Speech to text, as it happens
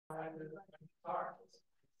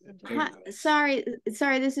Hi, sorry,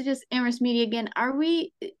 this is just Amherst Media again. Are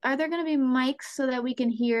there going to be mics so that we can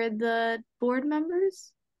hear the board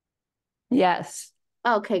members? Yes.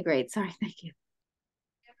 Okay, great. Sorry, thank you.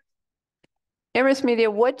 Amherst Media,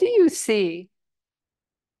 what do you see?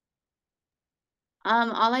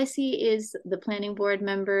 All I see is the planning board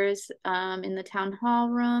members in the town hall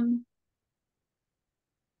room.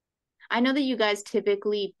 I know that you guys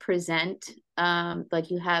typically present, like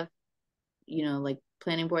you have, like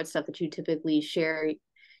planning board stuff that you typically share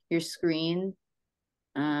your screen.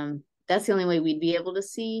 That's the only way we'd be able to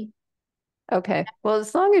see. Okay, well,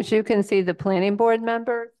 as long as you can see the planning board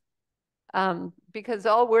members, because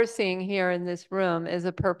all we're seeing here in this room is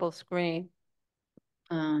a purple screen.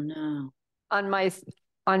 Oh no. On the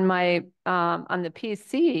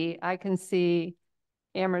PC, I can see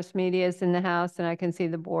Amherst Media is in the house and I can see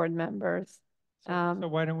the board members. So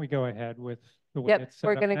why don't we go ahead with the way Yep, it's set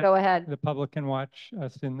we're up going to now? go ahead. The public can watch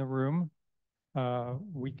us in the room.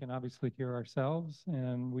 We can obviously hear ourselves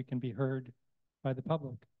and we can be heard by the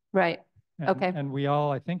public. Right. Okay. And we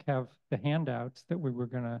all, I think, have the handouts that we were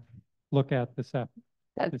going to look at this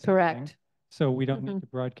That's correct. evening. So we don't need to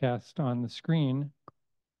broadcast on the screen.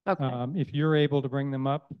 Okay. If you're able to bring them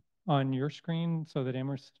up on your screen so that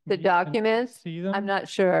Amherst The documents, see them. I'm not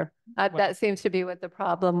sure. That seems to be what the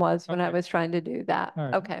problem was when I Okay. was trying to do that. All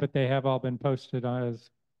right. Okay. But they have all been posted as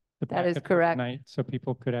the That is packet for correct. tonight, so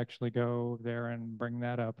people could actually go there and bring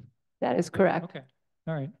that up. That is correct. Okay.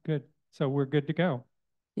 All right. Good. So we're good to go.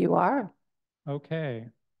 You are. Okay.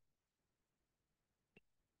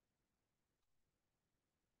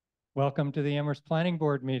 Welcome to the Amherst Planning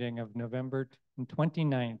Board meeting of November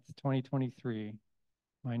 29th, 2023.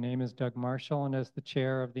 My name is Doug Marshall, and as the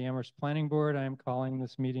chair of the Amherst Planning Board, I am calling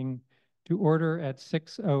this meeting to order at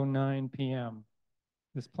 6:09 p.m.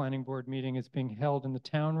 This planning board meeting is being held in the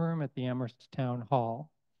town room at the Amherst Town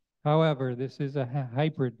Hall. However, this is a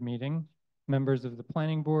hybrid meeting. Members of the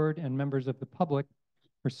planning board and members of the public,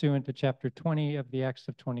 pursuant to Chapter 20 of the Acts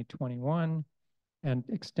of 2021 and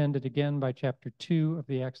extended again by Chapter 2 of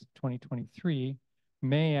the Acts of 2023,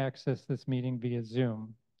 may access this meeting via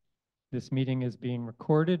Zoom. This meeting is being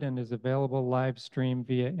recorded and is available live stream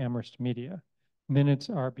via Amherst Media. Minutes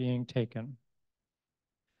are being taken.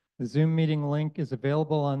 The Zoom meeting link is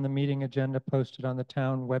available on the meeting agenda posted on the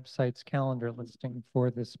town website's calendar listing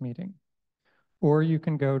for this meeting. Or you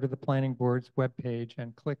can go to the planning board's webpage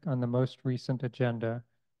and click on the most recent agenda,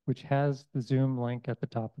 which has the Zoom link at the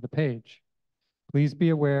top of the page. Please be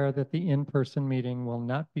aware that the in-person meeting will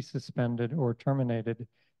not be suspended or terminated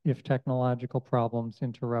if technological problems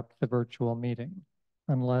interrupt the virtual meeting,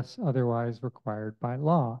 unless otherwise required by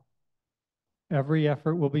law. Every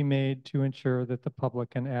effort will be made to ensure that the public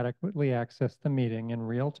can adequately access the meeting in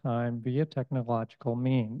real time via technological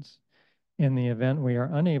means. In the event we are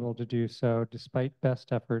unable to do so, despite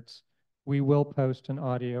best efforts, we will post an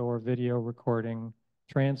audio or video recording,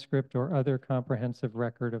 transcript, or other comprehensive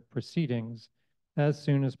record of proceedings as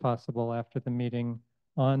soon as possible after the meeting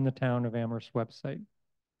on the Town of Amherst website.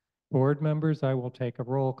 Board members, I will take a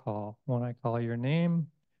roll call. When I call your name,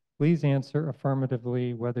 please answer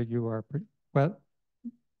affirmatively whether you are,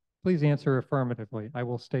 please answer affirmatively. I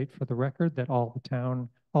will state for the record that all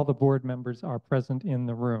the board members are present in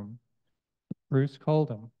the room. Bruce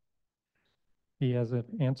Coldham. He has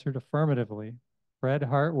answered affirmatively. Fred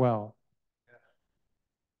Hartwell.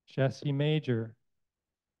 Jesse Major.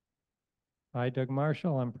 I, Doug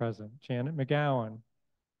Marshall, I'm present. Janet McGowan.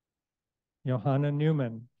 Johanna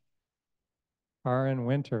Newman. Aaron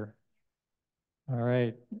Winter. All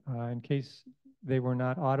right, in case they were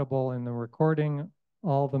not audible in the recording,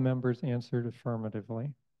 all the members answered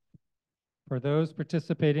affirmatively. For those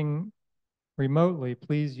participating remotely,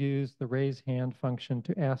 please use the raise hand function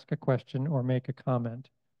to ask a question or make a comment.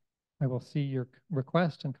 I will see your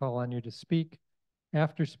request and call on you to speak.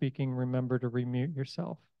 After speaking, remember to remute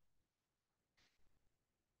yourself.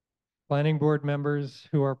 Planning board members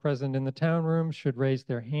who are present in the town room should raise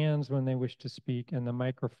their hands when they wish to speak, and the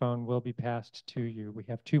microphone will be passed to you. We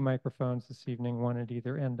have 2 microphones this evening, one at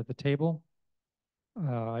either end of the table.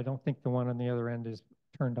 I don't think the one on the other end is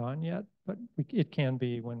turned on yet, but it can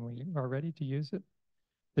be when we are ready to use it.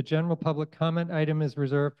 The general public comment item is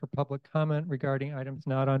reserved for public comment regarding items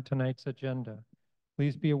not on tonight's agenda.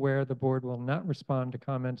 Please be aware the board will not respond to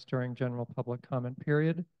comments during general public comment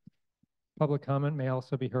period. Public comment may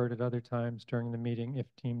also be heard at other times during the meeting if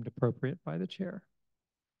deemed appropriate by the chair.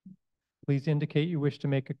 Please indicate you wish to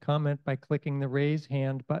make a comment by clicking the raise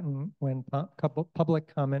hand button when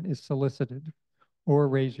public comment is solicited, or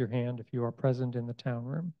raise your hand if you are present in the town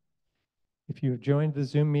room. If you have joined the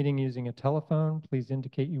Zoom meeting using a telephone, please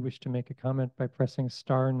indicate you wish to make a comment by pressing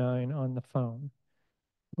 *9 on the phone.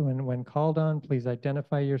 When called on, please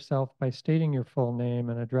identify yourself by stating your full name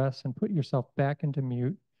and address and put yourself back into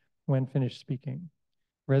mute when finished speaking.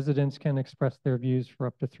 Residents can express their views for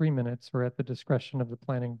up to 3 minutes or at the discretion of the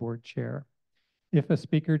planning board chair. If a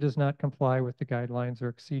speaker does not comply with the guidelines or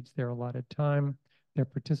exceeds their allotted time, their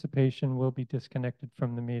participation will be disconnected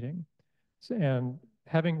from the meeting. And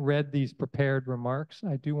having read these prepared remarks,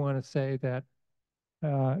 I do want to say that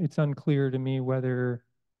it's unclear to me whether,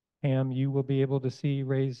 Pam, you will be able to see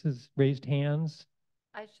raised hands.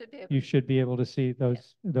 I should be able. You should be able to see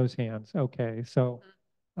those hands. Okay, so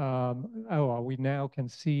we now can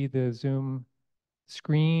see the Zoom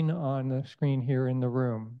screen on the screen here in the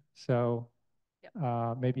room. So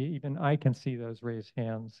maybe even I can see those raised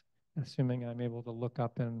hands, assuming I'm able to look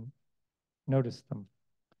up and notice them.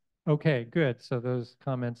 Okay, good. So those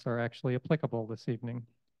comments are actually applicable this evening.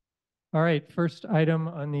 All right, first item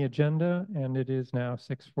on the agenda, and it is now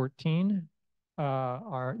 6:14,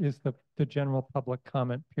 is the general public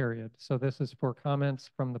comment period. So this is for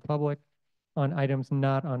comments from the public on items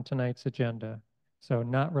not on tonight's agenda. So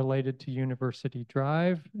not related to University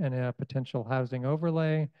Drive and a potential housing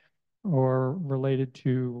overlay, or related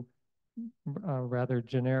to rather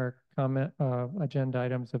generic comment agenda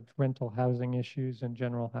items of rental housing issues and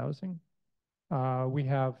general housing. We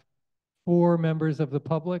have 4 members of the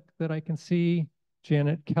public that I can see: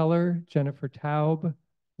 Janet Keller, Jennifer Taub,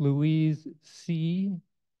 Louise C.,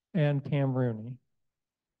 and Pam Rooney.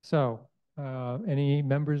 So any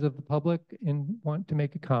members of the public want to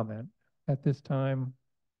make a comment at this time?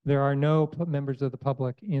 There are no members of the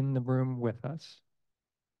public in the room with us.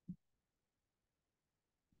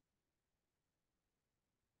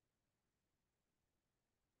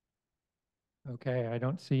 Okay, I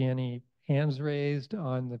don't see any hands raised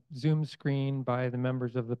on the Zoom screen by the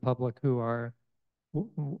members of the public who are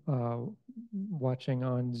watching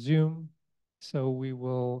on Zoom. So we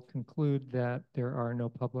will conclude that there are no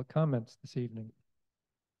public comments this evening.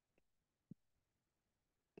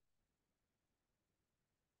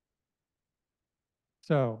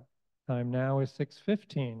 So time now is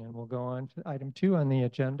 6:15, and we'll go on to item 2 on the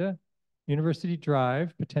agenda: University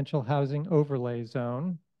Drive Potential Housing Overlay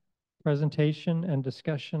Zone. Presentation and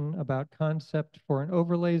discussion about concept for an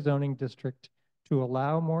overlay zoning district to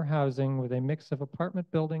allow more housing with a mix of apartment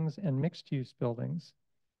buildings and mixed-use buildings,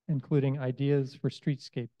 including ideas for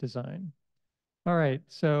streetscape design. All right,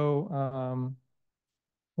 so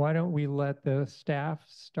why don't we let the staff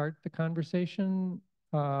start the conversation?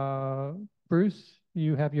 Bruce,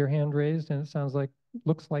 you have your hand raised, and it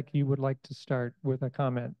looks like you would like to start with a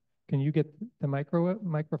comment. Can you get the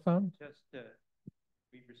microphone? Just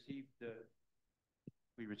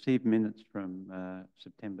we received minutes from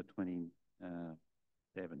September 27th,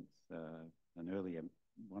 an earlier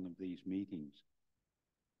one of these meetings,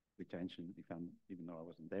 which I actually found, even though I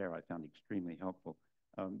wasn't there, I found extremely helpful.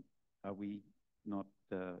 Are we not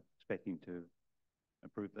expecting to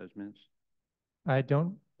approve those minutes? I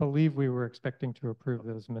don't believe we were expecting to approve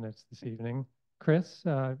those minutes this evening. Chris,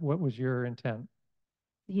 what was your intent?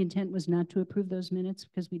 The intent was not to approve those minutes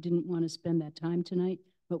because we didn't want to spend that time tonight,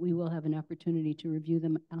 but we will have an opportunity to review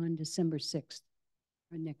them on December 6th,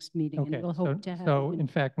 our next meeting. Okay, and we'll hope to have so in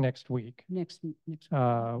fact, next week, next week,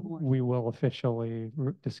 we will officially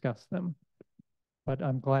discuss them. But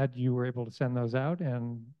I'm glad you were able to send those out,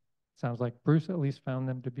 and it sounds like Bruce at least found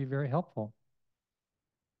them to be very helpful.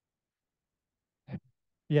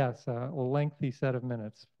 Yes, a lengthy set of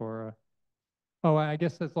minutes for, oh, I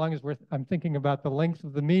guess as long as I'm thinking about the length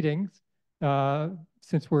of the meetings,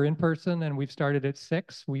 since we're in person and we've started at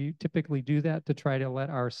 6, we typically do that to try to let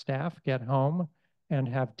our staff get home and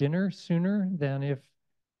have dinner sooner than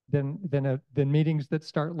meetings that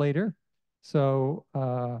start later. So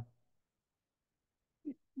I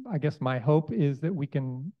guess my hope is that we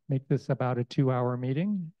can make this about a 2-hour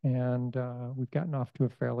meeting, and we've gotten off to a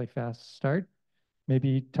fairly fast start.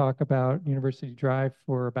 Maybe talk about University Drive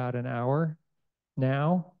for about an hour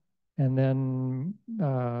now, and then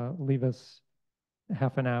leave us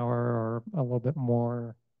half an hour or a little bit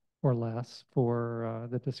more or less for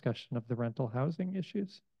the discussion of the rental housing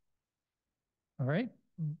issues. All right,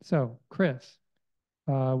 so Chris,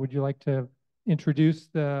 would you like to introduce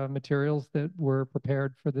the materials that were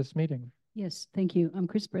prepared for this meeting? Yes, thank you. I'm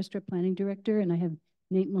Chris Brestrup, Planning Director, and I have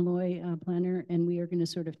Nate Malloy, Planner, and we are going to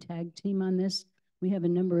sort of tag team on this. We have a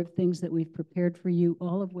number of things that we've prepared for you,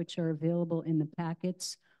 all of which are available in the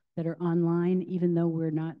packets that are online, even though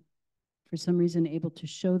we're not, for some reason, able to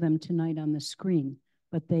show them tonight on the screen.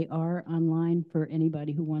 But they are online for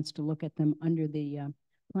anybody who wants to look at them under the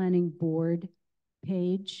planning board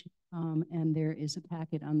page, and there is a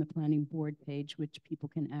packet on the planning board page which people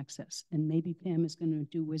can access. And maybe Pam is going to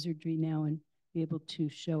do wizardry now and be able to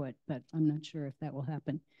show it, but I'm not sure if that will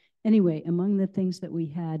happen. Anyway, among the things that we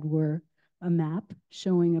had were a map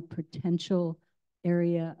showing a potential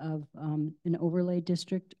area of an overlay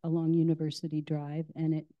district along University Drive,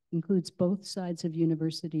 and it includes both sides of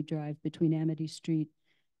University Drive between Amity Street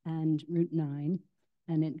and Route 9,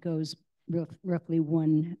 and it goes roughly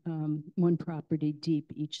one property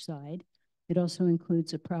deep each side. It also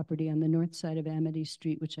includes a property on the north side of Amity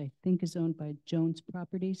Street, which I think is owned by Jones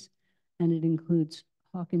Properties, and it includes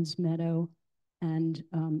Hawkins Meadow and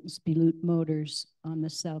Spilut Motors on the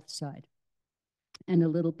south side, and a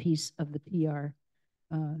little piece of the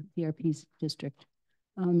PRP's district.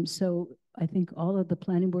 So I think all of the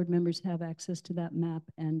planning board members have access to that map,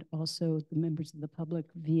 and also the members of the public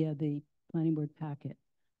via the planning board packet.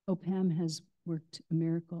 Oh, Pam has worked a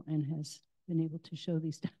miracle and has been able to show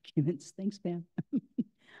these documents. Thanks, Pam.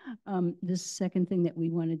 This second thing that we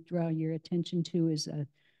want to draw your attention to is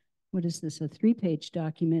what is this, a 3-page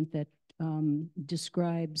document that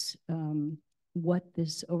describes what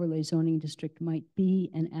this overlay zoning district might be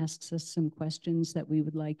and asks us some questions that we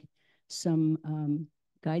would like some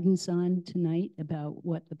guidance on tonight about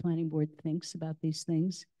what the planning board thinks about these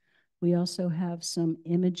things. We also have some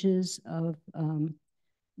images of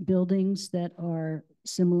buildings that are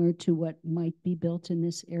similar to what might be built in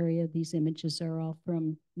this area. These images are all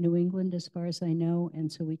from New England, as far as I know,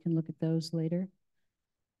 and so we can look at those later.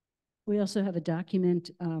 We also have a document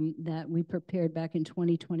that we prepared back in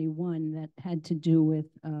 2021 that had to do with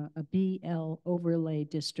a BL overlay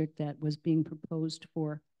district that was being proposed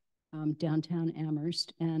for downtown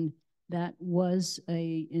Amherst, and that was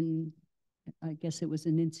I guess it was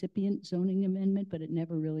an incipient zoning amendment, but it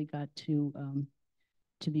never really got to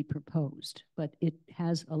be proposed. But it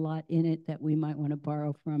has a lot in it that we might want to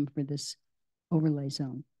borrow from for this overlay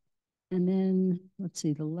zone. And then, let's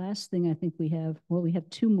see, the last thing I think we have, well, we have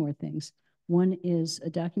 2 more things. One is a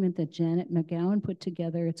document that Janet McGowan put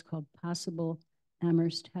together. It's called Possible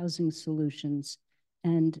Amherst Housing Solutions.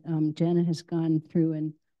 And Janet has gone through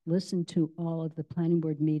and listened to all of the planning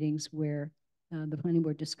board meetings where the planning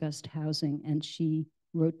board discussed housing, and she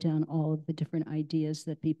wrote down all of the different ideas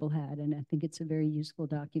that people had. And I think it's a very useful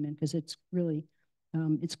document because it's really,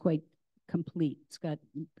 it's quite complete. It's got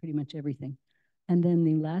pretty much everything. And then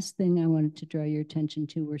the last thing I wanted to draw your attention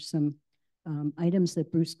to were some items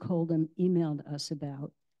that Bruce Coldham emailed us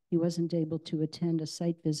about. He wasn't able to attend a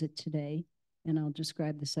site visit today, and I'll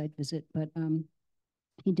describe the site visit, but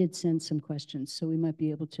he did send some questions, so we might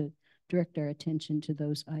be able to direct our attention to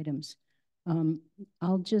those items.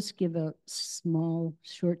 I'll just give a small,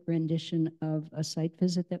 short rendition of a site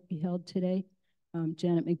visit that we held today.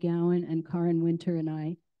 Janet McGowan and Karen Winter and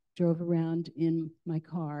I drove around in my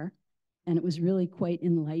car, and it was really quite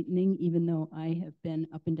enlightening, even though I have been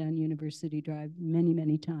up and down University Drive many,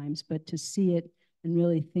 many times, but to see it and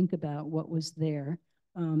really think about what was there.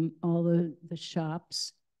 All the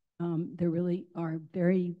shops, there really are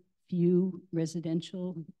very few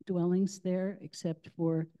residential dwellings there, except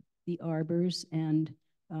for the arbors and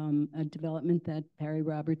a development that Barry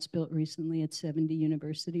Roberts built recently at 70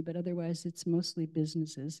 University, but otherwise it's mostly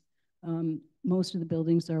businesses. Most of the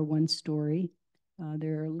buildings are 1-story.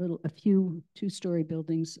 There are a few 2-story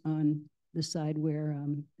buildings on the side where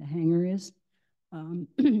the hangar is.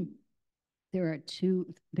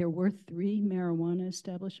 There were 3 marijuana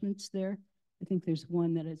establishments there. I think there's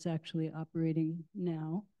one that is actually operating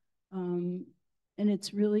now. And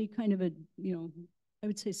it's really kind of a, I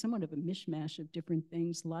would say somewhat of a mishmash of different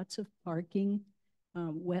things. Lots of parking,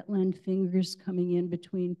 wetland fingers coming in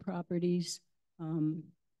between properties.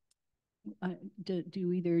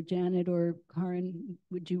 Do either Janet or Karen,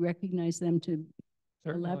 would you recognize them to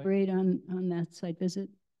Certainly. elaborate on that site visit?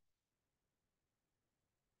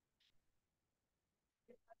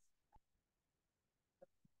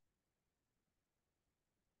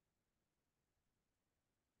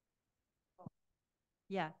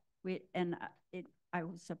 Yeah, it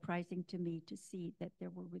was surprising to me to see that there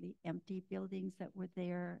were really empty buildings that were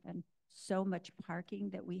there, and so much parking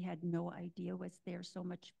that we had no idea was there, so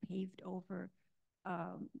much paved over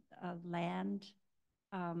land.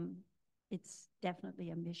 It's definitely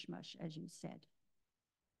a mishmash, as you said.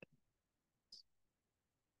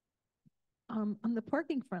 On the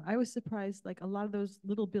parking front, I was surprised, like a lot of those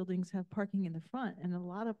little buildings have parking in the front and a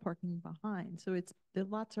lot of parking behind. So the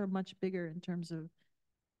lots are much bigger in terms of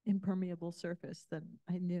impermeable surface than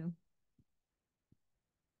I knew.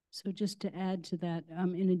 So just to add to that,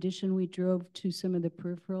 in addition, we drove to some of the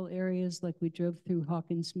peripheral areas, like we drove through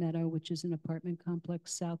Hawkins Meadow, which is an apartment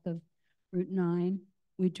complex south of Route 9.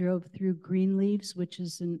 We drove through Greenleaves, which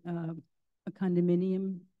is a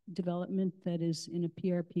condominium development that is in a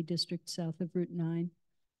PRP district south of Route 9.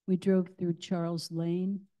 We drove through Charles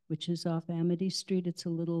Lane, which is off Amity Street. It's a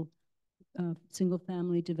little single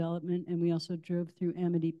family development. And we also drove through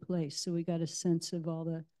Amity Place. So we got a sense of all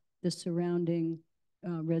the surrounding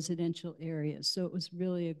residential areas. So it was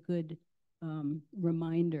really a good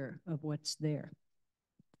reminder of what's there.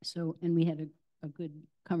 So, and we had a good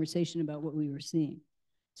conversation about what we were seeing.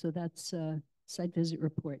 So that's a site visit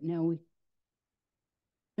report. Now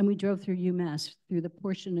we drove through UMass, through the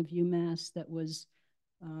portion of UMass that was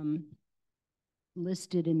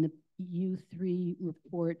listed in the U3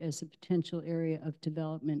 report as a potential area of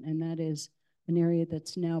development. And that is an area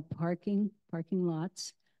that's now parking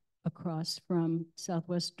lots across from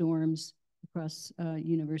Southwest Dorms, across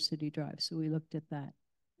University Drive. So we looked at that.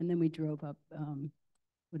 And then we drove up,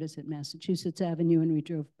 Massachusetts Avenue, and we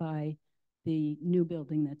drove by the new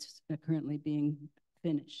building that's currently being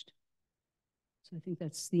finished. So I think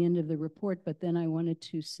that's the end of the report. But then I wanted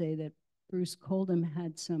to say that Bruce Coldham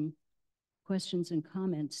had some questions and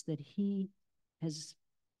comments that he has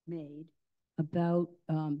made about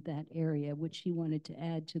that area, which he wanted to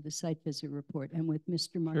add to the site visit report. And with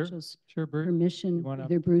Mr. Marshall's permission,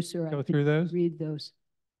 either Bruce or I go through those? Read those.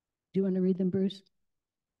 Do you want to read them, Bruce?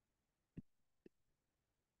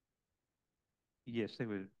 Yes, they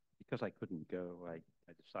were, because I couldn't go, I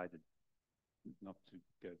decided not to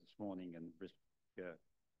go this morning and risk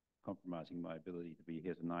compromising my ability to be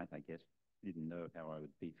here tonight, I guess. Didn't know how I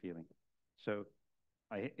would be feeling. So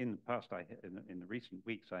in the past, in the recent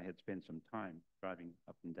weeks, I had spent some time driving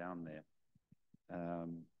up and down there,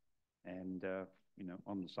 you know,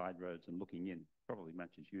 on the side roads and looking in, probably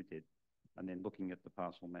much as you did, and then looking at the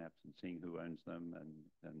parcel maps and seeing who owns them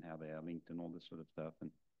and how they are linked and all this sort of stuff.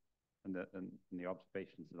 And the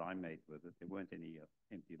observations that I made were that there weren't any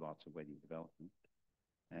empty lots awaiting development,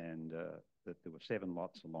 and that there were 7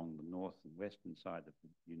 lots along the north and western side of the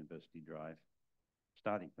University Drive,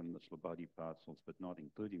 starting from the Slobody parcels, but not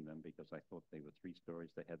including them because I thought they were 3 stories.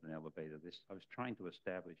 They had an elevator. I was trying to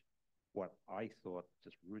establish what I thought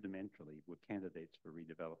just rudimentarily were candidates for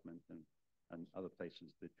redevelopment and other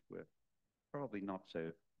places that were probably not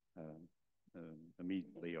so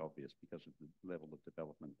immediately obvious because of the level of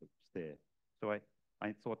development that was there. So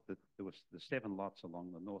I thought that there was the 7 lots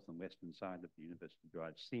along the north and western side of the University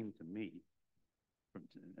Drive seemed to me,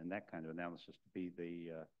 and that kind of analysis, to be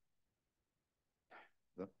the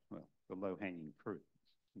low-hanging fruit.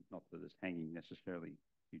 Not that it's hanging necessarily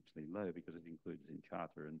hugely low because it includes in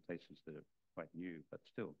charter and places that are quite new, but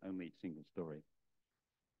still only single story.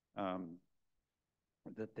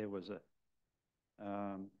 That there was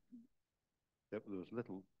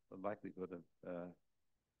little likelihood of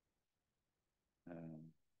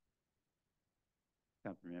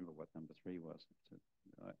can't remember what number 3 was.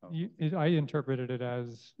 I interpreted it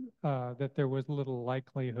as that there was little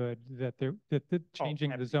likelihood that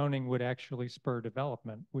changing the zoning would actually spur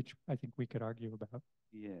development, which I think we could argue about.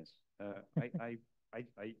 Yes, I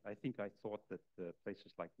think I thought that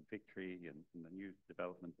places like the Victory and the new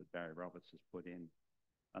development that Barry Roberts has put in,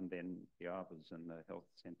 and then the Arbors and the health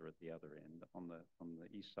center at the other end on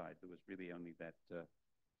the east side, there was really only that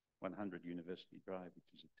 100 University Drive,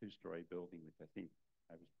 which is a 2-story building, which I think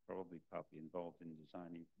I was probably partly involved in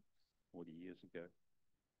designing 40 years ago.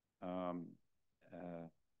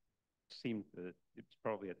 Seemed that it's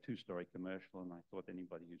probably a 2-story commercial, and I thought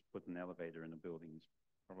anybody who's put an elevator in a building is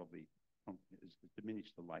probably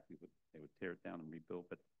diminished the likelihood they would tear it down and rebuild.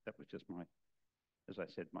 But that was just my, as I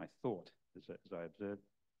said, my thought as I observed.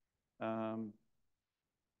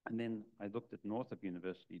 And then I looked at north of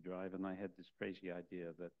University Drive, and I had this crazy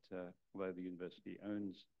idea that although the university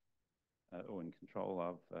owns or in control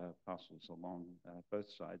of parcels along both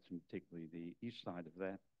sides, and particularly the east side of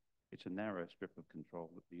that, it's a narrow strip of control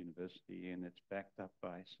of the university, and it's backed up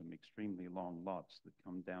by some extremely long lots that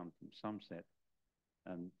come down from Sunset.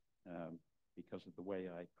 And because of the way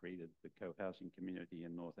I created the co-housing community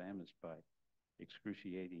in North Amherst by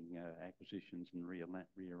excruciating acquisitions and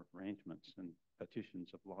rearrangements and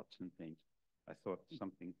partitions of lots and things, I thought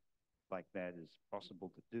something like that is possible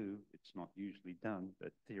to do. It's not usually done,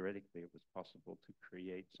 but theoretically it was possible to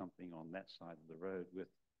create something on that side of the road with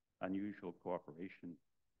unusual cooperation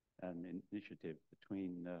and initiative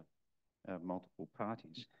between multiple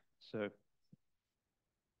parties. So,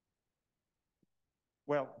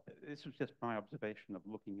 well, this was just my observation of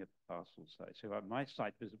looking at the parcel site. So my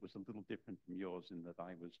site visit was a little different from yours in that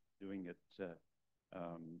I was doing it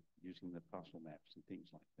using the parcel maps and things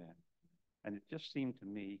like that. And it just seemed to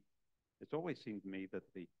me, it's always seemed to me that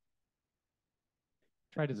the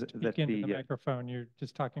Try to speak into the microphone. You're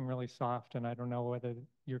just talking really soft, and I don't know whether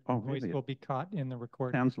your voice will be caught in the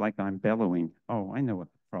recording. Sounds like I'm bellowing. Oh, I know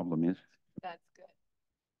what the problem is. That's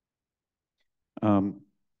good.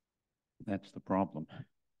 That's the problem.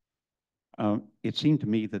 It seemed to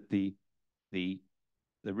me that the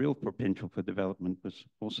real potential for development was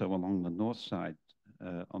also along the north side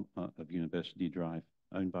of University Drive,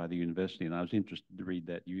 owned by the university. And I was interested to read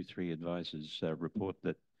that U3 Advisors report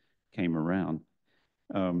that came around.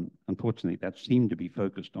 Unfortunately, that seemed to be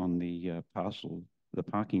focused on the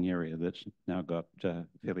parking area that's now got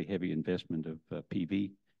fairly heavy investment of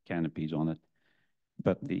PV canopies on it.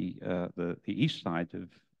 But the east side of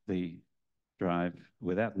the drive,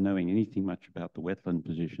 without knowing anything much about the wetland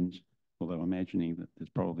positions, although imagining that there's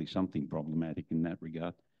probably something problematic in that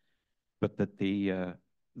regard, but that the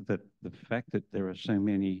fact that there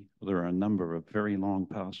are a number of very long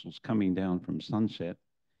parcels coming down from Sunset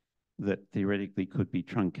that theoretically could be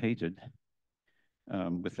truncated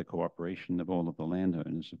with the cooperation of all of the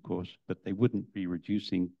landowners, of course, but they wouldn't be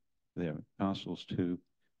reducing their parcels to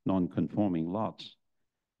non-conforming lots.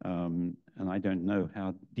 And I don't know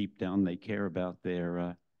how deep down they care about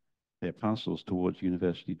their parcels towards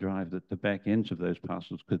University Drive, that the back ends of those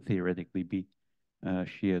parcels could theoretically be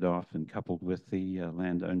sheared off and coupled with the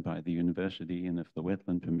land owned by the university. And if the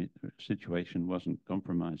wetland situation wasn't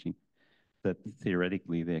compromising, that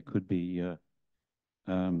theoretically there could be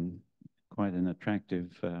quite an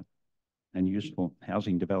attractive and useful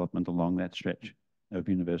housing development along that stretch of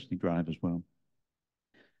University Drive as well.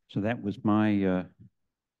 So that was my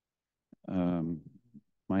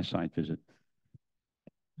my site visit.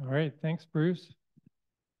 All right, thanks, Bruce.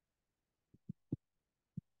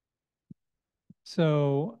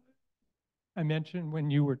 So I mentioned when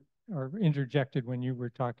you were, or interjected when you were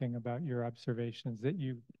talking about your observations that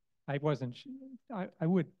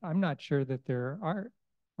I'm not sure that there are,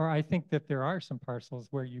 or I think that there are some parcels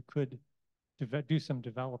where you could do some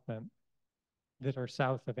development that are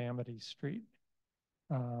south of Amity Street.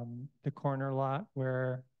 The corner lot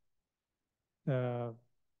where the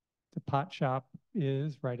pot shop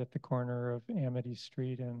is right at the corner of Amity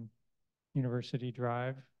Street and University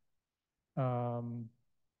Drive. The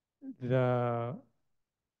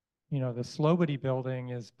Slobody building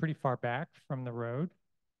is pretty far back from the road.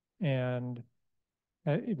 And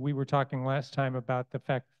we were talking last time about the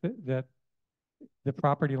fact that the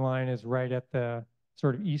property line is right at the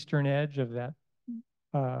sort of eastern edge of that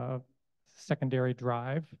secondary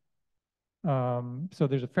drive. So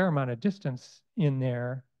there's a fair amount of distance in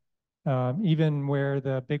there. Even where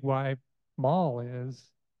the Big Y Mall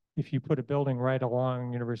is, if you put a building right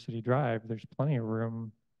along University Drive, there's plenty of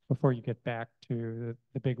room before you get back to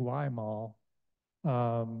the Big Y Mall.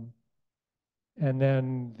 And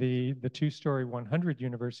then the two-story 100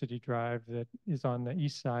 University Drive that is on the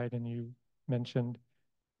east side, and you mentioned,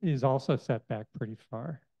 is also set back pretty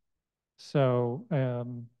far. So,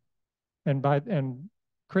 and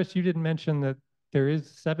Chris, you didn't mention that there is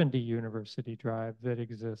 70 University Drive that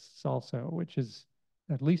exists also, which is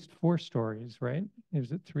at least 4 stories, right?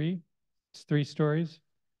 Is it 3? It's 3 stories?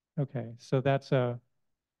 Okay, so that's a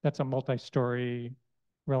multi-story,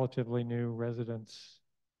 relatively new residence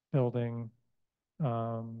building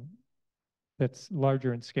that's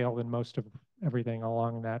larger in scale than most of everything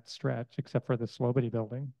along that stretch, except for the Slobody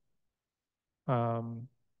building.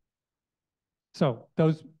 So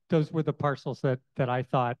those were the parcels that I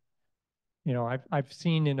thought, I've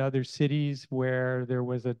seen in other cities where there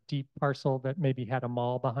was a deep parcel that maybe had a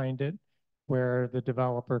mall behind it, where the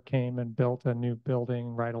developer came and built a new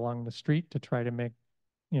building right along the street to try to make,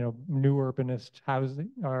 new urbanist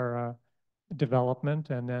housing or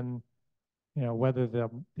development. And then, whether the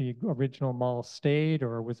original mall stayed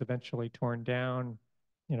or was eventually torn down,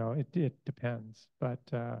 it depends. But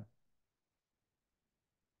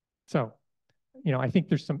so,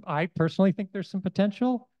 I personally think there's some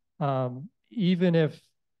potential. Even if,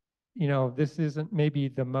 this isn't maybe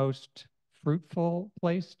the most fruitful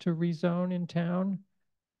place to rezone in town,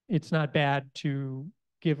 it's not bad to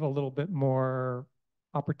give a little bit more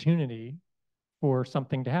opportunity for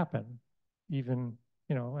something to happen, even,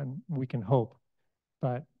 and we can hope,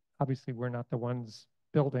 but obviously we're not the ones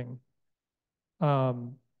building.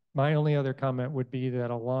 My only other comment would be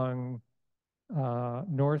that along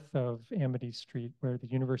north of Amity Street, where the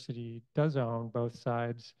university does own both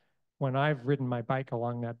sides, when I've ridden my bike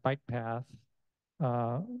along that bike path,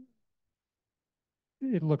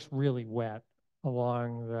 it looks really wet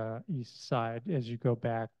along the east side as you go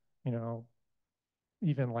back,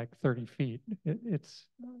 even like 30 feet. It's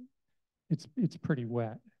pretty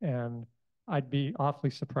wet, and I'd be awfully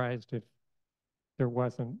surprised if there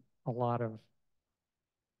wasn't a lot of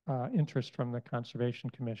interest from the Conservation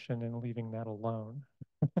Commission in leaving that alone.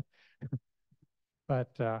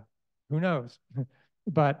 But who knows?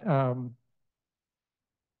 But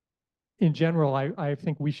in general, I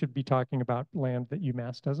think we should be talking about land that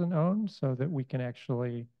UMass doesn't own so that we can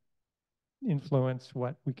actually influence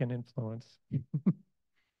what we can influence.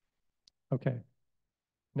 Okay.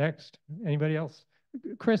 Next, anybody else?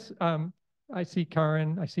 Chris, I see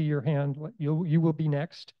Karen, I see your hand. You will be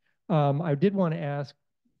next. I did want to ask,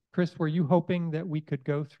 Chris, were you hoping that we could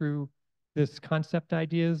go through this concept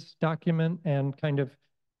ideas document and kind of,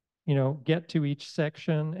 get to each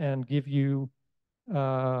section and give you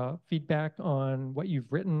feedback on what you've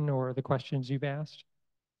written or the questions you've asked?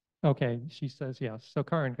 Okay, she says yes. So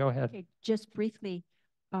Karen, go ahead. Okay, just briefly,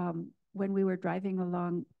 when we were driving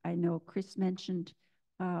along, I know Chris mentioned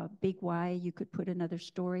Big Y, you could put another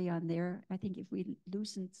story on there. I think if we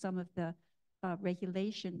loosened some of the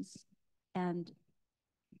regulations, and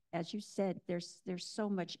as you said, there's so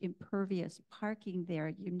much impervious parking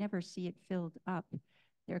there, you never see it filled up.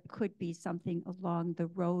 There could be something along the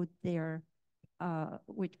road there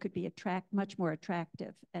which could be much more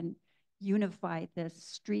attractive and unify the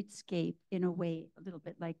streetscape in a way, a little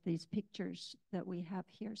bit like these pictures that we have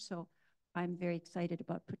here. So I'm very excited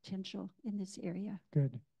about potential in this area.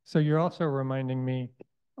 Good. So you're also reminding me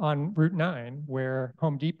on Route 9, where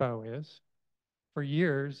Home Depot is, for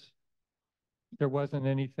years, there wasn't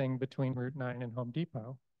anything between Route 9 and Home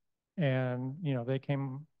Depot. And, they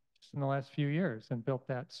came just in the last few years and built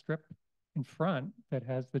that strip in front that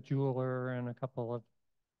has the jeweler and a couple of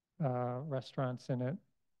restaurants in it.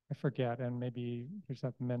 I forget, and maybe there's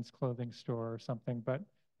a men's clothing store or something. But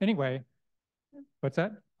anyway, what's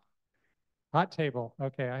that? Hot Table.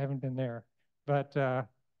 Okay, I haven't been there. But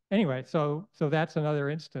anyway, so that's another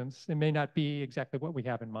instance. It may not be exactly what we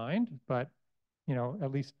have in mind, but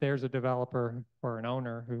at least there's a developer or an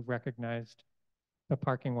owner who recognized the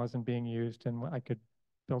parking wasn't being used and I could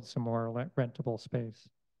build some more rentable space.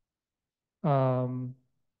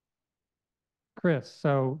 Chris,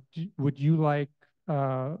 so would you like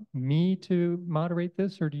me to moderate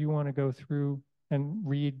this, or do you want to go through and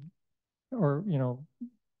read, or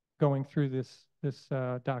going through this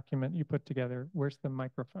document you put together? Where's the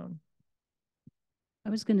microphone? I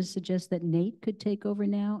was going to suggest that Nate could take over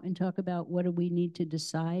now and talk about what do we need to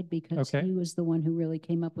decide, because he was the one who really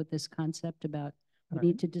came up with this concept about we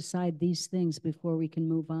need to decide these things before we can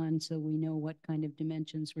move on, so we know what kind of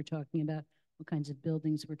dimensions we're talking about, what kinds of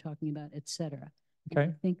buildings we're talking about, et cetera. Okay.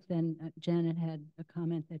 And I think then Janet had a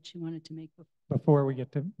comment that she wanted to make before we get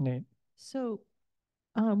to Nate. So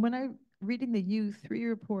when I reading the U3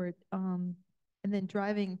 report and then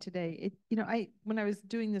driving today, when I was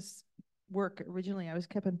doing this work originally, I was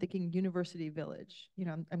kept on thinking University Village.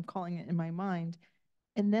 I'm calling it in my mind.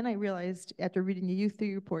 And then I realized after reading the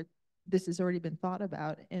U3 report, this has already been thought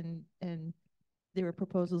about, and there were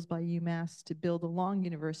proposals by UMass to build along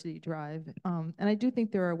University Drive. And I do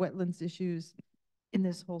think there are wetlands issues in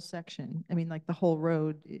this whole section. I mean, like the whole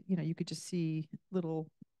road, you could just see little,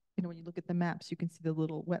 when you look at the maps, you can see the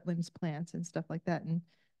little wetlands plants and stuff like that. And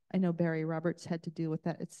I know Barry Roberts had to deal with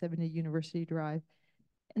that at 70 University Drive.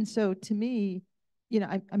 And so to me,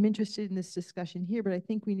 I'm interested in this discussion here, but I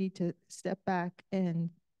think we need to step back and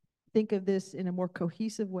think of this in a more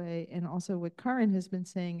cohesive way. And also what Karen has been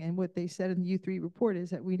saying and what they said in the U3 report is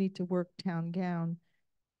that we need to work town gown.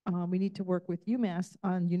 We need to work with UMass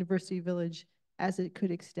on University Village as it could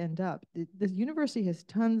extend up. The university has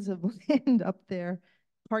tons of land up there,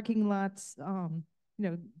 parking lots, kind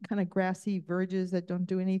of grassy verges that don't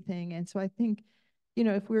do anything. And so I think,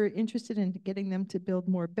 if we're interested in getting them to build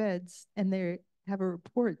more beds, and they have a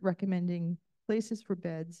report recommending places for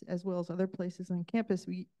beds as well as other places on campus,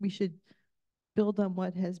 we should build on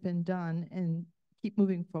what has been done and keep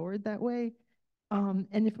moving forward that way. And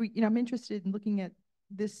if we, I'm interested in looking at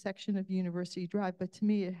this section of University Drive, but to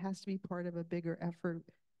me, it has to be part of a bigger effort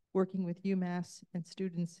working with UMass and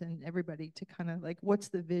students and everybody to kind of like, what's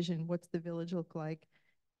the vision? What's the village look like?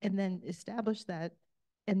 And then establish that,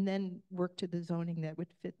 and then work to the zoning that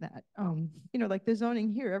would fit that. Like the zoning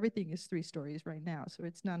here, everything is 3 stories right now, so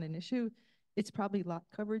it's not an issue. It's probably lot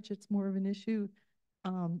coverage, it's more of an issue.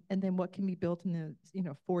 And then what can be built in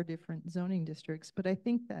the 4 different zoning districts. But I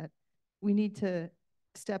think that we need to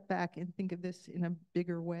step back and think of this in a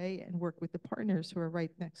bigger way and work with the partners who are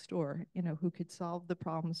right next door, who could solve the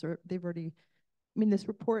problems, or they've already, this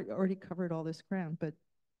report already covered all this ground. But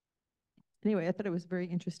anyway, I thought it was very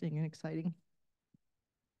interesting and exciting.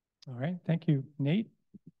 All right, thank you. Nate?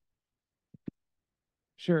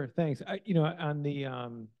 Sure, thanks. On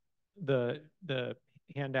the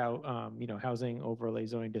handout, housing overlay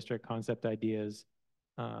zoning district concept ideas,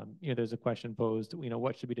 there's a question posed,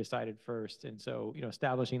 what should be decided first? And so,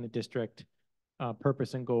 establishing the district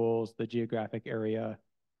purpose and goals, the geographic area,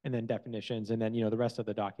 and then definitions. And then, the rest of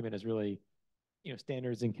the document is really,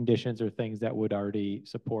 standards and conditions or things that would already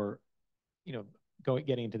support,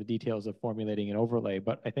 getting into the details of formulating an overlay.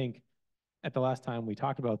 But I think at the last time we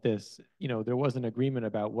talked about this, there was an agreement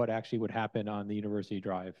about what actually would happen on the University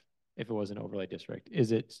Drive if it was an overlay district.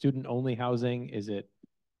 Is it student-only housing? Is it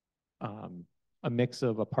a mix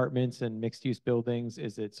of apartments and mixed-use buildings?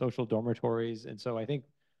 Is it social dormitories? And so I think,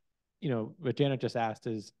 what Janet just asked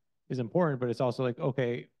is important, but it's also like,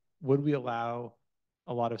 okay, would we allow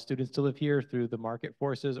a lot of students to live here through the market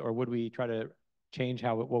forces, or would we try to change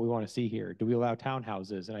what we want to see here? Do we allow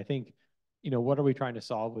townhouses? And I think, what are we trying to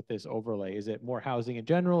solve with this overlay? Is it more housing in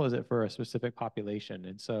general? Is it for a specific population?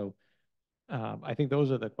 And so I think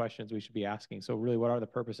those are the questions we should be asking. So really, what are the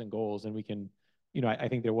purpose and goals? And we can, I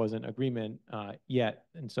think there wasn't agreement yet.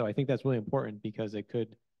 And so I think that's really important because it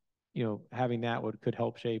could, having that could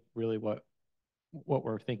help shape really what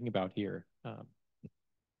we're thinking about here.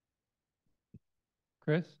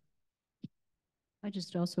 Chris? I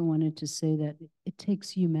just also wanted to say that it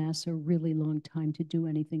takes UMass a really long time to do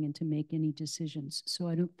anything and to make any decisions. So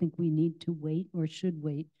I don't think we need to wait or should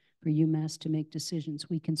wait for UMass to make decisions.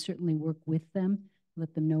 We can certainly work with them,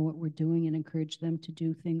 let them know what we're doing and encourage them to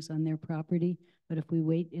do things on their property. But if we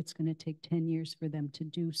wait, it's going to take 10 years for them to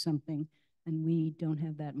do something, and we don't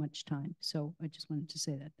have that much time. So I just wanted to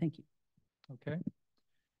say that. Thank you. Okay.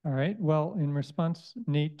 All right. Well, in response,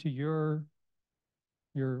 Nate, to your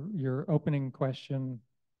opening question,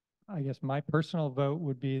 I guess my personal vote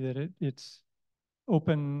would be that it's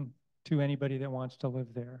open to anybody that wants to live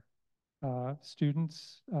there.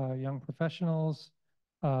 Students, young professionals,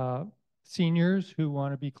 seniors who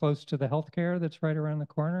want to be close to the healthcare that's right around the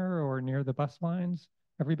corner or near the bus lines,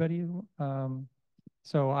 everybody.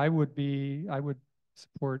 So I would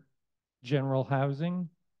support general housing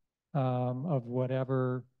of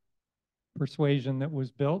whatever persuasion that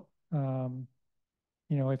was built.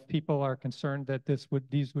 If people are concerned that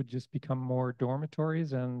these would just become more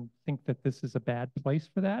dormitories and think that this is a bad place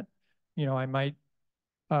for that, I might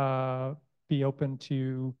be open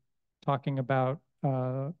to talking about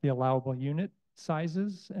the allowable unit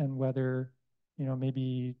sizes and whether,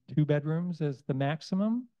 maybe 2 bedrooms is the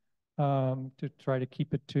maximum to try to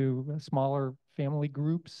keep it to smaller family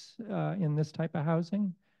groups in this type of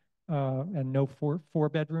housing. And no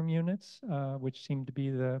four-bedroom units, which seem to be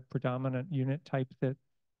the predominant unit type that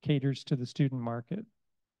caters to the student market.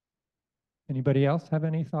 Anybody else have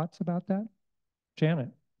any thoughts about that? Janet?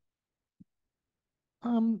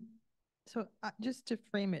 So just to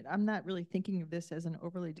frame it, I'm not really thinking of this as an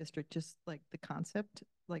overlay district, just like the concept,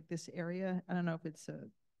 like this area. I don't know if it's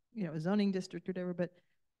a zoning district or whatever, but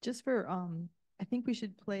just for, I think we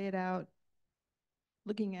should play it out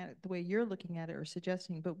looking at it the way you're looking at it or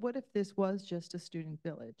suggesting, but what if this was just a student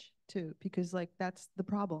village too? Because like that's the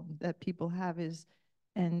problem that people have is,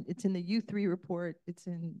 and it's in the U3 report, it's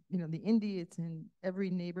in, the Indy, it's in every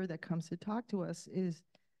neighbor that comes to talk to us, is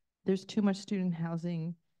there's too much student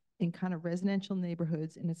housing in kind of residential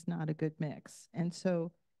neighborhoods and it's not a good mix. And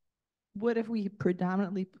so what if we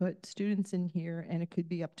predominantly put students in here and it could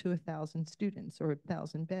be up to 1,000 students or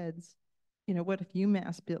 1,000 beds? What if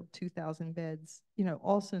UMass built 2,000 beds?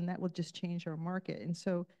 All of a sudden that will just change our market. And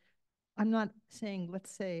so I'm not saying,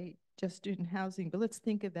 let's say just student housing, but let's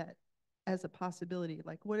think of that as a possibility.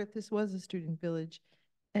 Like, what if this was a student village?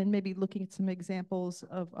 And maybe looking at some examples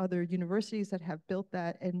of other universities that have built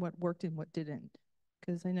that and what worked and what didn't.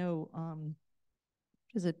 Because I know,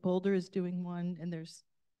 is it Boulder is doing one, and there's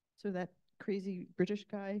sort of that crazy British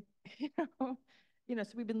guy,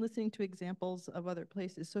 so we've been listening to examples of other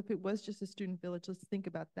places. So if it was just a student village, let's think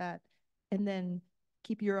about that. And then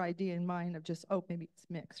keep your idea in mind of just, maybe it's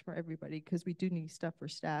mixed for everybody, because we do need stuff for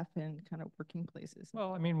staff and kind of working places.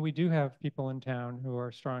 Well, I mean, we do have people in town who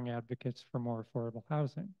are strong advocates for more affordable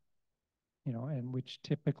housing, and which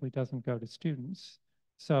typically doesn't go to students.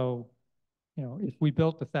 So, if we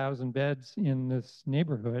built 1,000 beds in this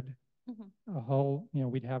neighborhood, a whole,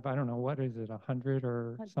 we'd have, I don't know, what is it, 100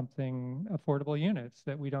 or something affordable units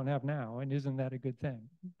that we don't have now. And isn't that a good thing?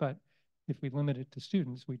 But if we limit it to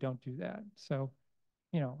students, we don't do that. So,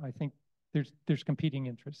 I think there's competing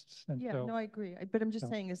interests. And yeah, so, no, I agree. But I'm just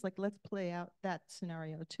saying is like, let's play out that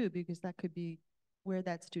scenario too, because that could be where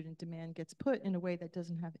that student demand gets put in a way that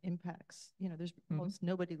doesn't have impacts. There's almost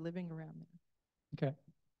nobody living around there. Okay.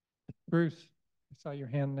 Bruce? I saw your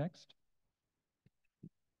hand next.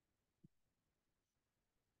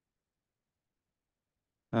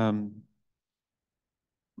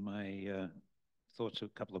 My thoughts a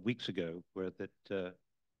couple of weeks ago were that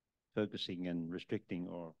focusing and restricting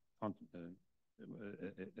or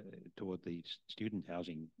toward the student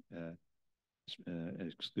housing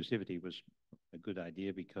exclusivity was a good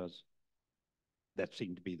idea because that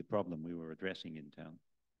seemed to be the problem we were addressing in town.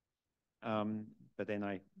 But then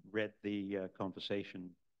I read the conversation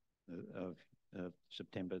of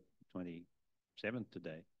September 27th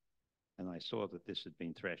today, and I saw that this had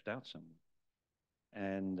been thrashed out somewhere.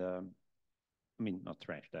 And I mean, not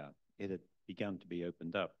thrashed out, it had begun to be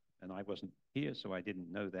opened up. And I wasn't here, so I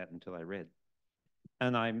didn't know that until I read.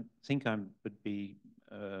 And I think I would be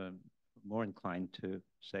more inclined to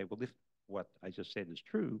say, well, if what I just said is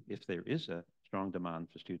true, if there is a strong demand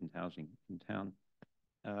for student housing in town,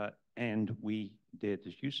 and we did,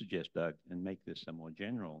 as you suggest, Doug, and make this a more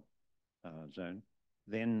general zone,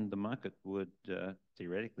 then the market would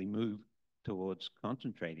theoretically move towards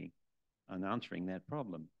concentrating on answering that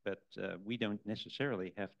problem. But we don't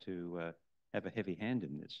necessarily have to have a heavy hand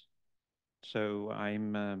in this. So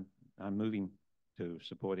I'm moving to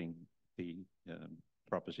supporting the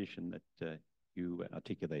proposition that you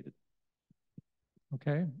articulated.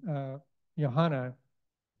 Okay, Johanna.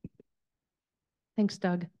 Thanks,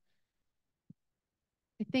 Doug.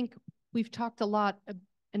 I think we've talked a lot,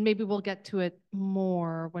 and maybe we'll get to it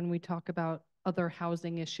more when we talk about other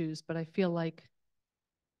housing issues, but I feel like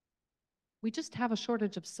we just have a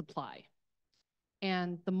shortage of supply.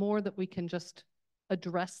 And the more that we can just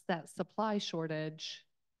address that supply shortage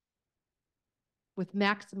with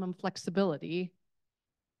maximum flexibility,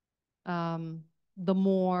 the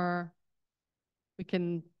more we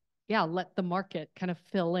can, let the market kind of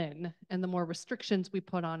fill in. And the more restrictions we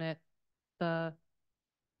put on it, the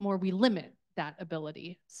more we limit that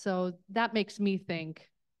ability. So that makes me think,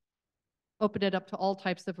 open it up to all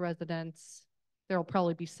types of residents. There'll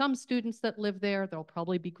probably be some students that live there. There'll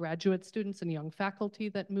probably be graduate students and young faculty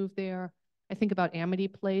that move there. I think about Amity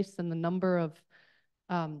Place and the number of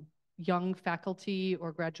young faculty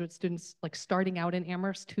or graduate students like starting out in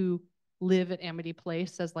Amherst who live at Amity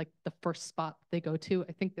Place as like the first spot they go to.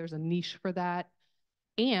 I think there's a niche for that.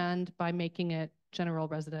 And by making it general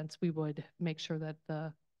residence, we would make sure that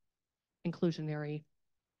the inclusionary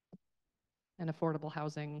and affordable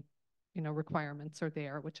housing requirements are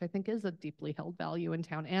there, which I think is a deeply held value in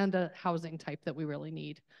town and a housing type that we really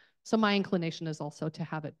need. So my inclination is also to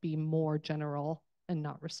have it be more general and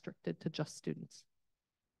not restricted to just students.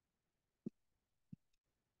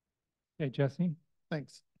 Okay, Jesse.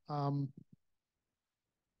 Thanks.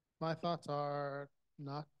 My thoughts are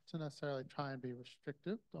not to necessarily try and be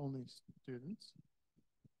restrictive to only students.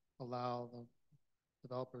 Allow the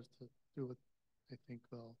developers to do what they think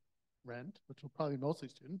they'll rent, which will probably be mostly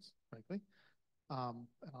students, frankly. And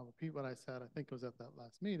I'll repeat what I said, I think it was at that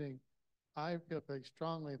last meeting. I feel very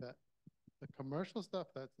strongly that the commercial stuff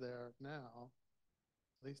that's there now,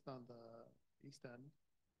 at least on the east end,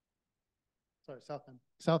 sorry,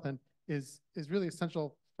 south end is really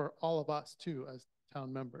essential for all of us too as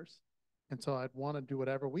town members. And so I'd want to do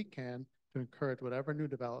whatever we can to encourage whatever new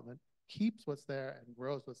development keeps what's there and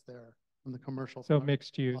grows what's there on the commercial So front.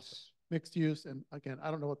 mixed use. Also. Mixed use, and again, I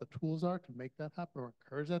don't know what the tools are to make that happen or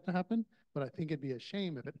encourage that to happen, but I think it'd be a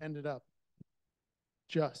shame if it ended up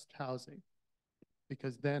just housing,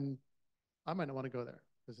 because then I might not want to go there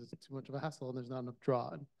because it's too much of a hassle and there's not enough draw.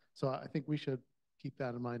 And so I think we should keep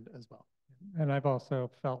that in mind as well. And I've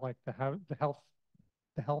also felt like the health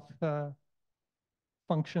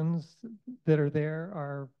functions that are there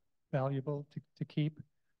are valuable to keep.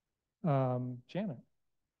 Janet.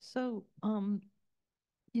 So, I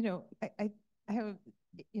have,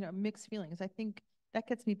 mixed feelings. I think that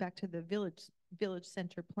gets me back to the village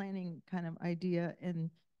center planning kind of idea, and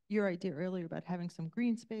your idea earlier about having some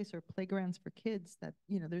green space or playgrounds for kids, that,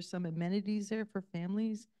 there's some amenities there for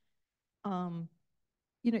families.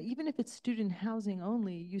 Even if it's student housing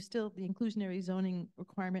only, the inclusionary zoning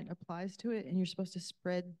requirement applies to it, and you're supposed to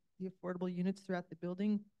spread the affordable units throughout the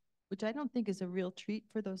building, which I don't think is a real treat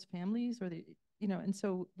for those families, or and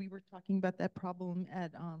so we were talking about that problem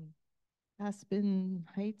at Aspen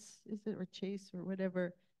Heights, is it, or Chase or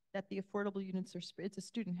whatever, that the affordable units are it's a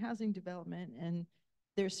student housing development and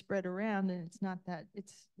they're spread around, and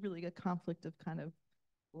it's really a conflict of kind of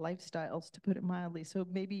lifestyles, to put it mildly. So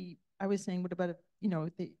maybe I was saying, what about if,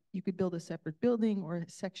 you could build a separate building or a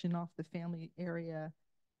section off the family area,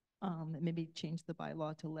 and maybe change the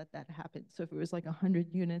bylaw to let that happen. So if it was like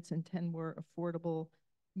 100 units and 10 were affordable,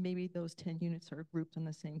 maybe those 10 units are grouped on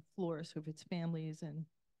the same floor. So if it's families and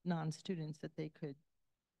non-students that they could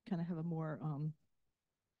kind of have a more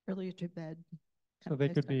earlier to bed. So they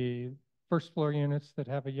could be first floor units that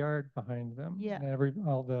have a yard behind them. Yeah. And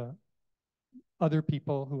all the other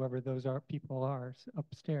people, whoever those people are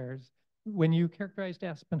upstairs. When you characterized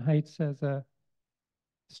Aspen Heights as a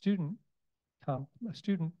student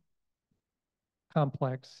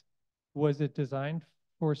complex, was it designed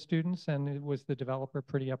for students, and was the developer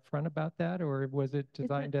pretty upfront about that, or was it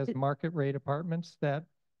designed as market rate apartments that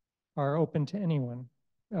are open to anyone?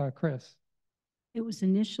 Chris? It was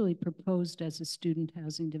initially proposed as a student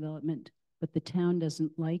housing development, but the town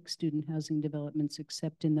doesn't like student housing developments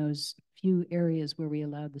except in those few areas where we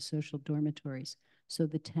allowed the social dormitories. So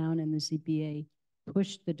the town and the ZBA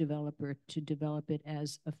pushed the developer to develop it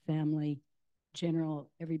as a family general,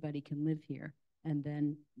 everybody can live here. And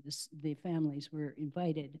then the families were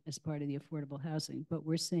invited as part of the affordable housing. But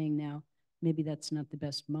we're saying now, maybe that's not the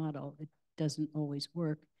best model. It doesn't always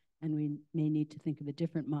work, and we may need to think of a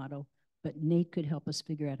different model. But Nate could help us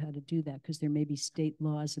figure out how to do that, because there may be state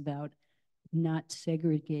laws about not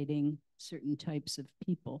segregating certain types of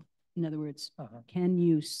people. In other words, can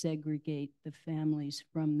you segregate the families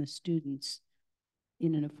from the students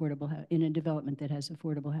in an in a development that has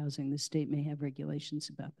affordable housing? The state may have regulations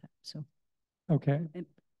about that. So, okay.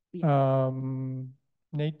 Yeah.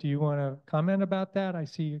 Nate, do you want to comment about that? I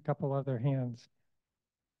see a couple other hands.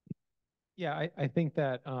 Yeah, I think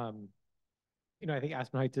that I think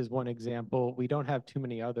Aspen Heights is one example. We don't have too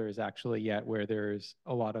many others actually yet where there's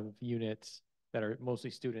a lot of units that are mostly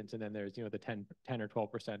students, and then there's the 10 or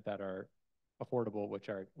 12% that are affordable,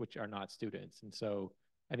 which are not students. And so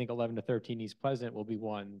I think 11 to 13 East Pleasant will be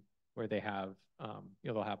one where they have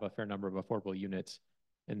they'll have a fair number of affordable units,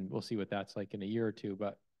 and we'll see what that's like in a year or two.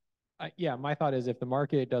 But yeah, my thought is if the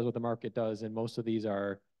market does what the market does, and most of these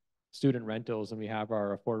are student rentals and we have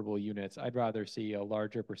our affordable units, I'd rather see a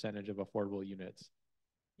larger percentage of affordable units,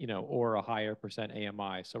 or a higher percent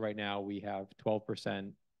AMI. So right now we have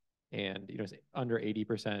 12% and, under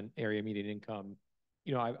 80% area median income.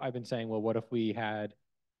 I've been saying, well, what if we had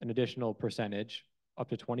an additional percentage up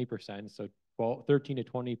to 20%? So 13 to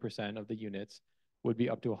 20% of the units would be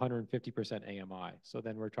up to 150% AMI. So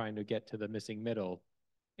then we're trying to get to the missing middle.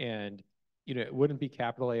 And, it wouldn't be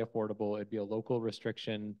capital A affordable. It'd be a local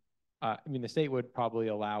restriction. The state would probably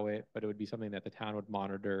allow it, but it would be something that the town would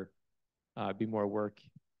monitor, be more work,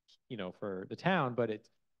 for the town. But it's,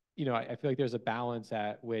 I feel like there's a balance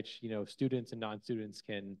at which, students and non-students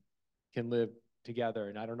can live together.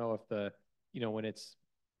 And I don't know if when it's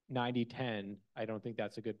 90-10, I don't think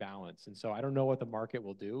that's a good balance. And so I don't know what the market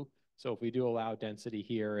will do. So if we do allow density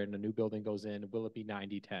here and a new building goes in, will it be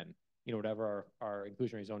 90-10? Whatever our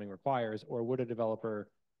inclusionary zoning requires, or would a developer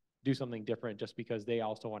do something different just because they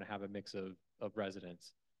also want to have a mix of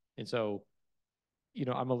residents? And so,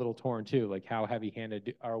 I'm a little torn too, like how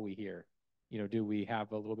heavy-handed are we here? Do we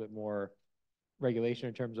have a little bit more regulation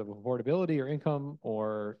in terms of affordability or income,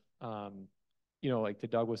 or, like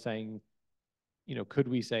Doug was saying, could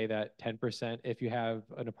we say that 10%, if you have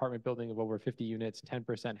an apartment building of over 50 units,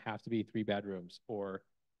 10% have to be 3 bedrooms, or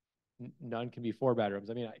none can be 4 bedrooms?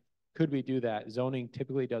 Could we do that? Zoning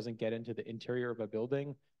typically doesn't get into the interior of a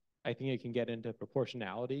building. I think it can get into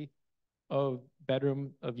proportionality of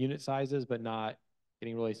unit sizes, but not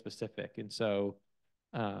getting really specific. And so,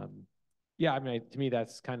 yeah, to me,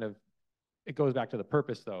 that's kind of, it goes back to the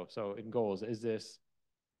purpose though. So in goals, is this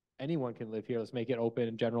anyone can live here? Let's make it open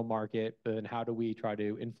in general market. But then how do we try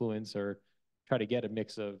to influence or try to get a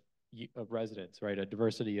mix of residents, right? A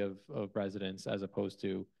diversity of residents, as opposed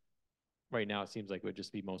to right now, it seems like it would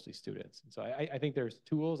just be mostly students. And so I think there's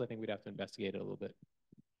tools. I think we'd have to investigate it a little bit.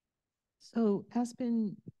 So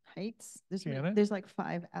Aspen Heights, there's like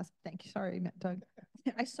 5. Thank you. Sorry, Doug.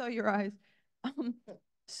 I saw your eyes.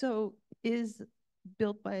 So is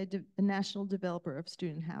built by a national developer of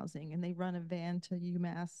student housing, and they run a van to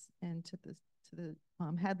UMass and to the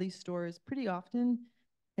Hadley stores pretty often.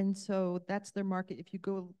 And so that's their market. If you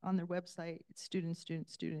go on their website, it's student, student,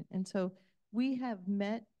 student. And so we have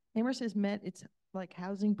Amherst has met its like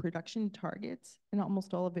housing production targets, and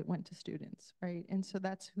almost all of it went to students, right? And so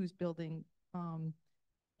that's who's building.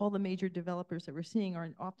 All the major developers that we're seeing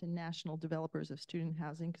are often national developers of student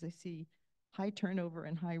housing, because they see high turnover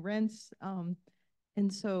and high rents.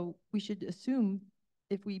 And so we should assume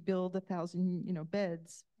if we build 1,000,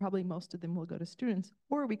 beds, probably most of them will go to students.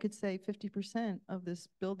 Or we could say 50% of this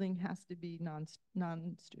building has to be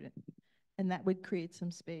non-student, and that would create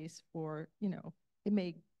some space for,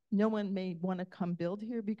 no one may want to come build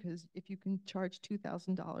here, because if you can charge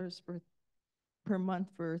 $2,000 per month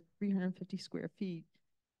for 350 square feet,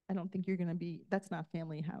 I don't think you're going to be, that's not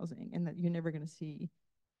family housing, and that you're never going to see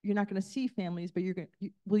you're not going to see families, but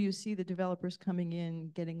will you see the developers coming in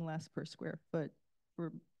getting less per square foot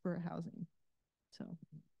for housing? So.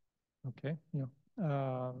 Okay,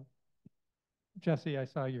 yeah. Jesse, I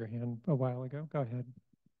saw your hand a while ago. Go ahead.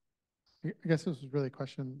 I guess this was really a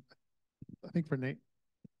question, I think, for Nate,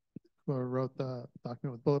 who wrote the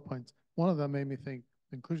document with bullet points. One of them made me think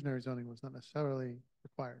inclusionary zoning was not necessarily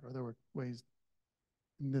required, or there were ways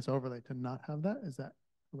in this overlay to not have that. Is that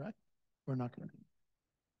correct or not correct?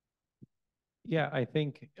 Yeah, I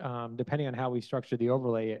think depending on how we structure the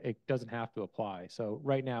overlay, it doesn't have to apply. So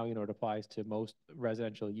right now, it applies to most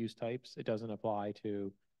residential use types. It doesn't apply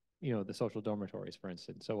to, the social dormitories, for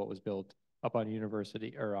instance. So what was built up on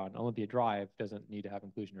University or on Olympia Drive doesn't need to have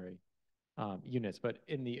inclusionary units. But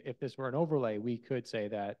if this were an overlay, we could say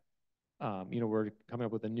that, we're coming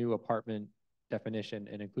up with a new apartment definition,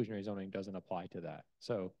 and inclusionary zoning doesn't apply to that.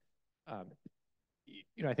 So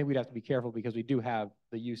I think we'd have to be careful because we do have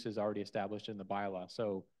the uses already established in the bylaw.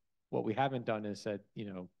 So what we haven't done is said,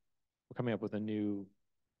 we're coming up with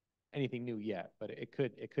anything new yet, but it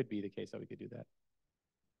could be the case that we could do that.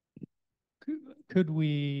 Could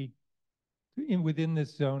we, within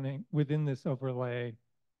this overlay,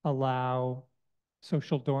 allow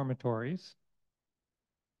social dormitories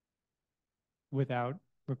without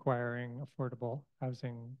requiring affordable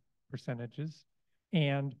housing percentages,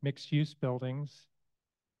 and mixed-use buildings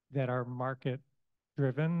that are market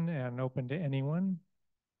driven and open to anyone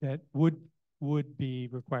that would be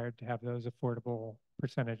required to have those affordable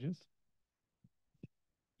percentages?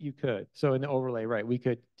 You could. So in the overlay, right, we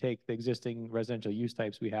could take the existing residential use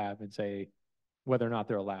types we have and say whether or not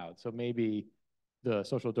they're allowed. So maybe the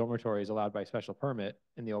social dormitory is allowed by special permit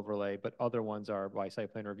in the overlay, but other ones are by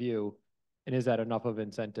site plan review. And is that enough of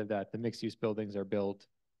incentive that the mixed use buildings are built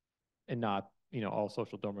and not, all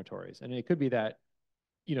social dormitories? And it could be that,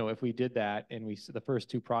 if we did that and the first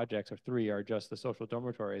two projects or three are just the social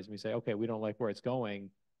dormitories, and we say, okay, we don't like where it's going,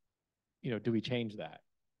 do we change that?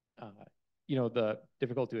 The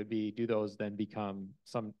difficulty would be, do those then become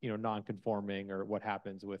some, non-conforming, or what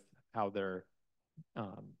happens with how they're,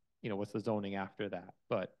 what's the zoning after that?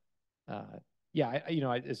 But yeah,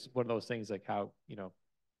 it's one of those things like how,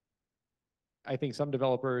 I think some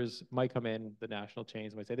developers might come in, the national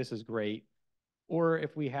chains might say, this is great. Or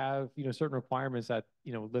if we have, certain requirements that,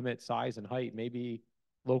 limit size and height, maybe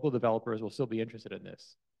local developers will still be interested in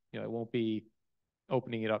this. It won't be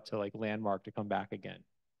opening it up to like Landmark to come back again.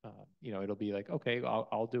 It'll be like, okay,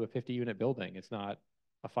 I'll do a 50-unit building. It's not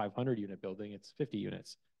a 500-unit building, it's 50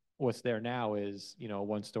 units. What's there now is, a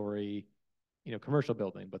one-story, commercial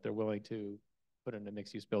building, but they're willing to put in a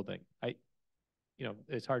mixed-use building.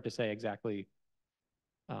 It's hard to say exactly,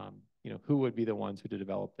 who would be the ones who to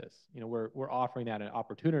develop this. We're offering that an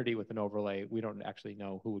opportunity with an overlay. We don't actually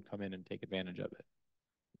know who would come in and take advantage of it.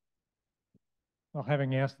 Well,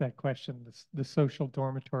 having asked that question, the social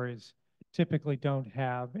dormitories typically don't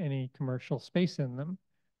have any commercial space in them,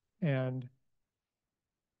 and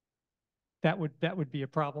that would be a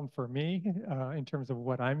problem for me in terms of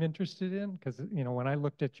what I'm interested in, because when I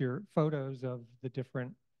looked at your photos of the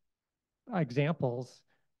different examples,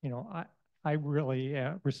 I really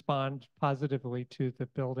respond positively to the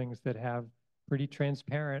buildings that have pretty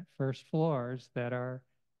transparent first floors that are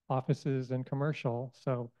offices and commercial.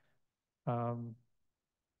 So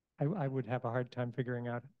I would have a hard time figuring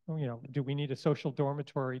out, do we need a social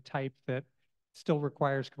dormitory type that still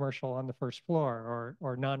requires commercial on the first floor,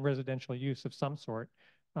 or non-residential use of some sort?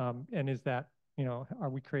 And is that, are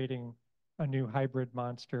we creating a new hybrid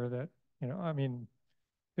monster that,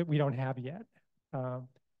 that we don't have yet?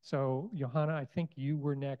 So Johanna, I think you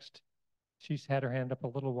were next. She's had her hand up a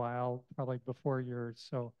little while, probably before yours.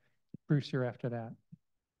 So Bruce, you're after that.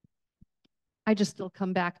 I just still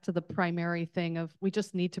come back to the primary thing of we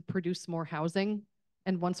just need to produce more housing.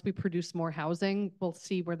 And once we produce more housing, we'll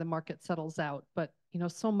see where the market settles out. But,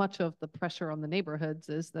 so much of the pressure on the neighborhoods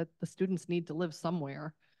is that the students need to live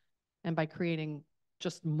somewhere. And by creating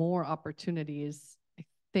just more opportunities, I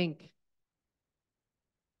think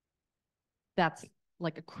that's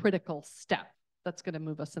like a critical step that's going to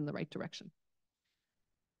move us in the right direction.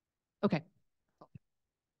 Okay.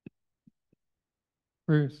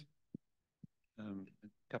 Bruce. A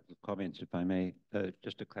couple of comments, if I may,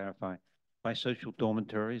 just to clarify. By social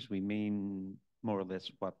dormitories, we mean more or less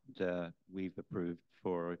what we've approved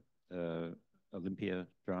for Olympia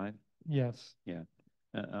Drive? Yes. Yeah,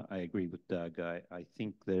 I agree with Doug. I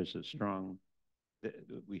think there's a strong,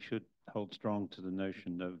 we should hold strong to the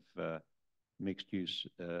notion of mixed use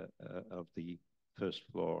of the first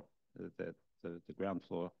floor, the ground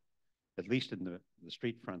floor, at least in the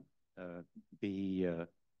street front, be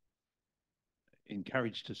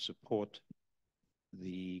encouraged to support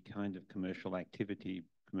the kind of commercial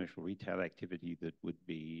retail activity that would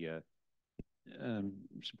be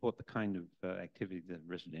support the kind of activity, the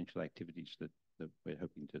residential activities that we're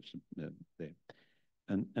hoping to there.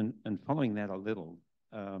 And following that a little,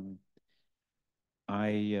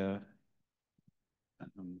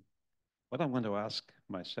 what I want to ask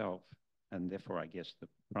myself, and therefore I guess the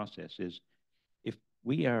process is, if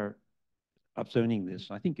we are upzoning this,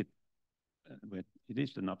 I think it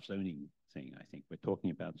is an upzoning thing, I think we're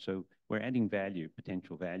talking about. So we're adding value,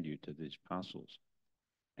 potential value to these parcels.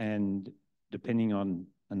 And depending on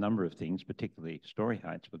a number of things, particularly story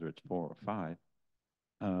heights, whether it's 4 or 5,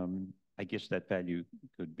 I guess that value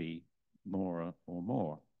could be more or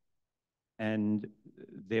more. And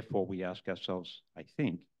therefore we ask ourselves, I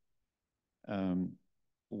think,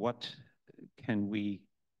 what can we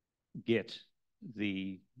get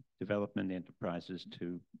the development enterprises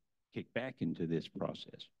to kick back into this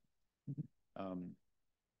process? And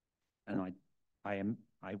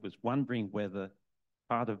I was wondering whether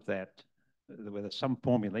part of that, whether some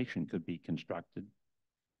formulation could be constructed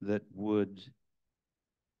that would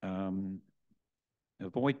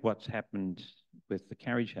avoid what's happened with the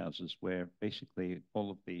carriage houses, where basically all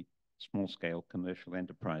of the small-scale commercial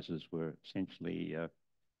enterprises were essentially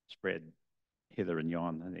spread hither and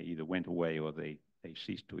yon, and they either went away or they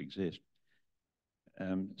ceased to exist.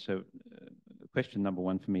 So question number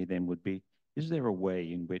 1 for me then would be, is there a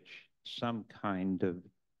way in which some kind of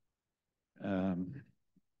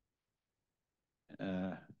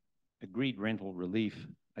agreed rental relief,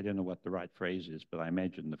 I don't know what the right phrase is, but I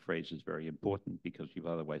imagine the phrase is very important because you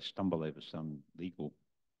otherwise stumble over some legal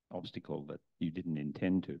obstacle that you didn't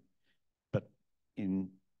intend to. But in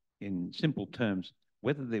simple terms,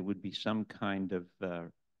 whether there would be some kind of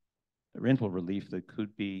rental relief that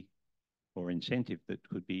could be, or incentive that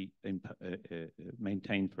could be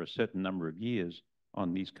maintained for a certain number of years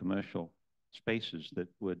on these commercial spaces that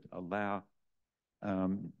would allow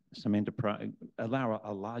allow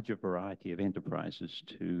a larger variety of enterprises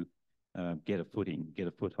to get a footing, get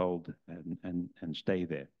a foothold, and stay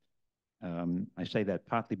there. I say that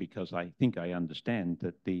partly because I think I understand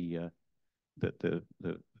that the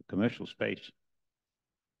commercial space,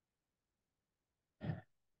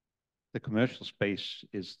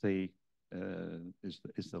 is the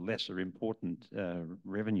lesser important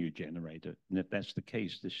revenue generator, and if that's the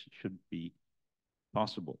case, this should be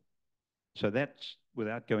possible. So that's,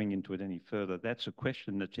 without going into it any further, that's a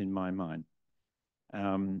question that's in my mind.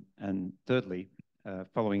 And thirdly,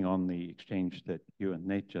 following on the exchange that you and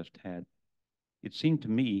Nate just had, it seemed to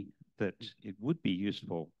me that it would be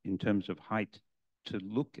useful in terms of height to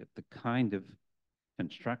look at the kind of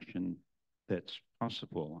construction that's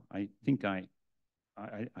possible. I think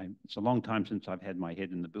it's a long time since I've had my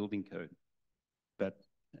head in the building code, but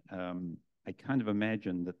I kind of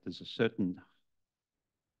imagine that there's a certain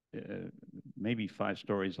maybe 5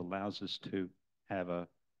 stories allows us to have a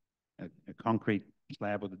concrete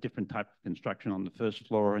slab with a different type of construction on the first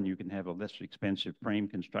floor, and you can have a less expensive frame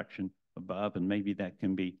construction above, and maybe that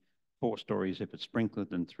can be 4 stories if it's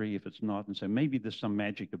sprinkled and 3 if it's not. And so maybe there's some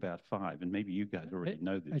magic about 5, and maybe you guys already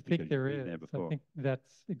know this. I think there is. I think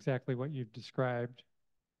that's exactly what you've described,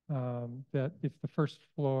 that if the first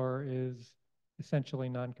floor is essentially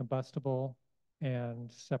non-combustible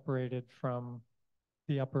and separated from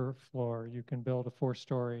the upper floor, you can build a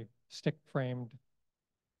 4-story stick-framed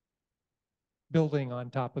building on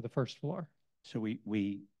top of the first floor. So we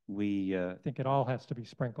I think it all has to be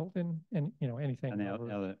sprinkled in anything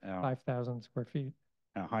over 5,000 square feet.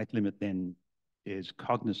 Our height limit then is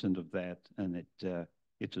cognizant of that, and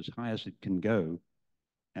it's as high as it can go,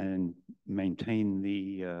 and maintain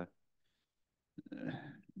the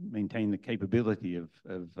capability of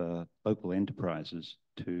local enterprises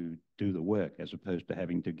to do the work, as opposed to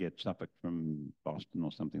having to get Suffolk from Boston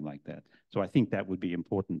or something like that. So I think that would be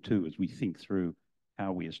important too, as we think through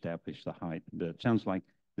how we establish the height. But it sounds like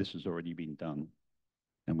this has already been done,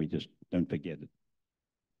 and we just don't forget it.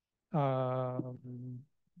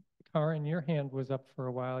 Karen, your hand was up for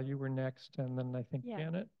a while. You were next, and then I think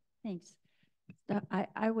Janet. Thanks.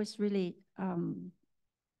 I was really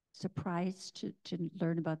surprised to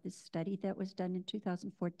learn about this study that was done in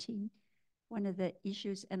 2014. One of the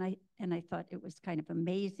issues, and I thought it was kind of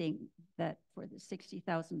amazing that for the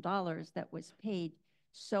 $60,000 that was paid,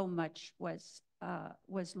 so much was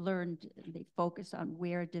learned. They focused on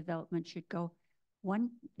where development should go.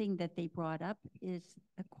 One thing that they brought up is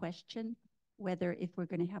a question whether, if we're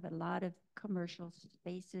going to have a lot of commercial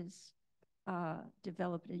spaces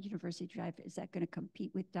developed at University Drive, is that going to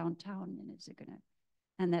compete with downtown, and is it going to?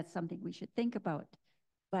 And that's something we should think about.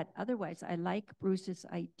 But otherwise, I like Bruce's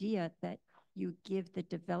idea that you give the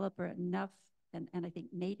developer enough, and I think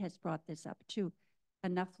Nate has brought this up too,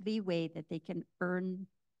 enough leeway that they can earn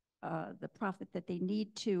the profit that they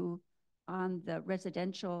need to on the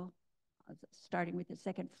residential, starting with the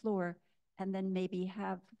second floor, and then maybe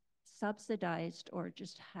have subsidized or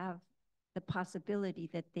just have the possibility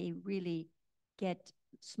that they really get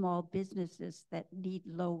small businesses that need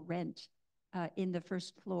low rent in the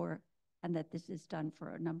first floor, and that this is done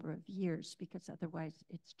for a number of years, because otherwise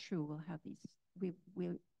it's true, we'll have these, we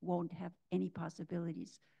won't have any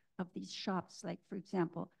possibilities of these shops. Like, for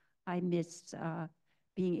example, I miss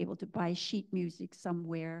being able to buy sheet music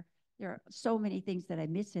somewhere. There are so many things that I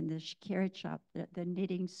miss in the carrot shop, the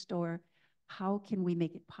knitting store. How can we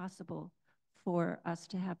make it possible for us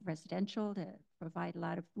to have residential, to provide a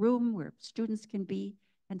lot of room where students can be,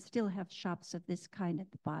 and still have shops of this kind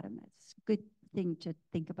at the bottom? It's a good thing to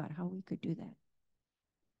think about how we could do that.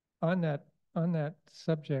 On that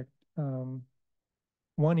subject, 1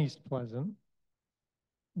 East Pleasant,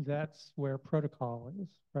 that's where Protocol is,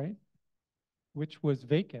 right? Which was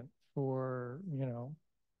vacant for, you know,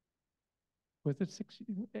 was it 6?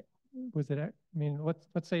 Was it? I mean,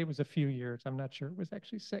 let's say it was a few years. I'm not sure it was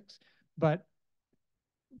actually 6, but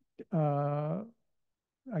I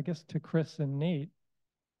guess to Chris and Nate,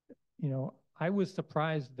 you know, I was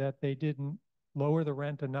surprised that they didn't lower the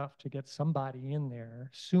rent enough to get somebody in there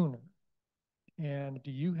sooner. And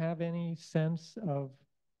do you have any sense of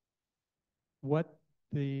what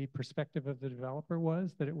the perspective of the developer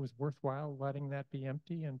was, that it was worthwhile letting that be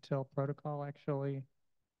empty until Protocol actually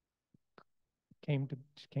came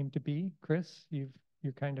to be? Chris, you're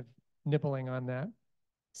kind of nibbling on that.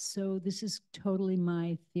 So this is totally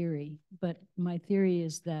my theory, but my theory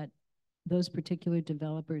is that those particular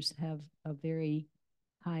developers have a very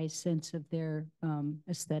high sense of their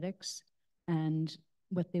aesthetics, and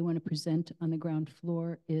what they want to present on the ground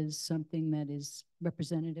floor is something that is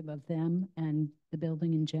representative of them and the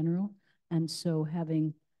building in general. And so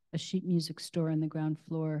having a sheet music store on the ground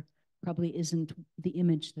floor probably isn't the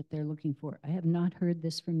image that they're looking for. I have not heard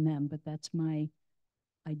this from them, but that's my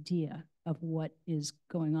idea of what is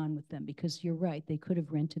going on with them, because you're right, they could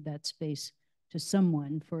have rented that space to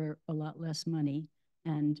someone for a lot less money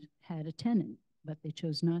and had a tenant, but they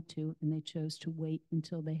chose not to, and they chose to wait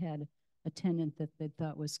until they had a tenant that they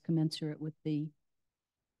thought was commensurate with their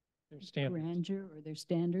grandeur or their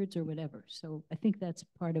standards or whatever. So I think that's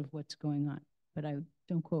part of what's going on, but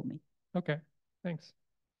don't quote me. Okay, thanks.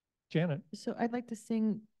 Janet. So I'd like to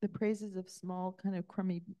sing the praises of small kind of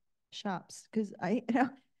crummy shops, because I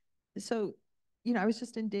was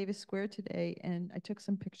just in Davis Square today, and I took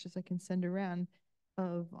some pictures I can send around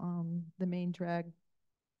of the main drag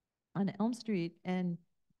on Elm Street, and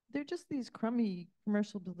they're just these crummy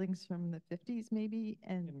commercial buildings from the 50s maybe,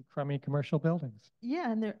 and crummy commercial buildings.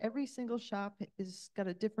 Yeah, and every single shop is got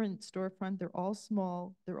a different storefront. They're all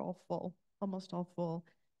small, they're all full, almost all full.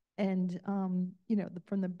 And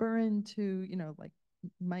from the Burren to, like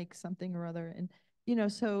Mike something or other. And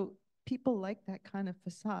so people like that kind of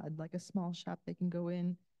facade, like a small shop they can go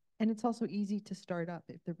in, and it's also easy to start up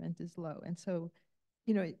if the rent is low. And so,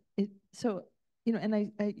 and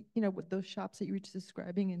I with those shops that you were just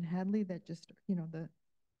describing in Hadley, that just, the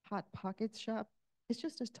Hot Pockets shop, it's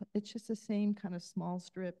just the same kind of small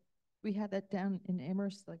strip. We had that down in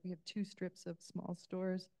Amherst, like we have 2 strips of small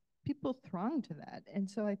stores. People throng to that. And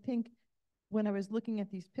so I think when I was looking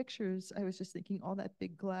at these pictures, I was just thinking all that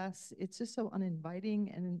big glass, it's just so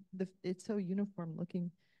uninviting, and it's so uniform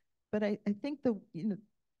looking. But I think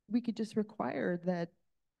we could just require that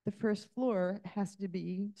the first floor has to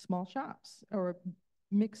be small shops or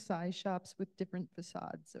mixed size shops with different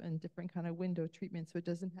facades and different kind of window treatment, so it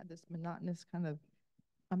doesn't have this monotonous kind of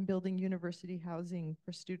I'm building university housing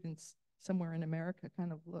for students somewhere in America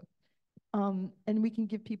kind of look. And we can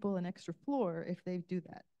give people an extra floor if they do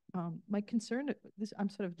that. My concern, I'm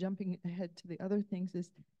sort of jumping ahead to the other things, is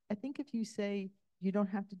I think if you say you don't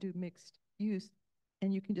have to do mixed use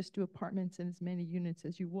and you can just do apartments in as many units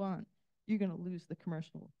as you want, you're going to lose the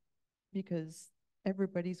commercial, because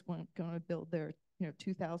everybody's going to build their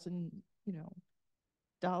 $2,000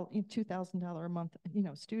 $2,000 a month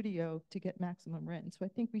studio to get maximum rent. So I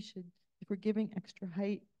think we should, if we're giving extra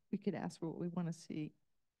height, we could ask for what we want to see.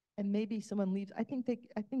 And maybe someone leaves. I think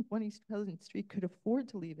 1 East Pleasant Street could afford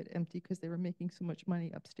to leave it empty because they were making so much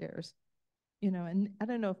money upstairs. And I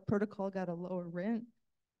don't know if Protocol got a lower rent,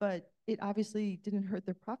 but it obviously didn't hurt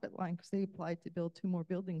their profit line because they applied to build 2 more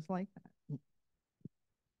buildings like that.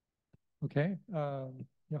 Okay,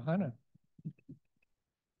 Johanna.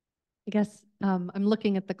 I guess I'm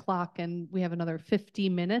looking at the clock and we have another 50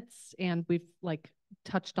 minutes and we've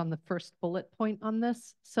touched on the first bullet point on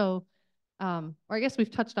this. So, or I guess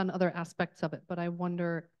we've touched on other aspects of it, but I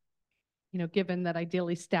wonder, you know, given that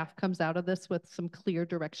ideally staff comes out of this with some clear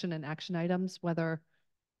direction and action items, whether,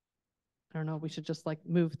 I don't know, we should just like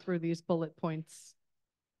move through these bullet points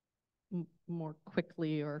more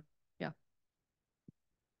quickly, or yeah.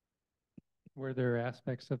 Were there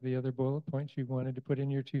aspects of the other bullet points you wanted to put in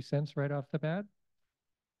your 2 cents right off the bat?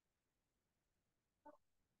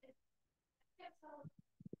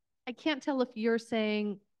 I can't tell if you're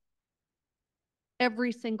saying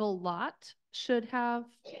every single lot should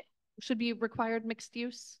be required mixed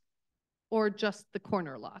use, or just the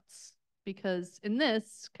corner lots, because in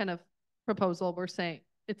this kind of proposal we're saying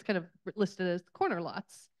it's kind of listed as the corner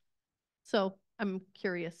lots. So I'm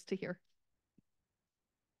curious to hear.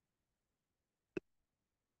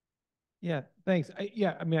 Yeah, thanks.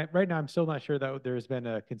 I mean, right now I'm still not sure that there's been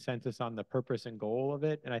a consensus on the purpose and goal of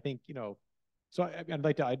it. And I think, you know, so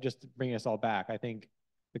I'd just bring us all back. I think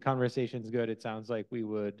the conversation's good. It sounds like we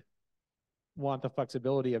would want the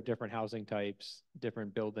flexibility of different housing types,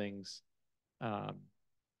 different buildings.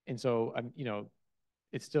 And so you know,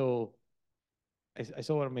 it's still, I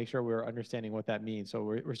still want to make sure we're understanding what that means. So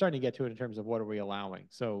we're starting to get to it in terms of what are we allowing.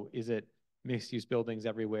 So is it mixed use buildings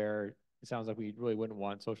everywhere? It sounds like we really wouldn't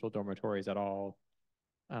want social dormitories at all.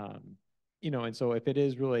 You know, and so if it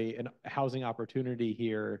is really a housing opportunity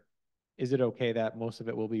here, is it okay that most of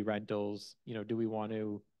it will be rentals? You know, do we want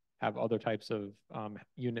to have other types of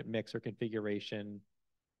unit mix or configuration?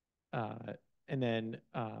 And then,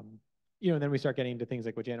 you know, then we start getting into things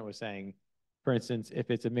like what Janet was saying. For instance,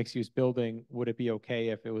 if it's a mixed-use building, would it be okay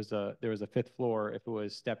if it was there was a 5th floor, if it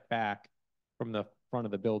was stepped back from the front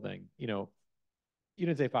of the building? You know, you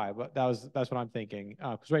didn't say 5, but that's what I'm thinking.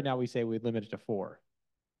 Because right now we say we limit it to 4.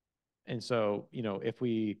 And so, you know, if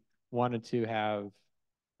we wanted to have,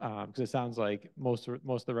 because it sounds like most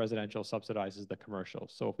of the residential subsidizes the commercial.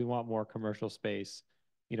 So if we want more commercial space,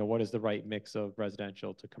 you know, what is the right mix of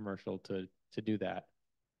residential to commercial to do that?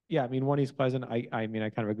 Yeah, I mean, One East Pleasant, I mean, I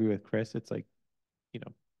kind of agree with Chris. It's like, you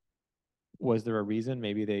know, was there a reason?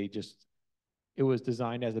 Maybe it was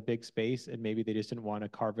designed as a big space, and maybe they just didn't want to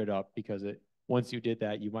carve it up, because once you did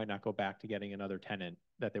that, you might not go back to getting another tenant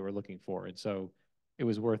that they were looking for. And so it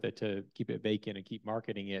was worth it to keep it vacant and keep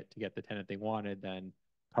marketing it to get the tenant they wanted, than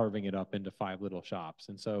carving it up into 5 little shops.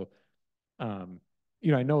 And so,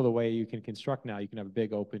 you know, I know the way you can construct now, you can have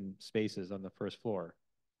big open spaces on the first floor.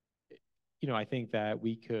 You know, I think that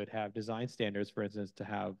we could have design standards, for instance, to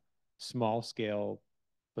have small scale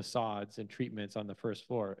facades and treatments on the first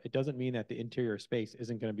floor. It doesn't mean that the interior space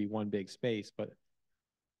isn't going to be one big space, but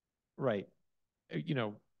right, you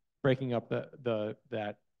know, breaking up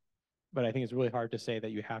that, but I think it's really hard to say that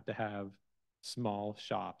you have to have small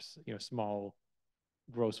shops, you know, small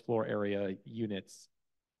gross floor area units,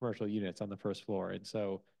 commercial units on the first floor. And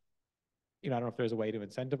so, you know, I don't know if there's a way to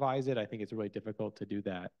incentivize it. I think it's really difficult to do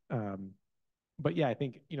that. But yeah, I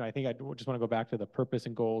think, you know, I think I just want to go back to the purpose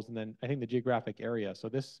and goals, and then I think the geographic area. So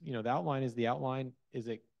this, you know, the outline is the outline. Is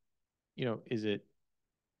it, you know, you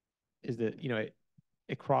know,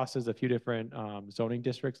 it crosses a few different zoning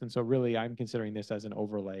districts. And so really I'm considering this as an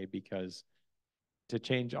overlay, because to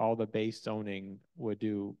change all the base zoning would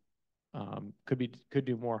do, could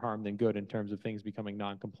do more harm than good in terms of things becoming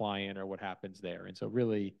non-compliant or what happens there. And so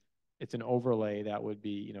really it's an overlay that would be,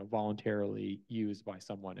 you know, voluntarily used by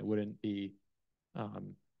someone. It wouldn't be,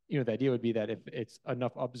 you know, the idea would be that if it's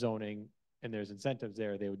enough upzoning and there's incentives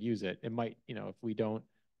there, they would use it. It might, you know, if we don't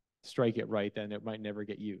strike it right, then it might never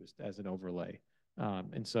get used as an overlay.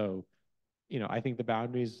 And so, you know, I think the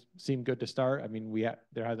boundaries seem good to start. I mean,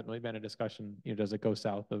 there hasn't really been a discussion, you know, does it go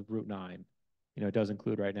south of Route 9? You know, it does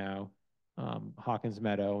include right now Hawkins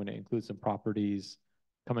Meadow, and it includes some properties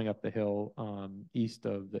coming up the hill east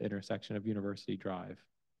of the intersection of University Drive.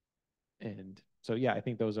 And so, yeah, I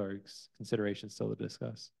think those are considerations still to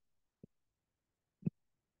discuss.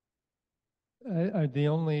 The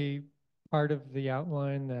only part of the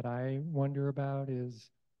outline that I wonder about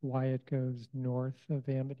is why it goes north of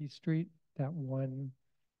Amity Street, that one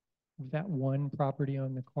property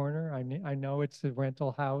on the corner. I know it's a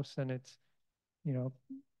rental house, and it's, you know,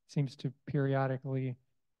 seems to periodically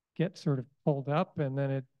get sort of pulled up, and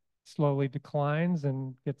then it slowly declines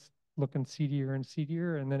and gets looking seedier and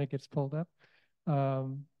seedier, and then it gets pulled up.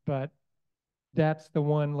 But that's the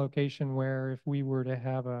one location where if we were to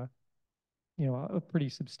have a, you know, a pretty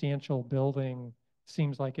substantial building,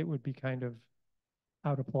 seems like it would be kind of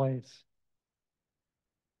out of place.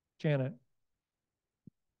 Janet.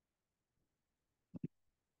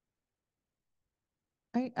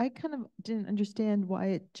 I kind of didn't understand why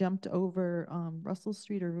it jumped over Russell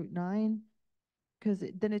Street or Route 9. because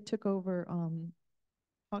then it took over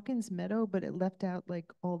Hawkins Meadow, but it left out like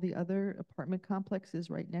all the other apartment complexes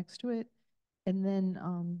right next to it. And then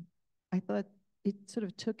I thought it sort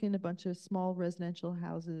of took in a bunch of small residential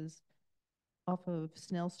houses off of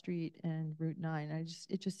Snell Street and Route 9.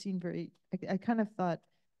 It just seemed very, I kind of thought,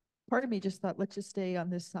 part of me just thought, let's just stay on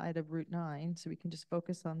this side of Route 9 so we can just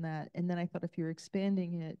focus on that. And then I thought if you're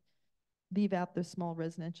expanding it, leave out the small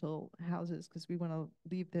residential houses because we want to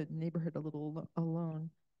leave the neighborhood a little alone.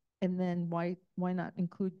 And then why not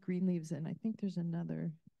include Greenleaves? And I think there's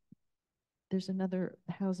another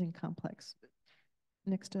housing complex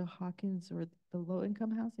next to Hawkins or the low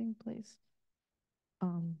income housing place.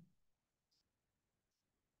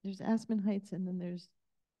 There's Aspen Heights, and then there's,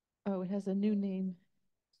 oh, it has a new name.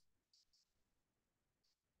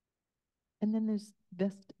 And then there's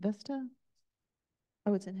Vesta.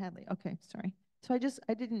 Oh, it's in Hadley. Okay, sorry. So I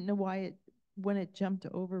didn't know when it jumped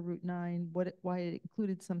over Route 9, why it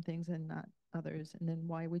included some things and not others, and then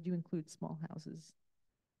why would you include small houses,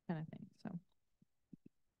 kind of thing.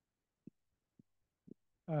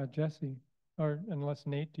 So. Jesse, or unless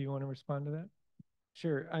Nate, do you want to respond to that?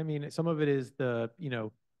 Sure. I mean, some of it is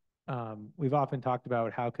we've often talked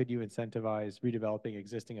about how could you incentivize redeveloping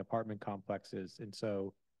existing apartment complexes. And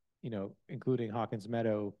so, including Hawkins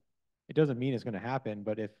Meadow, it doesn't mean it's going to happen,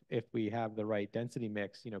 but if we have the right density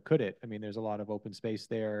mix, could it? I mean, there's a lot of open space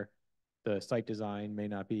there. The site design may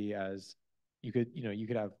not be as, you could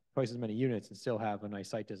have twice as many units and still have a nice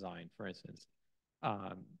site design, for instance.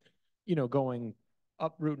 Going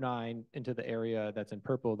up Route 9 into the area that's in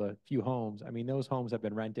purple, the few homes, I mean, those homes have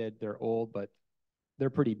been rented, they're old, but they're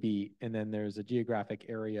pretty beat. And then there's a geographic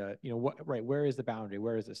area, where is the boundary?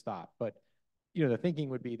 Where does it stop? But, the thinking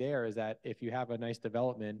would be there is that if you have a nice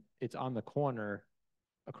development, it's on the corner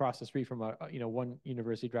across the street from one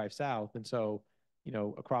University Drive South. And so,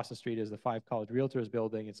 across the street is the 5 College Realtors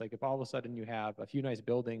building. It's like if all of a sudden you have a few nice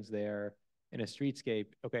buildings there in a streetscape,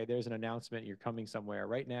 okay, there's an announcement, you're coming somewhere.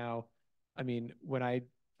 Right now, I mean,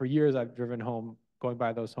 for years I've driven home going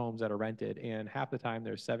by those homes that are rented, and half the time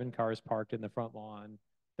there's 7 cars parked in the front lawn.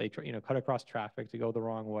 They cut across traffic to go the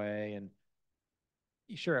wrong way. And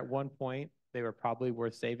sure, at one point they were probably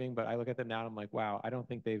worth saving, but I look at them now and I'm like, wow, I don't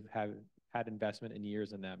think they've had investment in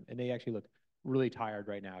years in them. And they actually look really tired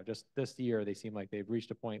right now. Just this year, they seem like they've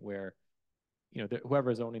reached a point where,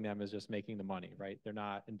 whoever's owning them is just making the money, right? They're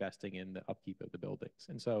not investing in the upkeep of the buildings.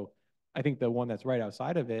 And so I think the one that's right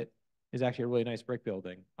outside of it is actually a really nice brick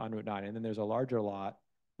building on Route 9. And then there's a larger lot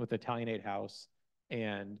with Italianate house.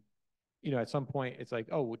 And, at some point it's like,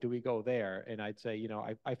 oh, do we go there? And I'd say,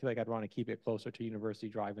 I feel like I'd want to keep it closer to University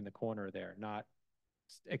Drive in the corner there, not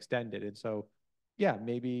extend it. And so, yeah,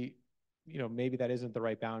 maybe that isn't the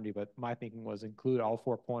right boundary, but my thinking was include all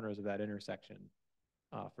 4 corners of that intersection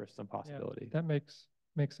for some possibility. Yeah, that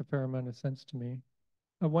makes a fair amount of sense to me.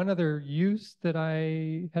 One other use that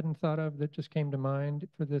I hadn't thought of that just came to mind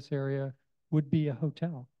for this area would be a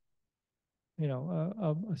hotel.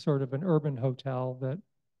 A sort of an urban hotel that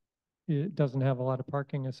it doesn't have a lot of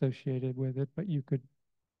parking associated with it, but you could,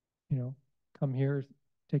 come here,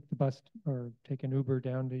 take the bus or take an Uber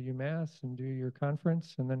down to UMass and do your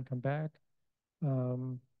conference and then come back.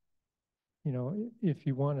 If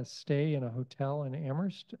you want to stay in a hotel in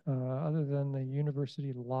Amherst, other than the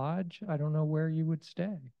University Lodge, I don't know where you would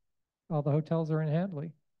stay. All the hotels are in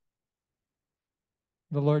Hadley.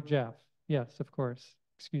 The Lord Jeff, yes, of course.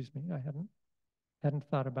 Excuse me, I hadn't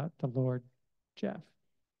thought about the Lord Jeff.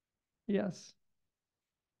 Yes.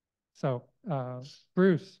 So,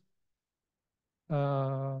 Bruce.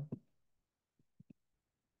 A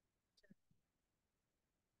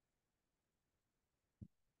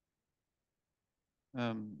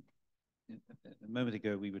moment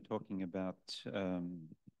ago, we were talking about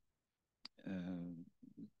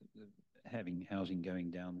having housing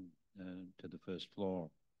going down to the first floor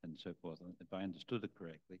and so forth. If I understood it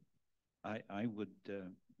correctly, I would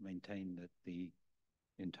maintain that the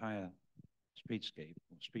entire streetscape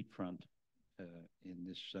or street front in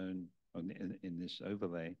this zone, or in this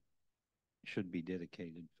overlay, should be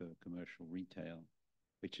dedicated for commercial retail,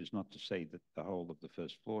 which is not to say that the whole of the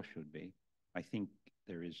first floor should be. I think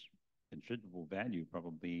there is considerable value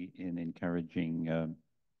probably in encouraging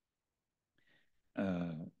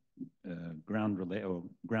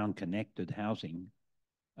ground connected housing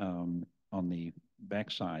on the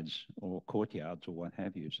backsides or courtyards or what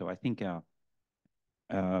have you. So I think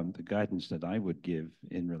the guidance that I would give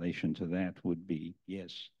in relation to that would be,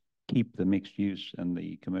 yes, keep the mixed use and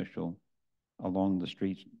the commercial along the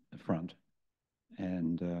street front,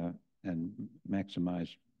 and maximize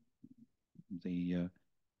the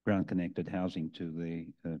ground connected housing to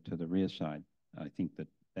the rear side. I think that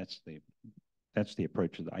that's the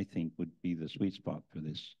approach that I think would be the sweet spot for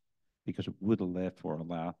this, because it would therefore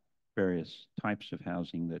allow various types of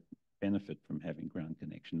housing that benefit from having ground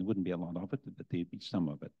connection. There wouldn't be a lot of it, but there'd be some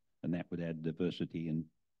of it, and that would add diversity and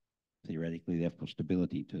theoretically therefore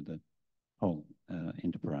stability to the whole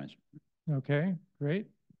enterprise. Okay, great.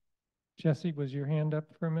 Jesse, was your hand up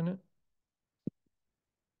for a minute?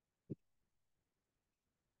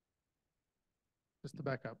 Just to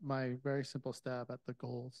back up, my very simple stab at the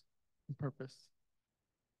goals and purpose.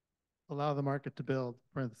 Allow the market to build,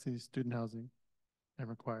 parentheses, student housing, and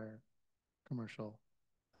require commercial,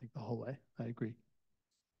 I think the whole way, I agree.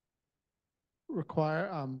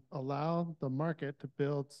 Allow the market to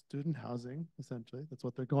build student housing, essentially, that's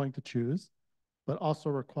what they're going to choose, but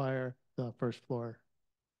also require the first floor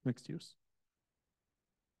mixed use.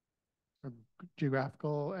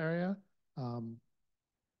 Geographical area,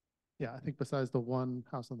 yeah, I think besides the one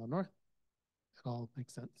house on the north, it all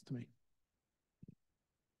makes sense to me.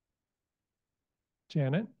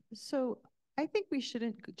 Janet? So I think we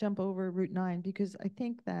shouldn't jump over Route 9 because I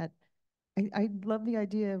think that I love the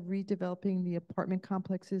idea of redeveloping the apartment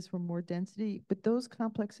complexes for more density, but those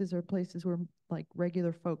complexes are places where like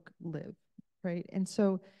regular folk live, right? And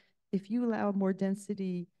so if you allow more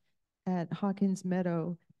density at Hawkins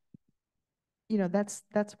Meadow, you know, that's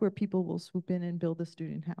where people will swoop in and build the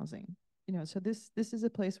student housing. You know, so this is a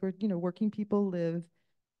place where, you know, working people live.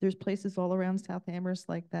 There's places all around South Amherst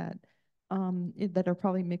like that, that are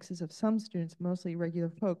probably mixes of some students, mostly regular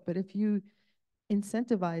folk. But if you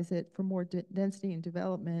incentivize it for more density and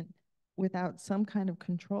development without some kind of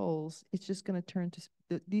controls, it's just going to turn to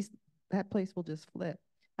that place will just flip.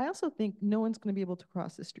 I also think no one's going to be able to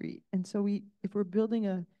cross the street. And so if we're building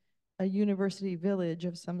a university village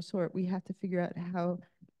of some sort, we have to figure out how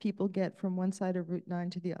people get from one side of Route 9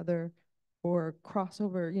 to the other or cross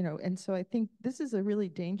over, you know. And so I think this is a really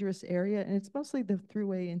dangerous area, and it's mostly the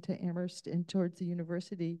throughway into Amherst and towards the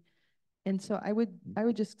university. And so I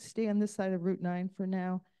would just stay on this side of Route 9 for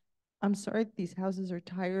now. I'm sorry these houses are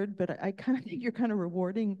tired, but I kind of think you're kind of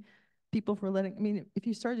rewarding people for letting, I mean, if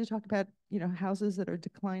you started to talk about, you know, houses that are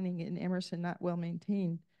declining in Amherst and not well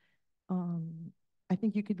maintained, I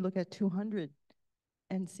think you could look at 200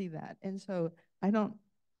 and see that. And so I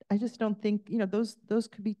just don't think, you know, those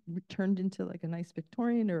could be turned into like a nice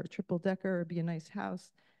Victorian or a triple decker or be a nice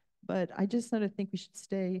house. But I just sort of think we should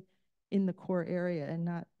stay in the core area and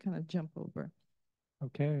not kind of jump over.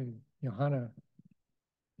 Okay, Johanna.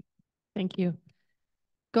 Thank you.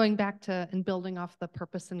 Going back to and building off the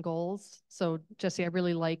purpose and goals. So Jesse, I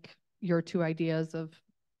really like your two ideas of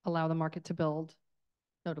allow the market to build,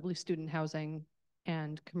 notably student housing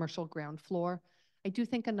and commercial ground floor. I do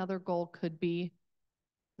think another goal could be,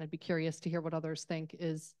 and I'd be curious to hear what others think,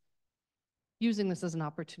 is using this as an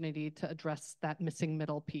opportunity to address that missing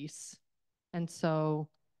middle piece. And so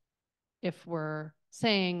if we're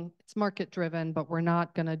saying it's market driven, but we're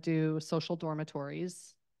not going to do social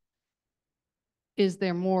dormitories, is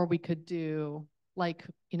there more we could do? Like,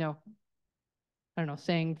 you know, I don't know,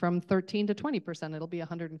 saying from 13 to 20%, it'll be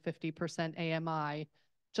 150% AMI,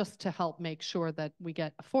 just to help make sure that we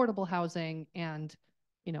get affordable housing and,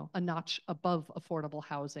 you know, a notch above affordable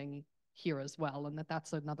housing here as well, and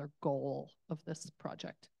that's another goal of this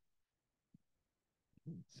project.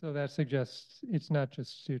 So that suggests it's not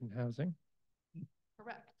just student housing.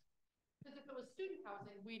 Correct. Because if it was student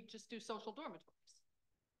housing, we'd just do social dormitories.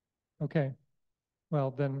 Okay.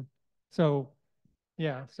 Well then, so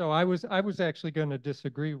yeah, so I was actually going to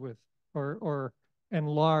disagree with or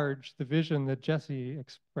enlarge the vision that Jesse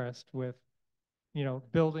expressed with, you know,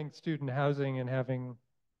 building student housing and having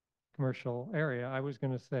commercial area. I was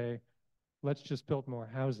going to say, let's just build more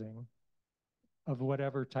housing of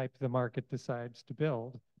whatever type the market decides to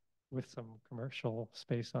build, with some commercial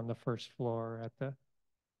space on the first floor at the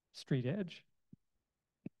street edge.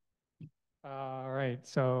 All right,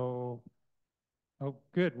 so, oh,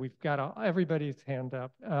 good, we've got everybody's hand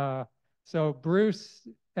up. So Bruce,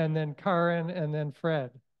 and then Karen, and then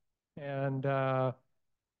Fred. And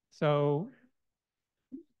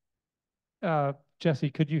Jesse,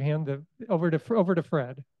 could you hand over to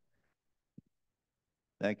Fred?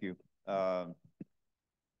 Thank you.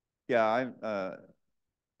 Yeah,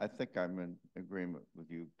 I think I'm in agreement with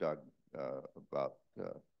you, Doug, about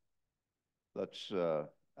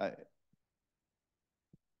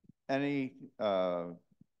any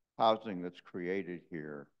housing that's created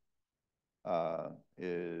here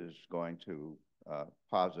is going to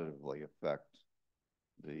positively affect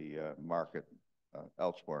the market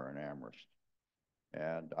elsewhere in Amherst.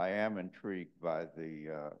 And I am intrigued by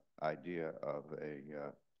the idea of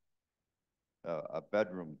a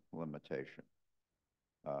bedroom limitation.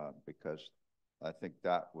 because I think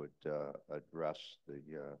that would address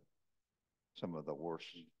some of the worst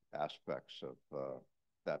aspects of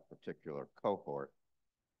that particular cohort.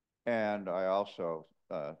 And I also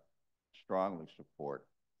strongly support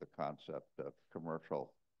the concept of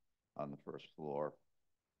commercial on the first floor.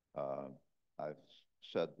 I've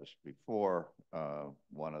said this before,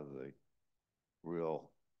 one of the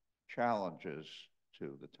real challenges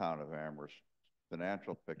to the town of Amherst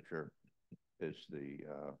financial picture is the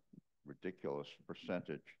ridiculous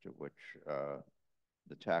percentage to which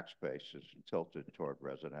the tax base is tilted toward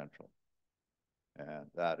residential. And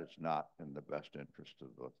that is not in the best interest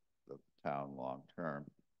of the town long term.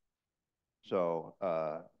 So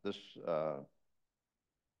this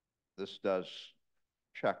does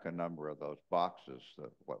check a number of those boxes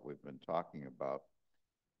of what we've been talking about.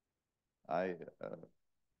 I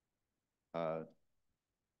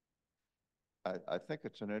think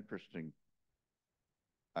it's an interesting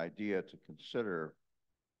idea to consider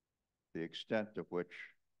the extent to which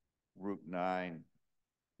Route 9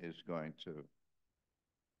 is going to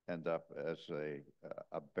end up as a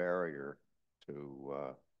barrier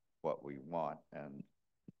to what we want. And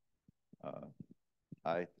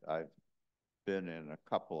I've been in a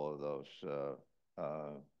couple of those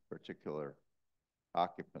particular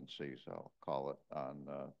occupancies, I'll call it, on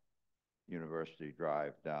University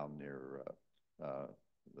Drive down near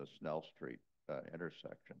the Snell Street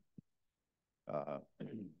intersection.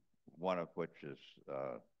 One of which is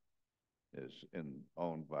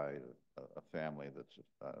owned by a family that's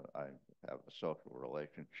I have a social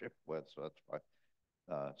relationship with, so that's why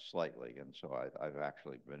slightly, and so I've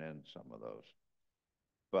actually been in some of those.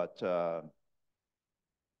 But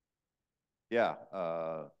yeah,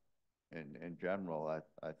 in general,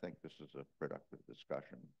 I think this is a productive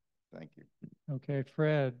discussion. Thank you. Okay,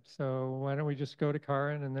 Fred. So why don't we just go to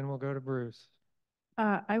Karen and then we'll go to Bruce.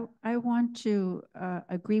 I want to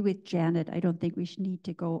agree with Janet. I don't think we should need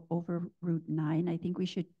to go over Route 9. I think we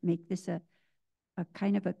should make this a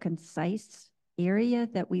kind of a concise area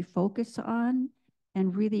that we focus on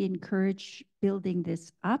and really encourage building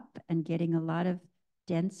this up and getting a lot of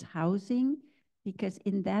dense housing, because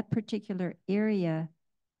in that particular area,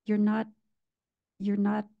 you're not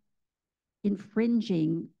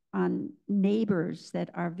infringing on neighbors that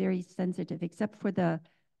are very sensitive, except for the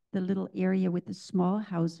little area with the small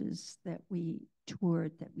houses that we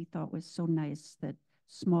toured that we thought was so nice, that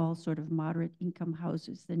small sort of moderate income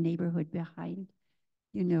houses, the neighborhood behind,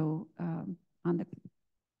 you know, on the,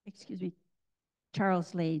 excuse me,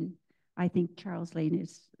 Charles Lane. I think Charles Lane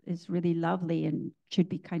is really lovely and should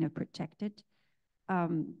be kind of protected.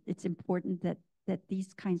 It's important that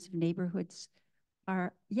these kinds of neighborhoods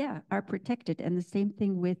are protected. And the same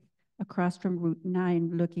thing with across from Route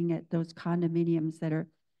 9, looking at those condominiums that are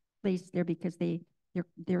placed there because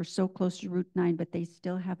they're so close to Route 9, but they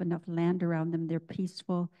still have enough land around them. They're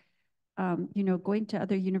peaceful. You know, going to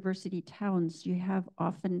other university towns, you have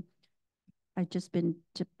often, I've just been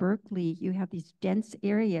to Berkeley, you have these dense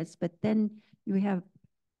areas, but then you have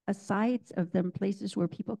asides of them, places where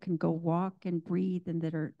people can go walk and breathe and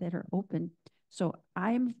that are open. So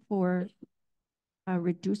I'm for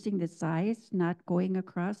reducing the size, not going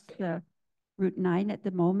across the Route 9 at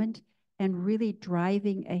the moment, and really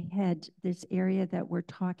driving ahead this area that we're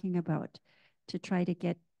talking about to try to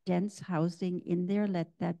get dense housing in there.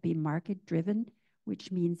 Let that be market driven,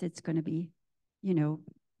 which means it's going to be, you know,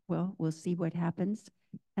 well, we'll see what happens.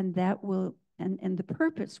 And that will, and the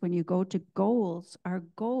purpose when you go to goals, our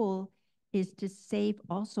goal is to save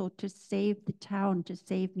the town, to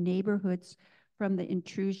save neighborhoods from the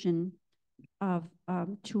intrusion of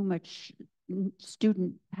too much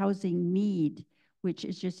student housing need, which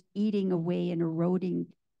is just eating away and eroding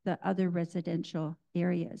the other residential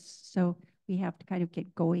areas. So we have to kind of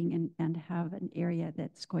get going and have an area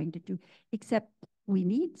that's going to do, except we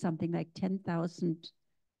need something like 10,000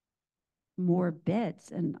 more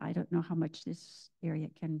beds, and I don't know how much this area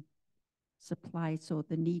can supply, so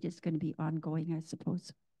the need is going to be ongoing, I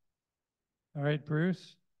suppose. All right,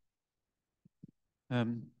 Bruce.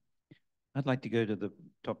 I'd like to go to the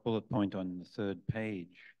top bullet point on the third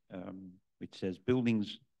page, which says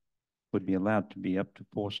buildings would be allowed to be up to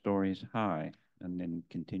 4 stories high, and then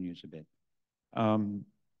continues a bit. I'm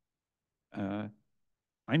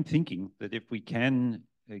thinking that if we can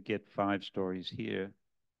get 5 stories here,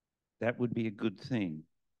 that would be a good thing.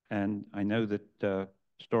 And I know that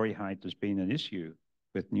story height has been an issue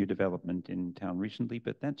with new development in town recently,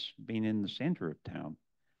 but that's been in the center of town.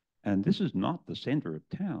 And this is not the center of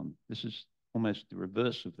town. This is almost the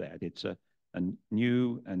reverse of that. It's a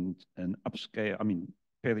new and an upscale, I mean,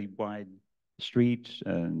 fairly wide streets,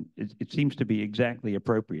 and it seems to be exactly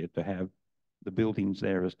appropriate to have the buildings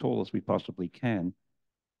there as tall as we possibly can.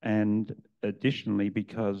 And additionally,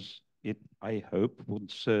 because it, I hope,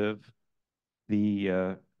 would serve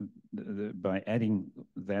by adding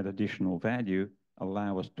that additional value,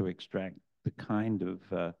 allow us to extract the kind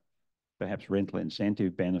of perhaps rental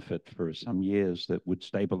incentive benefit for some years that would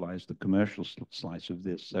stabilize the commercial slice of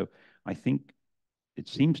this. So I think it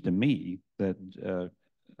seems to me that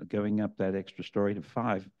going up that extra story to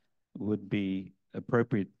 5 would be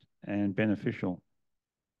appropriate and beneficial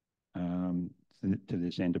to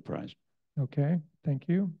this enterprise. Okay, thank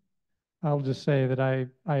you. I'll just say that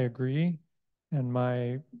I agree, and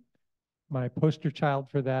my poster child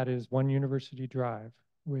for that is One University Drive,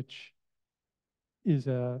 which is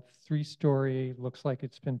a 3-story, looks like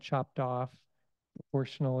it's been chopped off.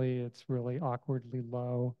 Proportionally, it's really awkwardly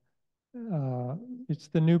low. It's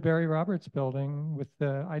the new Barry Roberts building with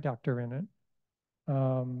the eye doctor in it.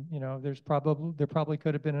 You know, there probably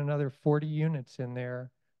could have been another 40 units in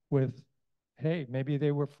there with, hey, maybe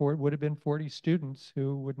they would have been 40 students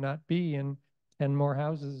who would not be in 10 more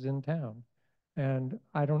houses in town. And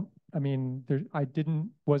I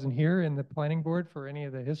wasn't here in the planning board for any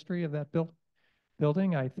of the history of that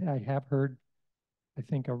building. I have heard, I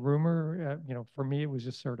think, a rumor, you know, for me, it was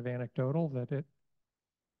just sort of anecdotal that it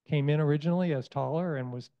came in originally as taller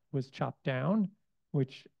and was chopped down,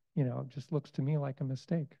 which, you know, just looks to me like a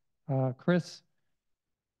mistake. Chris,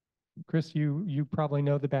 you probably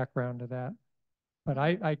know the background of that, but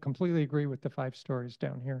I completely agree with the 5 stories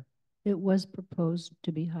down here. It was proposed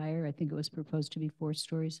to be higher. I think it was proposed to be 4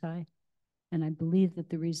 stories high. And I believe that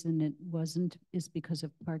the reason it wasn't is because of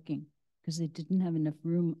parking, because they didn't have enough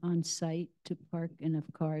room on site to park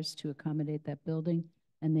enough cars to accommodate that building.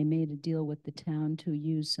 And they made a deal with the town to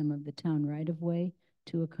use some of the town right-of-way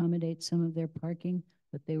to accommodate some of their parking,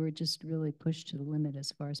 but they were just really pushed to the limit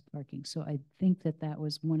as far as parking. So I think that that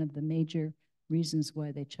was one of the major reasons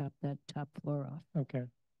why they chopped that top floor off. Okay,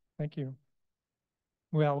 thank you.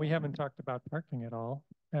 Well, we haven't talked about parking at all.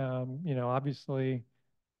 You know, obviously,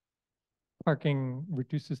 parking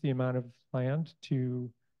reduces the amount of land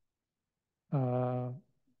to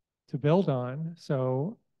build on.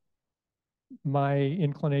 So my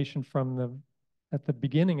inclination at the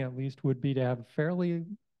beginning at least, would be to have fairly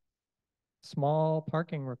small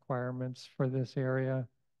parking requirements for this area,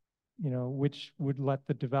 you know, which would let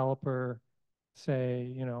the developer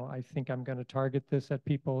say, you know, I think I'm going to target this at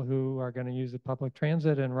people who are going to use the public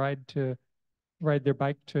transit and ride their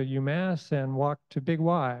bike to UMass and walk to Big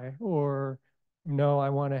Y, or no, I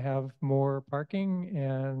want to have more parking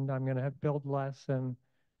and I'm going to build less, and,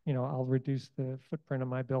 you know, I'll reduce the footprint of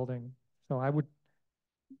my building. So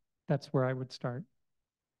that's where I would start.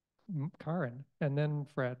 Karen, and then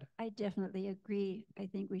Fred. I definitely agree. I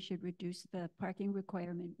think we should reduce the parking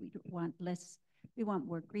requirement. We want less, we want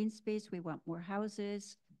more green space, we want more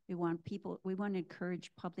houses, we want to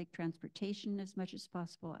encourage public transportation as much as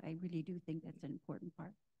possible. I really do think that's an important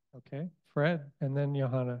part. Okay, Fred, and then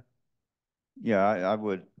Johanna. Yeah, I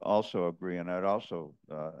would also agree, and I'd also,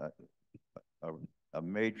 a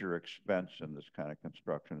major expense in this kind of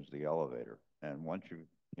construction is the elevator. And once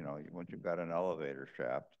you've got an elevator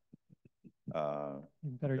shaft,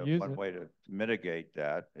 you better use one it. way to mitigate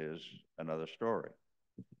that is another story.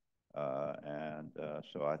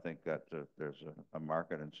 So I think that there's a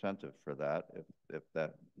market incentive for that if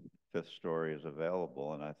that 5th story is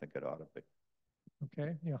available, and I think it ought to be.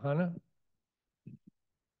 Okay, Johanna?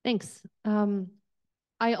 Thanks.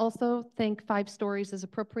 I also think 5 stories is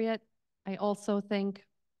appropriate. I also think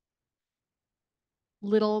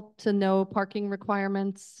little to no parking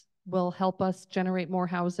requirements will help us generate more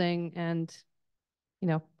housing and, you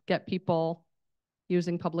know, get people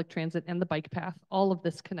using public transit and the bike path. All of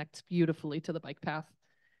this connects beautifully to the bike path.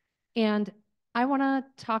 And I want to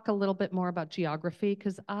talk a little bit more about geography,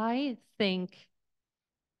 because I think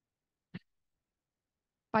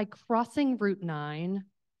by crossing Route 9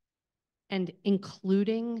 and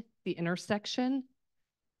including the intersection,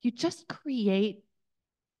 you just create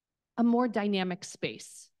a more dynamic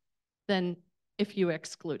space than if you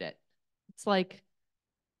exclude it. It's like,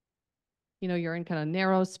 you know, you're in kind of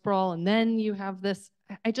narrow sprawl, and then you have this.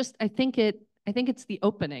 I think it's the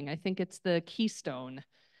opening. I think it's the keystone.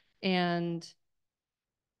 And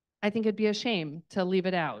I think it'd be a shame to leave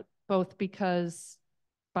it out, both because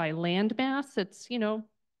by land mass, it's, you know,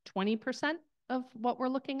 20% of what we're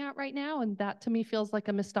looking at right now. And that to me feels like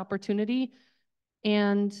a missed opportunity.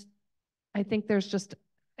 And I think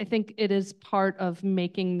I think it is part of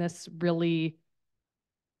making this really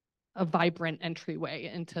a vibrant entryway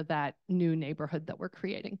into that new neighborhood that we're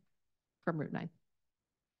creating from Route 9.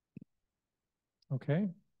 Okay.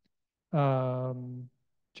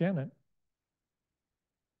 Janet.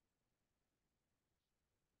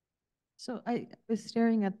 So I was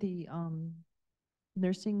staring at the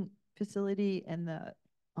nursing facility and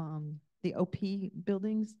the OP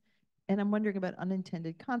buildings, and I'm wondering about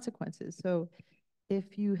unintended consequences. So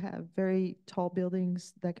if you have very tall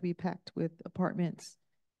buildings that could be packed with apartments,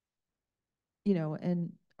 you know,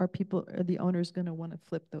 and are the owners going to want to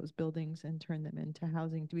flip those buildings and turn them into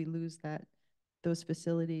housing? Do we lose those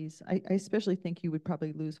facilities? I especially think you would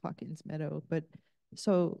probably lose Hawkins Meadow, but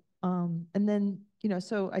so, and then, you know,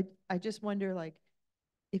 so I just wonder, like,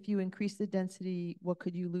 if you increase the density, what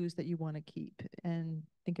could you lose that you want to keep? And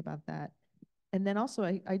think about that. And then also,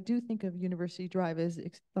 I do think of University Drive as,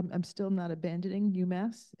 I'm still not abandoning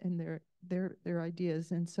UMass and their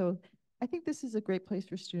ideas. And so I think this is a great place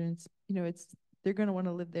for students. You know, they're going to want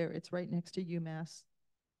to live there. It's right next to UMass.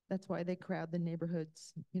 That's why they crowd the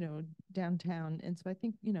neighborhoods, you know, downtown. And so I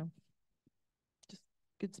think, you know, just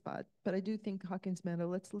good spot. But I do think Hawkins Meadow,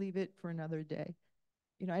 let's leave it for another day.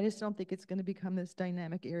 You know, I just don't think it's going to become this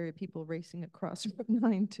dynamic area, people racing across Route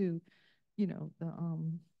 9 to, you know,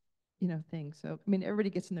 thing. So, I mean, everybody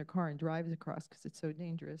gets in their car and drives across because it's so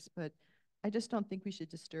dangerous, but I just don't think we should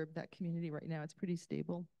disturb that community right now. It's pretty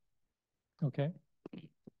stable. Okay.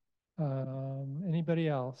 Anybody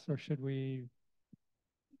else, or have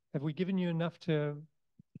we given you enough to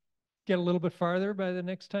get a little bit farther by the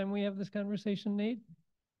next time we have this conversation, Nate?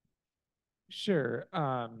 Sure.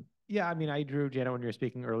 Yeah, I mean, I drew, Janet, when you were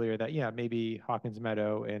speaking earlier, that, yeah, maybe Hawkins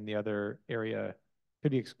Meadow and the other area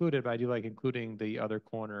could be excluded, but I do like including the other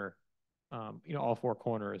corner, you know, all four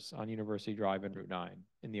corners on University Drive and Route 9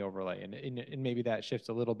 in the overlay. And maybe that shifts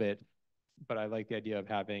a little bit, but I like the idea of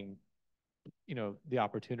having, you know, the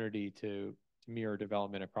opportunity to mirror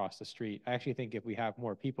development across the street. I actually think if we have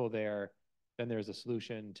more people there, then there's a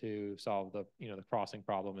solution to solve the, you know, the crossing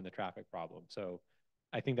problem and the traffic problem. So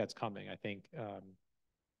I think that's coming. I think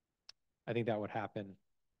that would happen.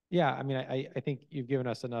 Yeah, I mean, I think you've given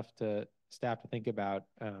us enough to staff to think about.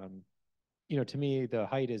 You know, to me, the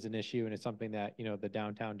height is an issue, and it's something that, you know, the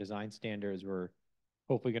downtown design standards, we're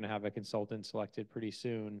hopefully going to have a consultant selected pretty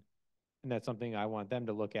soon. And that's something I want them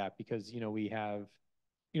to look at because, you know, we have,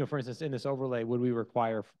 you know, for instance, in this overlay, would we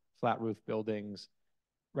require flat roof buildings?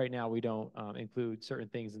 Right now, we don't include certain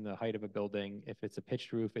things in the height of a building. If it's a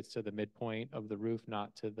pitched roof, it's to the midpoint of the roof,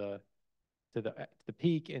 not to the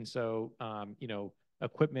peak. And so, you know,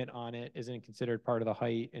 equipment on it isn't considered part of the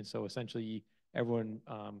height. And so essentially everyone,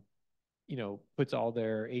 you know, puts all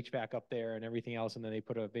their HVAC up there and everything else. And then they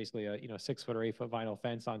put basically a, you know, 6 foot or 8 foot vinyl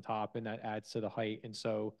fence on top, and that adds to the height. And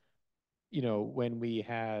so, you know, when we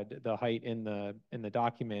had the height in the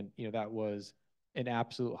document, you know, that was an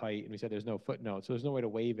absolute height, and we said there's no footnote, so there's no way to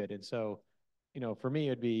waive it. And so, you know, for me,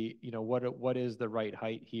 it'd be, you know, what is the right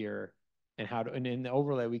height here, and how to, and in the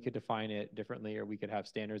overlay we could define it differently, or we could have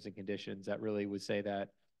standards and conditions that really would say that,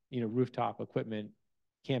 you know, rooftop equipment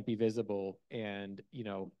can't be visible, and, you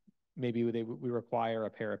know, maybe we require a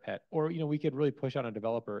parapet, or, you know, we could really push on a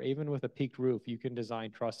developer. Even with a peaked roof, you can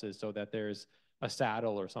design trusses so that there's a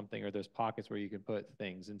saddle or something, or there's pockets where you can put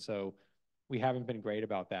things. And so we haven't been great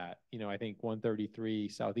about that. You know, I think 133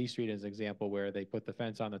 Southeast Street is an example where they put the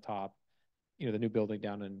fence on the top, you know, the new building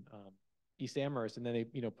down in East Amherst, and then they,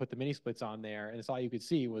 you know, put the mini splits on there, and it's all you could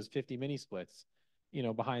see was 50 mini splits, you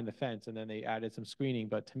know, behind the fence, and then they added some screening.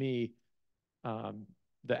 But to me,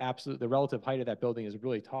 the relative height of that building is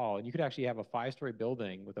really tall, and you could actually have a 5-story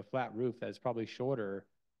building with a flat roof that's probably shorter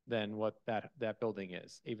than what that building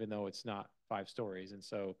is, even though it's not 5 stories. And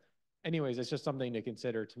so anyways, it's just something to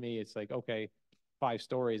consider. To me, it's like, okay, 5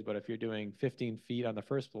 stories, but if you're doing 15 feet on the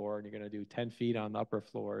first floor and you're going to do 10 feet on the upper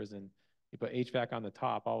floors, and you put HVAC on the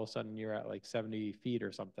top, all of a sudden you're at like 70 feet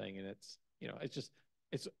or something. And it's, you know, it's,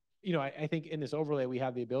 you know, I think in this overlay, we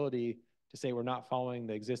have the ability to say we're not following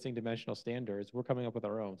the existing dimensional standards. We're coming up with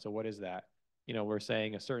our own. So what is that? You know, we're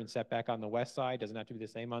saying a certain setback on the west side doesn't have to be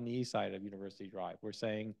the same on the east side of University Drive. We're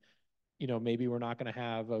saying, you know, maybe we're not going to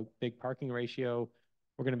have a big parking ratio.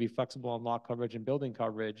 We're going to be flexible on lot coverage and building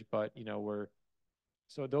coverage, but, you know,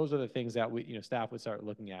 so those are the things that we, you know, staff would start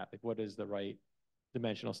looking at, like what is the right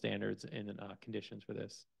dimensional standards and conditions for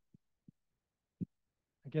this.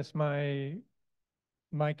 I guess my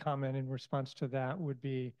comment in response to that would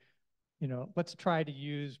be, you know, let's try to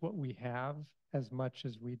use what we have as much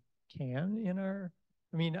as we can in our,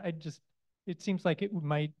 I mean, it seems like it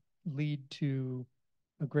might lead to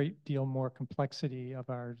a great deal more complexity of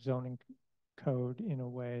our zoning code in a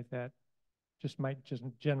way that might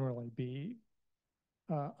generally be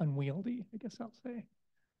unwieldy, I guess I'll say.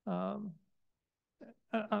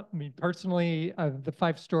 I mean, personally, the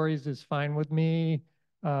 5 stories is fine with me.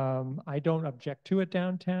 I don't object to it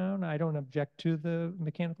downtown. I don't object to the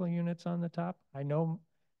mechanical units on the top. I know,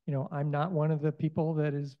 I'm not one of the people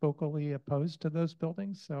that is vocally opposed to those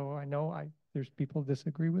buildings. So I know there's people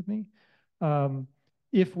disagree with me.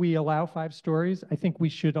 If we allow 5 stories, I think we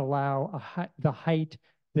should allow the height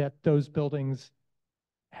that those buildings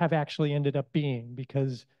have actually ended up being,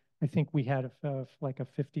 because I think we had like a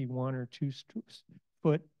 51 or 2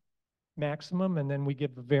 foot maximum, and then we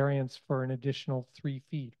give a variance for an additional 3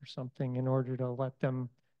 feet or something in order to let them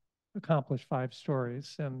accomplish 5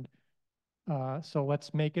 stories. And so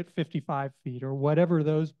let's make it 55 feet or whatever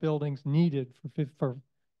those buildings needed for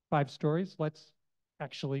 5 stories. Let's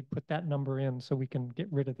actually put that number in so we can get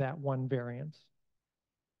rid of that one variance.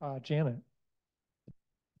 Janet.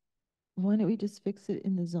 Why don't we just fix it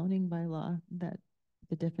in the zoning bylaw, that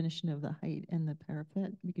the definition of the height and the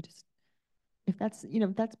parapet? We could just, if that's,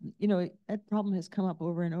 that problem has come up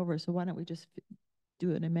over and over. So why don't we just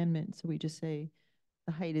do an amendment? So we just say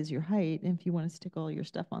the height is your height. And if you want to stick all your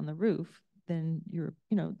stuff on the roof, then you're,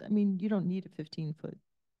 I mean, you don't need a 15-foot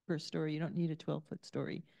per story. You don't need a 12-foot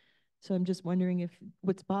story. So I'm just wondering if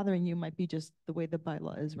what's bothering you might be just the way the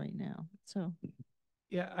bylaw is right now. So.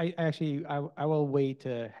 Yeah, I will wait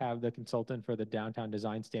to have the consultant for the downtown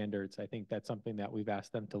design standards. I think that's something that we've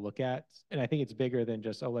asked them to look at. And I think it's bigger than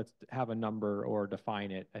just, oh, let's have a number or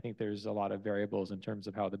define it. I think there's a lot of variables in terms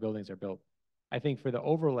of how the buildings are built. I think for the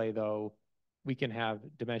overlay, though, we can have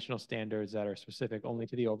dimensional standards that are specific only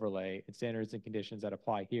to the overlay and standards and conditions that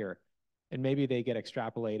apply here. And maybe they get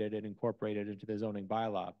extrapolated and incorporated into the zoning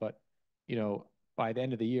bylaw. But, by the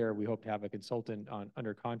end of the year, we hope to have a consultant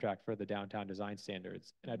under contract for the downtown design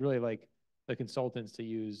standards. And I'd really like the consultants to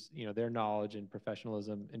use, their knowledge and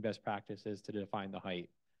professionalism and best practices to define the height.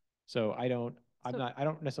 So I don't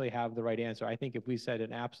necessarily have the right answer. I think if we said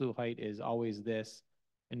an absolute height is always this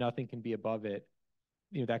and nothing can be above it,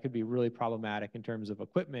 that could be really problematic in terms of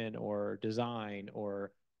equipment or design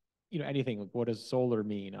or, anything. Like, what does solar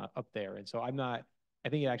mean up there? And so I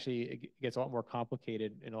think it gets a lot more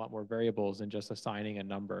complicated and a lot more variables than just assigning a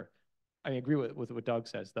number. I agree with what Doug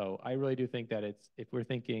says, though. I really do think that if we're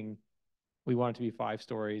thinking we want it to be 5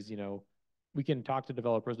 stories, we can talk to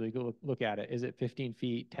developers, we can look at it. Is it 15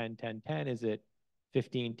 feet, 10, 10, 10? Is it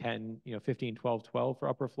 15, 10, 15, 12, 12 for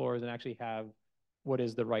upper floors, and actually have what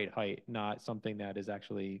is the right height, not something that is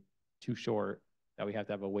actually too short that we have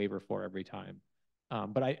to have a waiver for every time.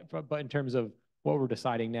 But in terms of what we're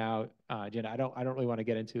deciding now, Jenna, I don't really want to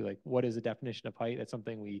get into like what is the definition of height. That's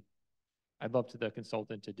something I'd love to the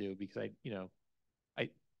consultant to do, because I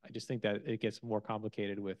just think that it gets more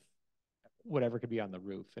complicated with whatever could be on the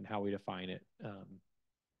roof and how we define it.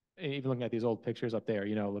 Even looking at these old pictures up there,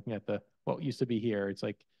 looking at what used to be here, it's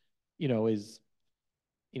like, is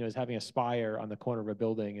having a spire on the corner of a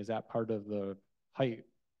building, is that part of the height?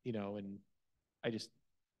 And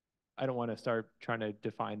I don't want to start trying to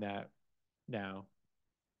define that now.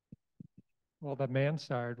 Well, the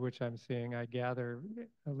mansard, which I'm seeing, I gather,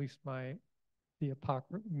 at least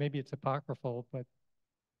maybe it's apocryphal, but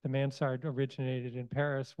the mansard originated in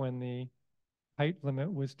Paris when the height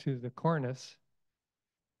limit was to the cornice.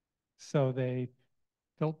 So they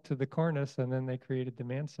built to the cornice, and then they created the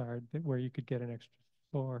mansard where you could get an extra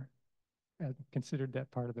floor and considered that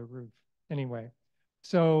part of the roof. Anyway,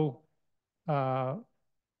 so what's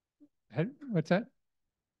that?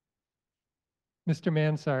 Mr.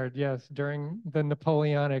 Mansard, yes, during the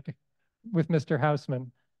Napoleonic with Mr.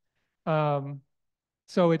 Houseman.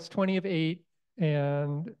 So it's 20 of 8,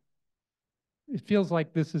 and it feels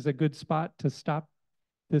like this is a good spot to stop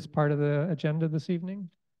this part of the agenda this evening.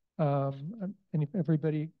 And if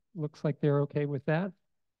everybody looks like they're okay with that.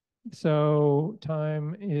 So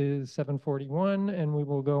time is 7:41, and we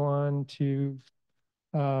will go on to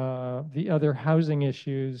the other housing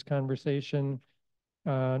issues conversation,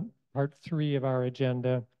 part 3 of our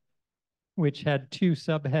agenda, which had 2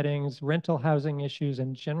 subheadings: rental housing issues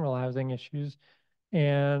and general housing issues.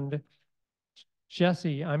 And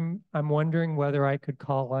Jesse, I'm wondering whether I could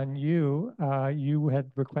call on you. You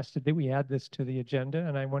had requested that we add this to the agenda,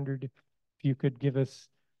 and I wondered if you could give us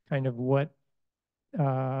kind of what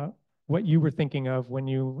you were thinking of when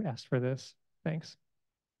you asked for this. Thanks.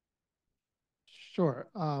 Sure.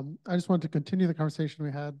 I just wanted to continue the conversation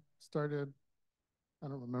we had started. I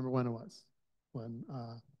don't remember when it was, when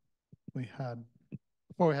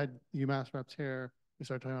before we had UMass reps here, we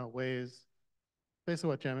started talking about ways, basically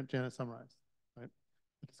what Janet summarized, right?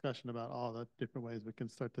 A discussion about all the different ways we can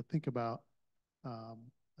start to think about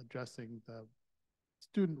addressing the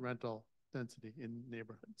student rental density in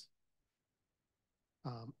neighborhoods.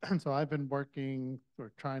 And so I've been working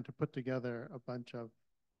or trying to put together a bunch of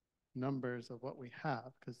numbers of what we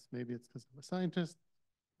have, because maybe it's because I'm a scientist.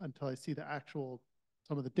 Until I see the actual,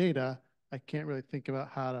 some of the data, I can't really think about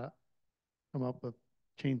how to come up with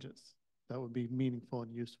changes that would be meaningful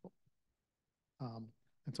and useful.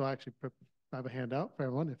 And so I actually have a handout for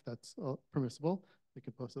everyone, if that's permissible. We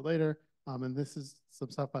can post it later. And this is some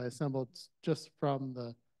stuff I assembled just from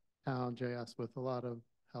the town JS with a lot of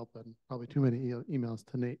help and probably too many emails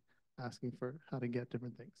to Nate asking for how to get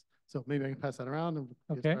different things. So maybe I can pass that around and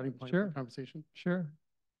get a starting point for the conversation. Sure.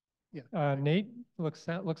 Yeah. Nate, looks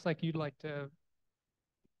like you'd like to.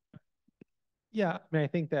 Yeah, I mean, I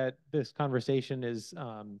think that this conversation is,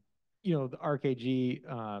 you know, the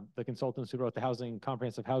RKG, the consultants who wrote the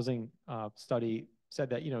comprehensive housing study said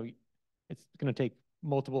that, you know, it's going to take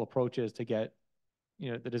multiple approaches to get,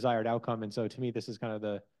 you know, the desired outcome. And so to me, this is kind of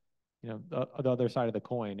the, you know, the other side of the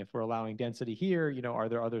coin. If we're allowing density here, you know, are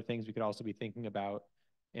there other things we could also be thinking about?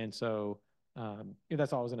 And so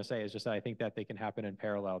that's all I was going to say, is just that I think that they can happen in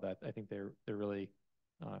parallel, that I think they're really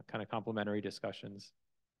kind of complementary discussions.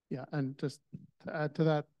 Yeah, and just to add to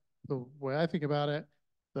that, the way I think about it,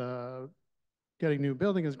 the getting new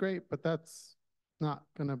building is great, but that's not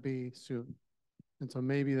going to be soon. And so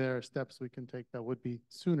maybe there are steps we can take that would be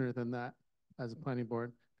sooner than that as a planning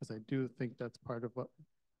board, because I do think that's part of what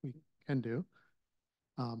we can do.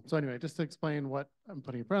 So anyway, just to explain what I'm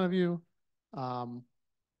putting in front of you,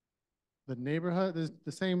 the neighborhood is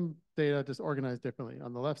the same data, just organized differently.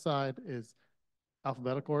 On the left side is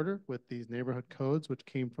alphabetical order with these neighborhood codes, which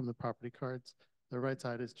came from the property cards. The right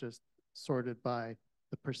side is just sorted by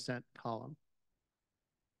the percent column.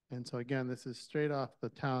 And so again, this is straight off the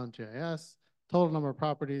town GIS. Total number of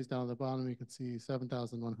properties down at the bottom, you can see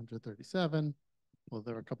 7,137. Well,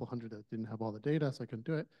 there were a couple hundred that didn't have all the data, so I couldn't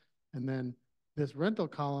do it. And then this rental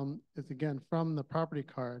column is again from the property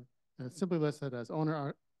card, and it's simply listed as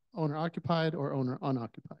owner occupied or owner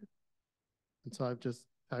unoccupied. And so I've just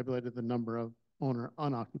tabulated the number of owner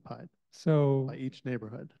unoccupied by each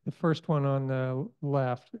neighborhood. The first one on the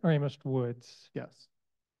left, Amherst Woods. Yes.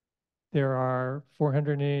 There are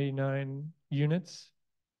 489 units.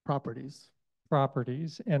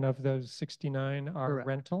 Properties, and of those 69 are Correct.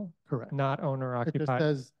 Rental? Correct. Not owner occupied? It just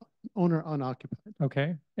says owner unoccupied.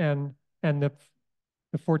 Okay, and the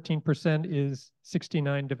 14% is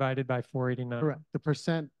 69 divided by 489? Correct. The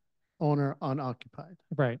percent owner unoccupied.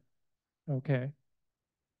 Right, okay.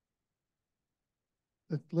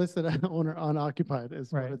 It's listed as owner unoccupied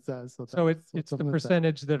is what it says. So it's the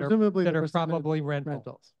percentage that are probably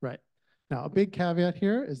rentals. Right. Now, a big caveat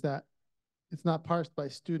here is that it's not parsed by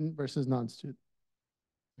student versus non-student.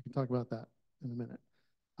 We can talk about that in a minute.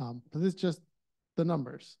 But this is just the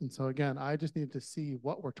numbers. And so again, I just need to see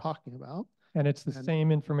what we're talking about. And it's the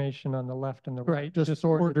same information on the left and the right, just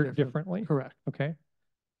ordered differently. Correct. Okay.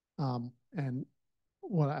 And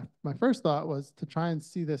my first thought was to try and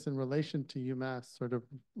see this in relation to UMass sort of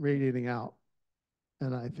radiating out.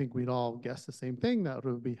 And I think we'd all guess the same thing, that it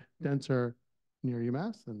would be denser near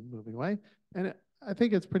UMass and moving away. And I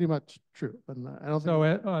think it's pretty much true. But I don't so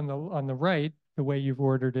think on the right, the way you've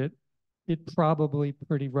ordered it, it probably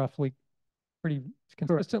pretty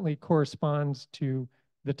consistently corresponds to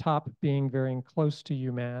the top being very close to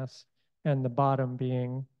UMass and the bottom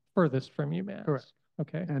being furthest from UMass. Correct.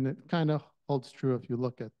 Okay. And it kind of holds true if you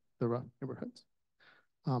look at the rough neighborhoods.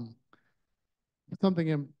 Part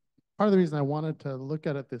of the reason I wanted to look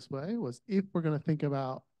at it this way was, if we're going to think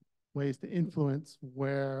about ways to influence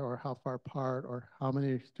where or how far apart or how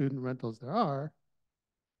many student rentals there are,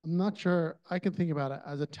 I'm not sure I can think about it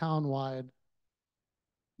as a town-wide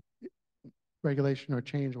regulation or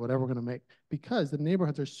change or whatever we're going to make, because the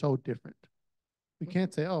neighborhoods are so different. We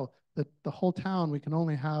can't say, oh, the whole town, we can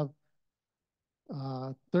only have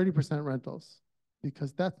 30% rentals,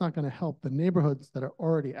 because that's not going to help the neighborhoods that are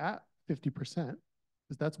already at 50%,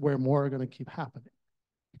 because that's where more are going to keep happening,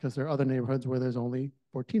 because there are other neighborhoods where there's only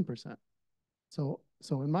 14%. So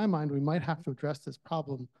in my mind, we might have to address this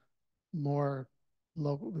problem more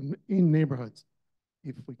local in neighborhoods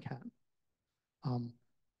if we can. And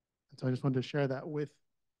so I just wanted to share that with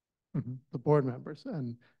the board members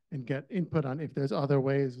and get input on if there's other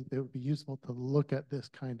ways that would be useful to look at this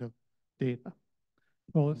kind of data.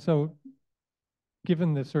 Well, so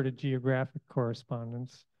given the sort of geographic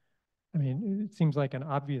correspondence, I mean, it seems like an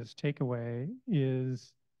obvious takeaway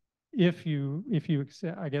is if you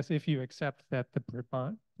accept that the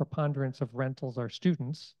preponderance of rentals are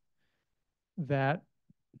students, that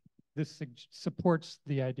this supports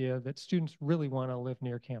the idea that students really want to live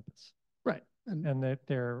near campus. Right. And that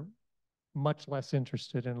they're much less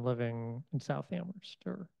interested in living in South Amherst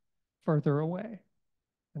or further away.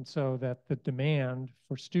 And so that the demand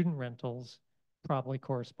for student rentals probably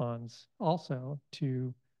corresponds also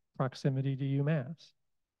to proximity to UMass.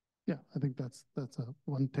 Yeah, I think that's a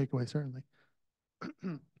one takeaway, certainly.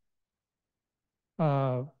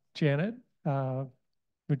 Janet,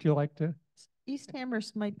 would you like to? East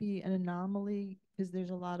Amherst might be an anomaly because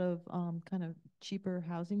there's a lot of kind of cheaper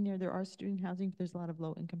housing there. There are student housing, but there's a lot of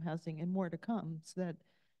low income housing and more to come. So that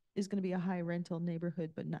is going to be a high rental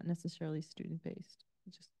neighborhood, but not necessarily student based.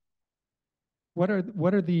 Just what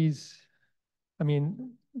are these? I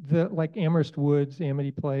mean, the like Amherst Woods,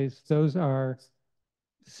 Amity Place, those are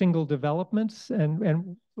single developments,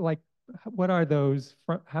 and like, what are those?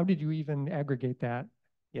 How did you even aggregate that?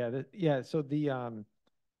 Yeah, so the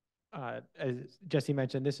as Jesse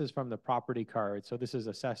mentioned, this is from the property card. So this is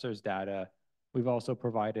assessor's data. We've also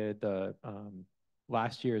provided the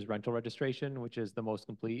last year's rental registration, which is the most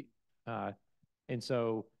complete. And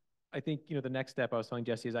so I think, the next step I was telling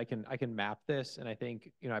Jesse is I can map this. And I think,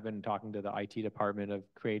 I've been talking to the IT department of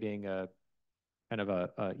creating a kind of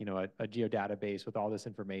a geodatabase with all this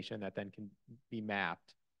information that then can be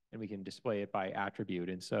mapped, and we can display it by attribute.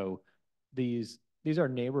 And so these are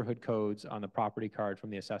neighborhood codes on the property card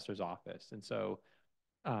from the assessor's office. And so,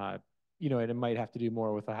 and it might have to do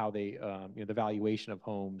more with how they, the valuation of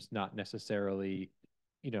homes, not necessarily,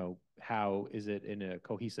 how is it in a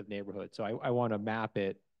cohesive neighborhood. So I want to map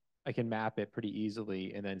it. I can map it pretty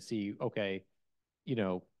easily and then see, okay,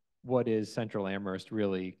 what is Central Amherst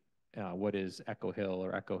really? What is Echo Hill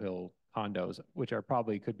or Echo Hill condos, which are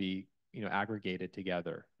probably could be, aggregated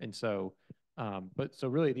together. And so, so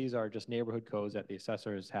really these are just neighborhood codes that the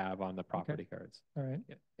assessors have on the property cards. All right.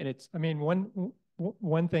 Yeah. And it's, I mean,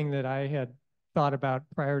 one thing that I had thought about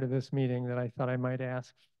prior to this meeting that I thought I might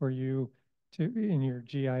ask for you to, in your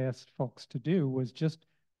GIS folks, to do was just,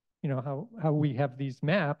 how we have these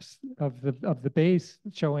maps of the base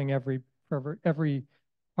showing every part, every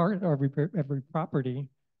property.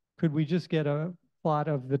 Could we just get a plot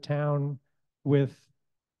of the town with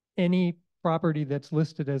any property that's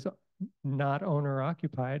listed as not owner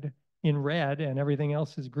occupied in red and everything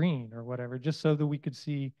else is green or whatever, just so that we could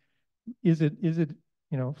see, is it,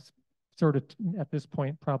 sort of at this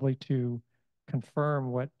point, probably to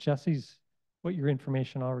confirm what your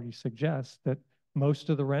information already suggests, that most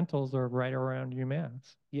of the rentals are right around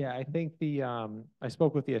UMass. Yeah, I think I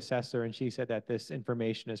spoke with the assessor and she said that this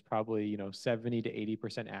information is probably, 70 to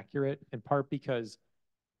 80% accurate, in part because,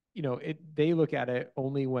 they look at it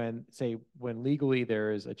only when legally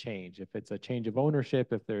there is a change. If it's a change of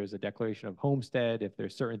ownership, if there's a declaration of homestead, if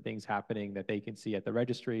there's certain things happening that they can see at the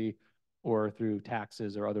registry or through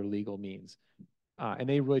taxes or other legal means. And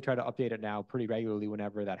they really try to update it now pretty regularly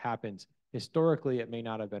whenever that happens. Historically, it may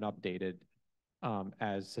not have been updated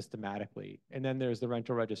as systematically. And then there's the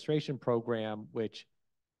rental registration program, which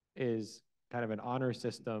is kind of an honor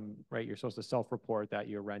system, right? You're supposed to self-report that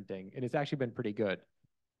you're renting, and it's actually been pretty good.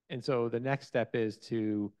 And so the next step is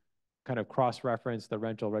to kind of cross-reference the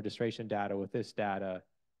rental registration data with this data,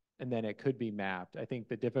 and then it could be mapped. I think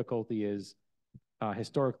the difficulty is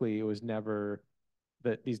historically it was never,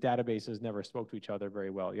 that these databases never spoke to each other very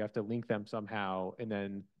well. You have to link them somehow, and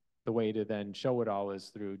then the way to then show it all is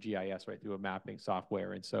through GIS, right, through a mapping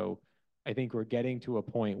software. And so I think we're getting to a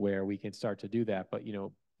point where we can start to do that. But,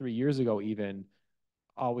 3 years ago, even,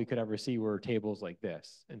 all we could ever see were tables like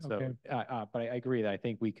this. And so, okay. But I agree that I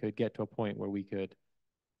think we could get to a point where we could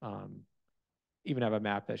even have a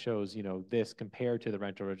map that shows, this compared to the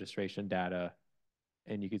rental registration data,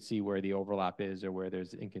 and you could see where the overlap is or where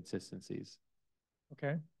there's inconsistencies.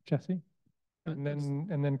 Okay, Jesse? And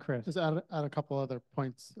then Chris. Just add a couple other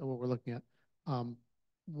points of what we're looking at.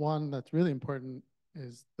 One that's really important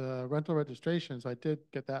is the rental registration. So I did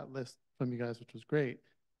get that list from you guys, which was great.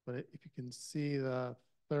 But if you can see the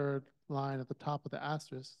third line at the top of the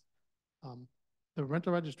asterisk, the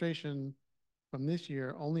rental registration from this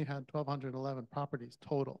year only had 1,211 properties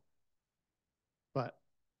total. But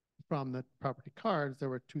from the property cards, there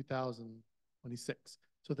were 2,026.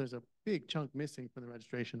 So there's a big chunk missing from the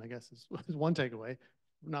registration, I guess, is one takeaway,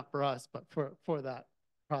 not for us, but for that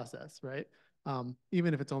process, right?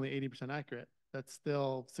 Even if it's only 80% accurate, that's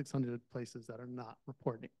still 600 places that are not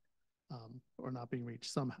reporting or not being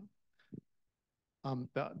reached somehow.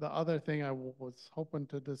 The other thing I was hoping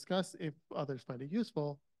to discuss, if others find it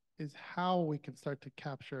useful, is how we can start to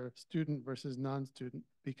capture student versus non-student,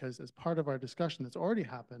 because as part of our discussion that's already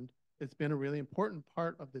happened, it's been a really important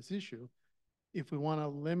part of this issue. If we want to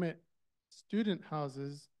limit student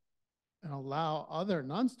houses and allow other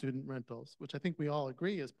non-student rentals, which I think we all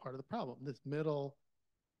agree is part of the problem, this middle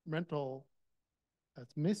rental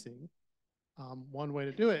that's missing, one way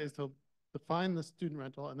to do it is to define the student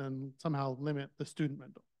rental and then somehow limit the student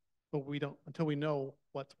rental. But we don't, until we know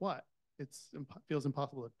what's what, feels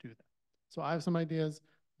impossible to do that. So I have some ideas,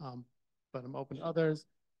 but I'm open to others.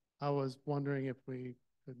 I was wondering if we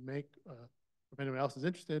could make, if anyone else is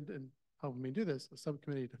interested in helping me do this, a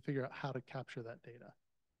subcommittee to figure out how to capture that data,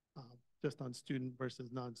 just on student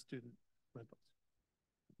versus non-student rentals.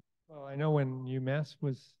 Well, I know when UMass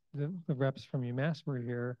was, the reps from UMass were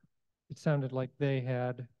here, it sounded like they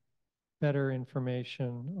had better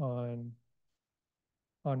information on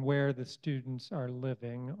where the students are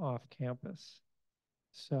living off campus.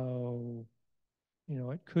 So, you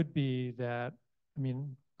know, it could be that, I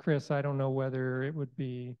mean, Chris, I don't know whether it would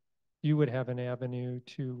be, you would have an avenue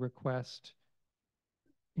to request,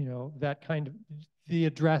 you know, that kind of, the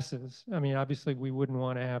addresses. I mean, obviously we wouldn't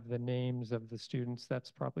want to have the names of the students.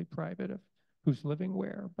 That's probably private of who's living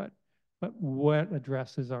where, but what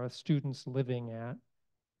addresses are students living at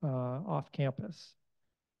off campus?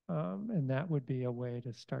 And that would be a way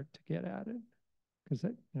to start to get at it. Because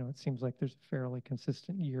it, you know, it seems like there's a fairly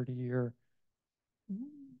consistent year-to-year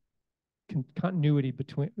continuity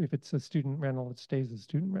between, if it's a student rental, it stays a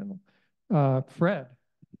student rental. Fred.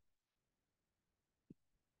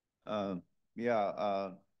 I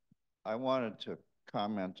wanted to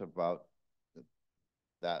comment about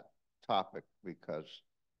that topic because,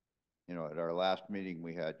 you know, at our last meeting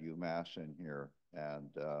we had UMass in here, and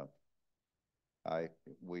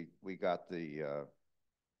we got the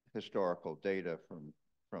historical data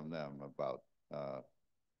from them about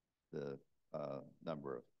the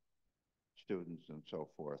number of students and so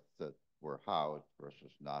forth that were housed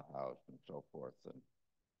versus not housed and so forth. And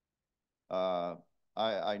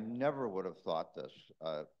I never would have thought this,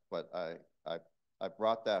 but I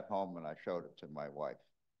brought that home and I showed it to my wife.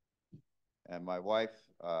 And my wife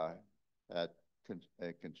had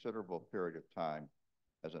a considerable period of time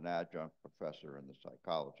as an adjunct professor in the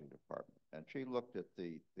psychology department. And she looked at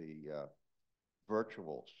the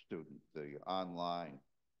virtual student, the online,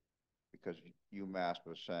 because UMass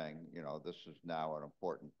was saying, you know, this is now an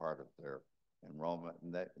important part of their enrollment,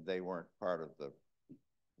 and they weren't part of the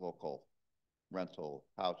local rental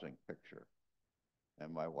housing picture.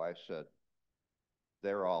 And my wife said,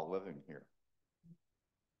 they're all living here.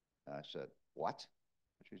 And I said, what?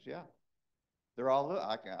 She said, yeah, they're all,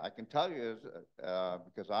 I can tell you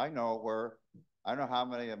because I know how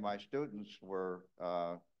many of my students were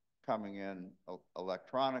coming in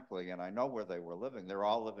electronically, and I know where they were living. They're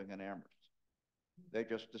all living in Amherst. They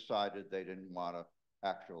just decided they didn't want to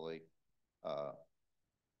actually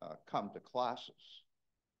come to classes.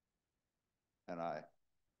 And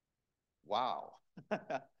wow,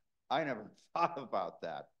 I never thought about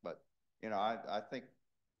that. But, you know, I think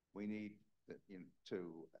we need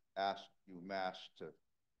to ask UMass to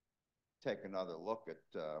take another look at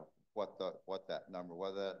what that number,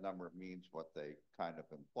 whether that number means what they kind of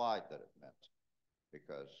implied that it meant,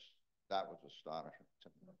 because that was astonishing to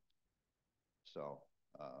me. So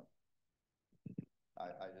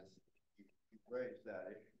I just, you raised that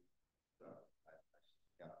issue. So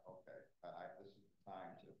yeah, okay. This is the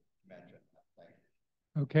time to mention that. Thank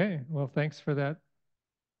you. Okay, well, thanks for that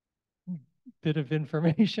bit of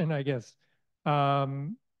information, I guess.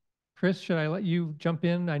 Chris, should I let you jump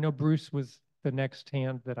in? I know Bruce was the next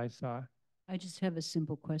hand that I saw. I just have a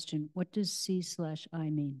simple question. What does C/I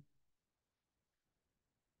mean?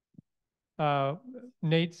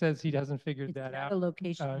 Nate says he hasn't figured It's that not out. a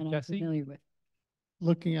location that I'm Jesse? familiar with.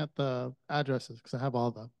 Looking at the addresses, because I have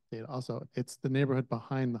all the data also, it's the neighborhood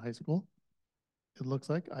behind the high school. It looks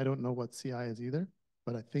like, I don't know what CI is either,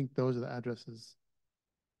 but I think those are the addresses.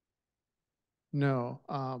 No,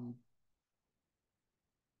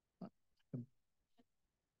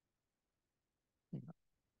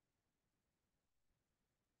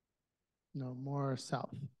 no, more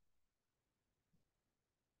south.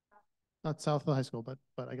 Not south of the high school, but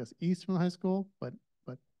I guess east from the high school, but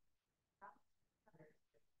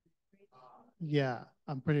yeah,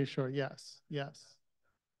 I'm pretty sure. Yes.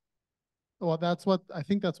 Well, I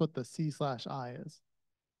think that's what the C/I is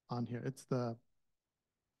on here. It's the,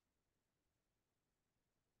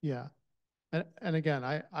 yeah. And again,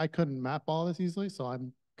 I couldn't map all this easily, so I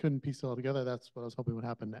couldn't piece it all together. That's what I was hoping would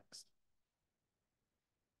happen next.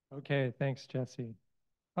 Okay, thanks, Jesse.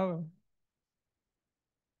 Oh,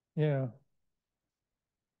 yeah.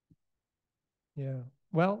 Yeah,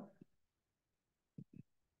 well,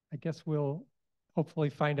 I guess we'll hopefully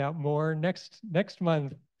find out more next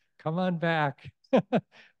month. Come on back.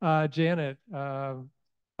 Janet, oh,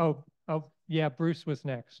 yeah, Bruce was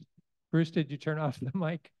next. Bruce, did you turn off the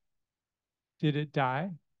mic? Did it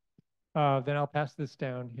die? Then I'll pass this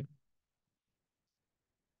down.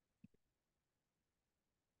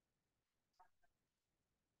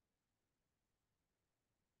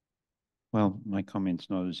 Well, my comment's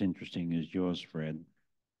not as interesting as yours, Fred,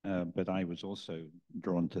 but I was also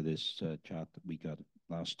drawn to this chart that we got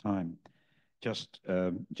last time. Just,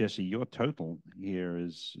 Jesse, your total here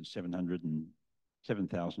is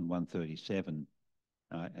 7,137.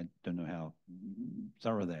 I don't know how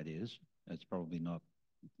thorough that is. It's probably not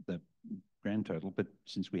the grand total, but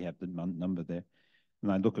since we have the number there,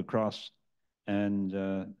 and I look across, and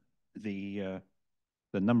the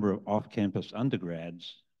number of off-campus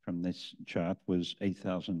undergrads from this chart was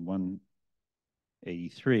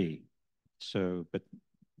 8,183. So, but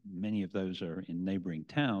many of those are in neighboring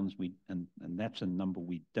towns. And that's a number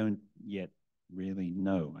we don't yet really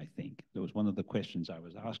know, I think. That was one of the questions I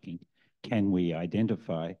was asking. Can we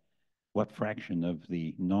identify what fraction of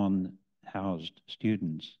the non-housed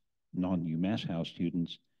students, non-UMass house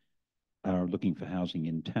students, are looking for housing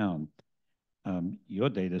in town? Your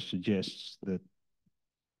data suggests that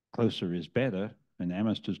closer is better, and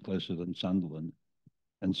Amherst is closer than Sunderland.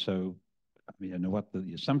 And so, I mean, I don't know what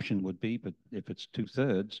the assumption would be, but if it's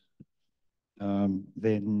 2/3,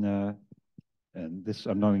 then, and this,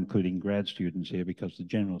 I'm not including grad students here because the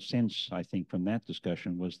general sense, I think, from that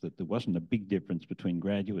discussion was that there wasn't a big difference between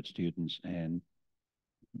graduate students and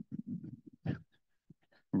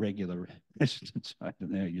regular residents. I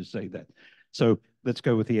don't know how you say that. So let's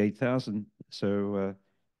go with the 8,000. So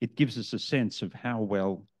it gives us a sense of how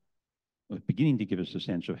well, beginning to give us a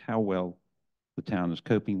sense of how well the town is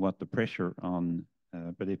coping, what the pressure on,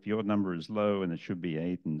 but if your number is low and it should be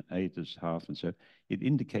 8 and 8 is half, and so it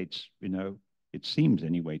indicates, you know, it seems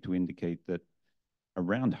anyway to indicate that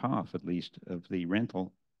around half at least of the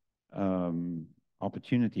rental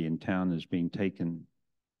opportunity in town is being taken.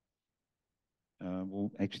 Well,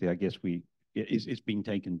 actually, I guess it's being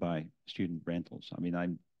taken by student rentals. I mean,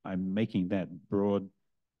 I'm making that broad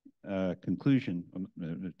conclusion,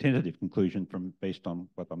 tentative conclusion based on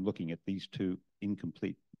what I'm looking at these two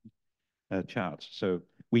incomplete charts. So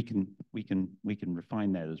we can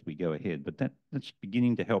refine that as we go ahead. But that's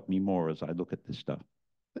beginning to help me more as I look at this stuff.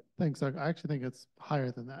 Thanks, Doug. I actually think it's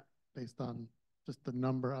higher than that based on just the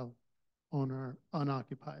number of owner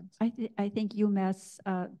unoccupied. I think UMass,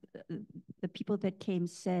 the people that came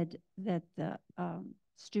said that the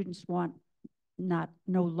students want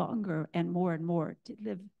no longer and more to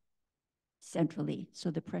live centrally. So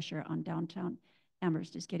the pressure on downtown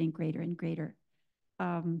Amherst is getting greater and greater.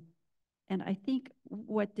 And I think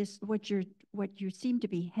what you seem to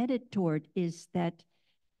be headed toward is that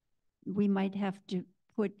we might have to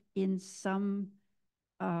put in some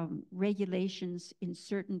regulations in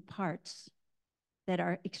certain parts that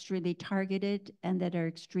are extremely targeted and that are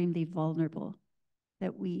extremely vulnerable,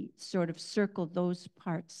 that we sort of circle those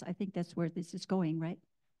parts. I think that's where this is going, right?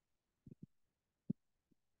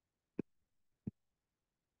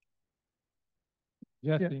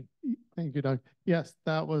 Jesse. Yeah. Thank you, Doug. Yes,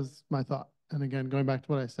 that was my thought. And again, going back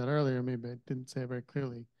to what I said earlier, maybe I didn't say it very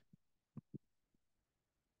clearly.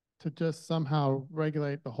 To just somehow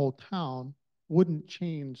regulate the whole town wouldn't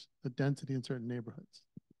change the density in certain neighborhoods.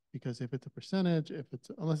 Because if it's a percentage,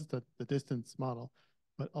 unless it's the distance model,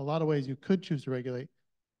 but a lot of ways you could choose to regulate.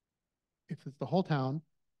 If it's the whole town,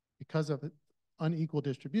 because of its unequal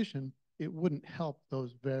distribution, it wouldn't help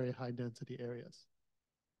those very high density areas.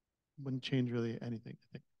 Wouldn't change really anything, I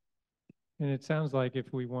think. And it sounds like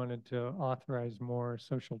if we wanted to authorize more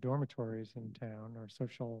social dormitories in town, or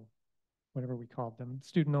social, whatever we called them,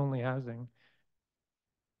 student-only housing,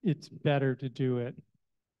 it's better to do it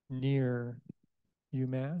near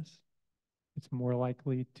UMass. It's more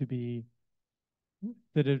likely to be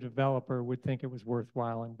that a developer would think it was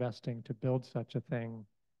worthwhile investing to build such a thing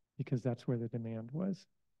because that's where the demand was.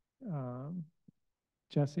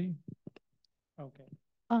 Jesse? Okay.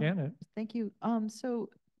 Janet? Thank you. So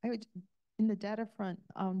I would, in the data front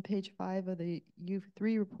on page 5 of the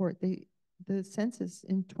U3 report, the census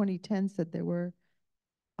in 2010 said there were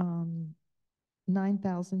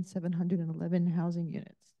 9,711 housing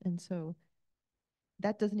units. And so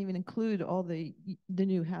that doesn't even include all the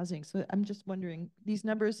new housing. So I'm just wondering, these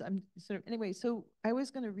numbers, I'm sort of, anyway, so I was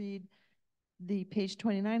going to read the page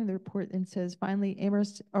 29 of the report and says, finally,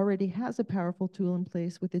 Amherst already has a powerful tool in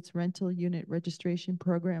place with its rental unit registration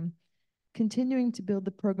program. Continuing to build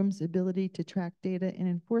the program's ability to track data and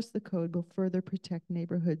enforce the code will further protect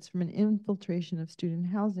neighborhoods from an infiltration of student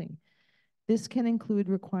housing. This can include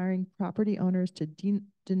requiring property owners to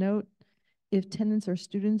denote if tenants are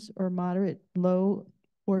students or moderate, low,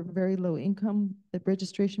 or very low income. The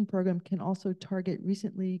registration program can also target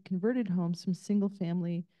recently converted homes from single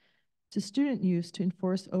family to student use to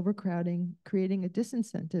enforce overcrowding, creating a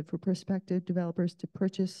disincentive for prospective developers to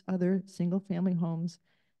purchase other single family homes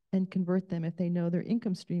and convert them if they know their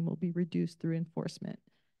income stream will be reduced through enforcement.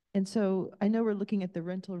 And so I know we're looking at the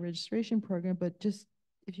rental registration program, but just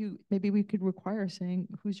if you, maybe we could require saying,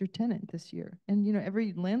 who's your tenant this year? And, you know,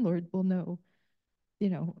 every landlord will know, you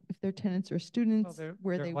know, if their tenants are students,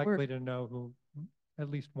 where they're they likely work. to know who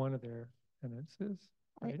at least one of their tenants is.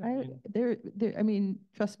 Right? I mean,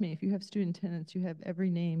 trust me, if you have student tenants, you have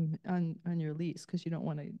every name on your lease, because you don't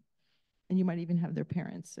want to, and you might even have their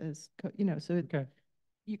parents as, you know, so okay.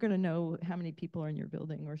 You're going to know how many people are in your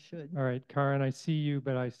building, or should. All right, Karen, I see you,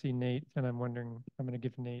 but I see Nate, and I'm wondering, I'm going to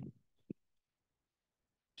give Nate.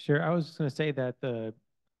 Sure. I was just going to say that the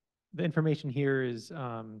information here is,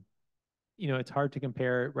 you know, it's hard to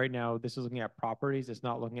compare right now. This is looking at properties. It's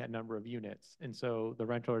not looking at number of units. And so the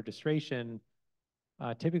rental registration,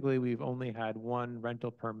 typically we've only had one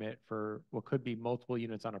rental permit for what could be multiple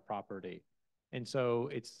units on a property. And so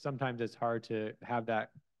sometimes it's hard to have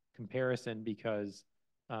that comparison because,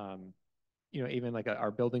 you know, even like our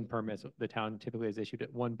building permits, the town typically has issued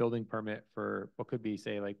one building permit for what could be,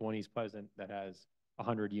 say, like One East Pleasant that has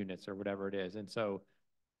 100 units or whatever it is. And so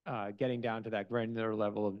getting down to that granular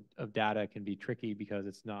level of data can be tricky because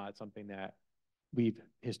it's not something that we've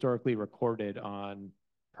historically recorded on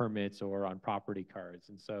permits or on property cards.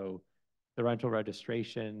 And so the rental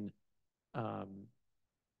registration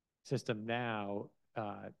system now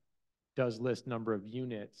does list number of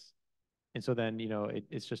units. And so then, you know,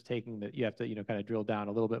 it's just taking that, you have to, you know, kind of drill down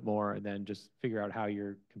a little bit more and then just figure out how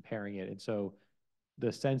you're comparing it. And so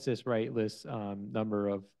the census, right, lists number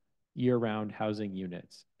of year-round housing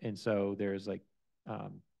units. And so there's like,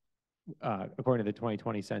 according to the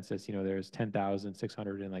 2020 census, you know, there's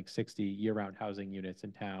 10,660 year-round housing units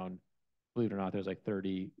in town. Believe it or not, there's like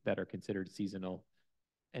 30 that are considered seasonal.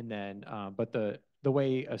 And then, but the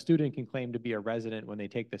way a student can claim to be a resident when they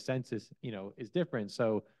take the census, you know, is different.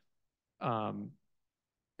 So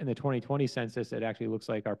in the 2020 census, it actually looks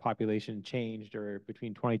like our population changed, or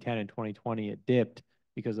between 2010 and 2020, it dipped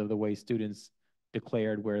because of the way students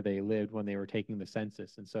declared where they lived when they were taking the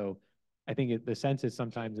census. And so I think the census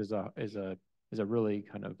sometimes is a really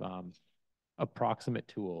kind of approximate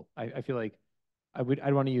tool. I feel like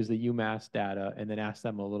I'd want to use the UMass data and then ask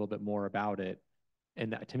them a little bit more about it.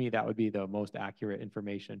 And to me, that would be the most accurate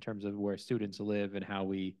information in terms of where students live and how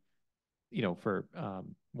we, you know, for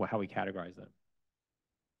how we categorize them.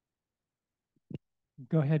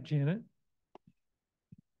 Go ahead, Janet.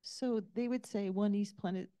 So they would say One East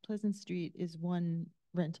Pleasant Street is one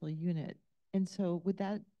rental unit. And so with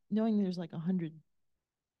that, knowing there's like 100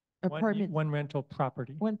 apartments. One rental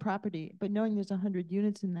property. One property, but knowing there's 100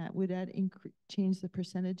 units in that, would that change the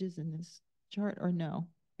percentages in this chart, or no?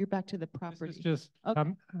 You're back to the property. This is just okay.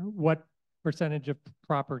 What percentage of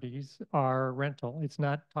properties are rental? It's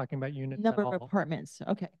not talking about units Number at all. of apartments.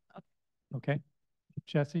 Okay. Okay.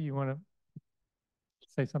 Jesse, you want to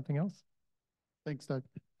say something else? Thanks, Doug.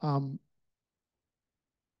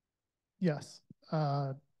 Yes.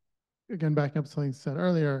 Again, backing up to something said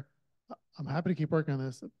earlier, I'm happy to keep working on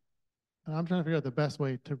this. And I'm trying to figure out the best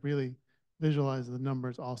way to really visualize the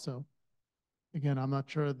numbers also. Again, I'm not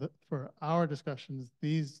sure that for our discussions,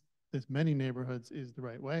 this many neighborhoods is the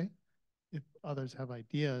right way. If others have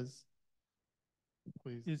ideas,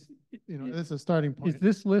 please, this is a starting point. Is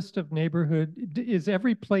this list of neighborhood, is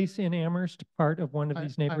every place in Amherst part of one of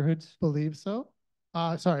these neighborhoods? I believe so.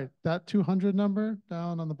 Sorry, that 200 number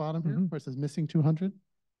down on the bottom here, where it says missing 200.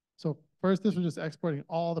 So first, this was just exporting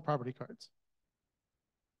all the property cards.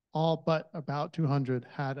 All but about 200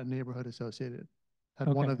 had a neighborhood associated, had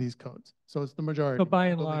one of these codes. So it's the majority. So by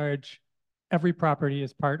and large, every property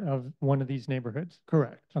is part of one of these neighborhoods?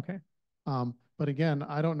 Correct. Okay. But again,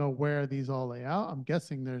 I don't know where these all lay out. I'm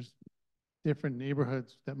guessing there's different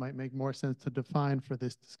neighborhoods that might make more sense to define for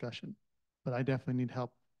this discussion. But I definitely need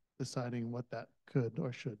help deciding what that could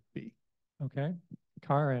or should be. Okay.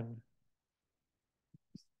 Karen.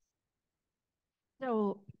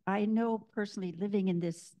 So I know personally, living in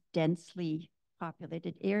this densely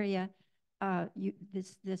populated area,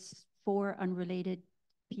 this for unrelated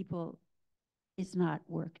people is not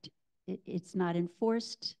worked. It's not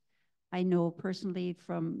enforced. I know personally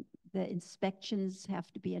from the inspections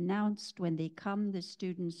have to be announced when they come, the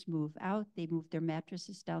students move out, they move their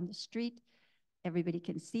mattresses down the street. Everybody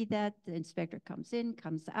can see that. The inspector comes in,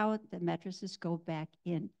 comes out, the mattresses go back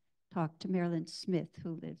in. Talk to Marilyn Smith,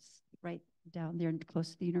 who lives right down there and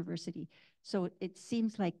close to the university. So it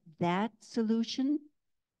seems like that solution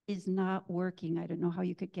is not working. I don't know how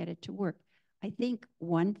you could get it to work. I think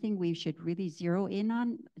one thing we should really zero in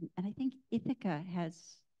on, and I think Ithaca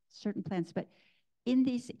has certain plans, but in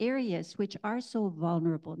these areas which are so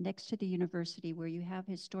vulnerable next to the university where you have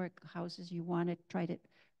historic houses, you want to try to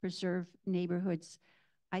preserve neighborhoods,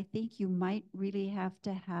 I think you might really have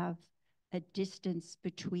to have a distance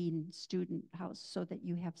between student house so that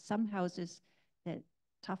you have some houses that,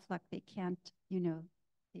 tough luck, they can't,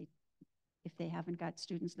 if they haven't got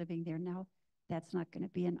students living there now, that's not going to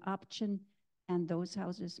be an option. And those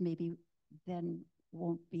houses maybe then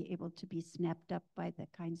won't be able to be snapped up by the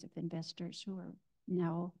kinds of investors who are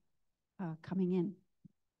now coming in.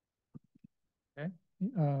 Okay.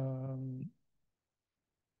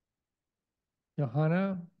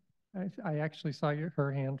 Johanna, I actually saw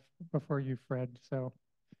her hand before you, Fred, so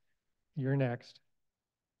you're next.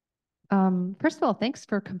 First of all, thanks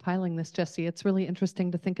for compiling this, Jesse. It's really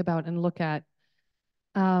interesting to think about and look at.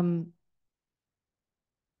 I'm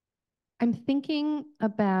thinking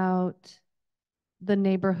about the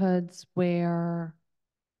neighborhoods where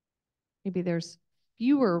maybe there's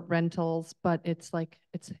fewer rentals, but it's like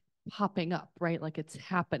it's popping up, right? Like it's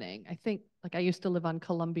happening. I think, like, I used to live on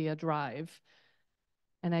Columbia Drive,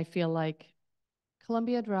 and I feel like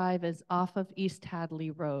Columbia Drive is off of East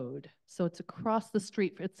Hadley Road. So it's across the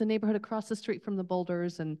street. It's a neighborhood across the street from the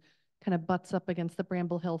boulders and kind of butts up against the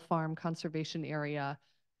Bramble Hill Farm Conservation Area.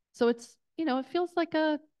 So it's, it feels like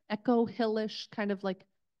a Echo Hillish kind of like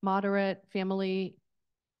moderate family.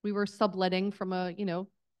 We were subletting from a,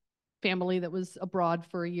 family that was abroad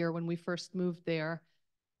for a year when we first moved there.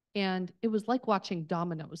 And it was like watching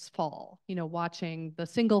dominoes fall, watching the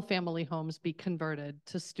single family homes be converted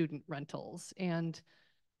to student rentals. And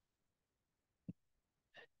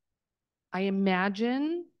I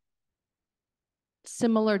imagine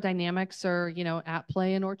similar dynamics are, at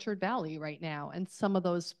play in Orchard Valley right now, and some of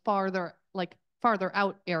those farther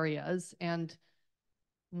out areas. And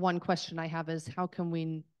one question I have is, how can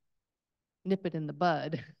we nip it in the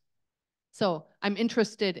bud? So I'm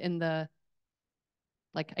interested in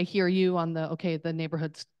I hear you on the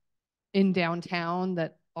neighborhoods in downtown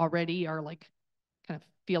that already are like kind of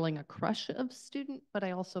feeling a crush of student, but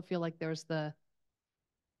I also feel like there's the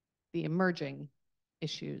emerging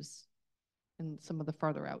issues in some of the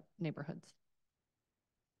farther out neighborhoods.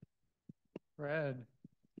 Fred.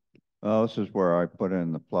 Well, this is where I put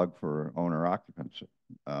in the plug for owner occupancy.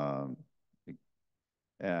 And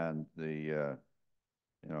the,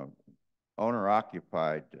 owner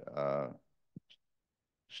occupied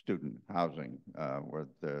student housing where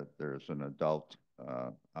there's an adult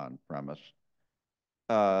on premise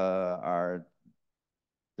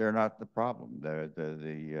they're not the problem.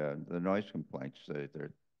 The noise complaints they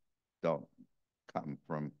don't come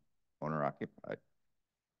from owner occupied.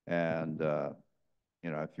 And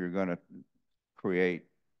if you're going to create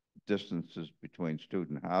distances between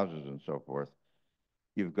student houses and so forth,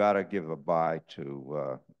 you've got to give a buy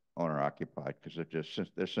to owner occupied because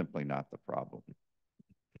they're simply not the problem.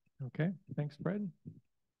 Okay, thanks, Fred.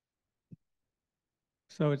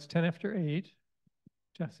 So it's 10 after 8.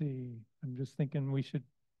 Jesse, I'm just thinking we should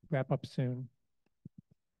wrap up soon.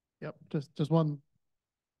 Yep, just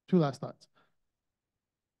two last thoughts.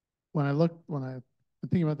 When I've been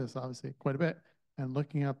thinking about this obviously quite a bit and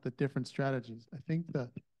looking at the different strategies, I think the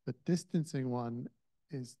distancing one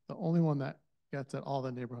is the only one that gets at all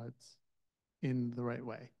the neighborhoods in the right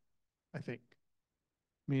way, I think.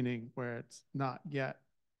 Meaning where it's not yet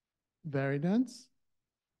very dense,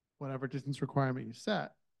 whatever distance requirement you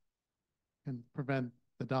set can prevent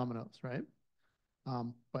the dominoes, right?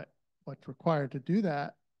 But what's required to do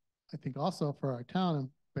that, I think also for our town, and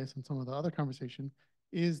based on some of the other conversation,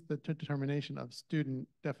 is the determination of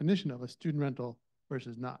definition of a student rental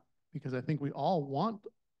versus not. Because I think we all want to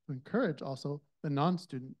encourage also the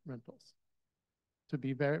non-student rentals to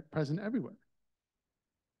be very present everywhere.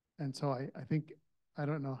 And so I think, I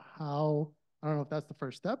don't know if that's the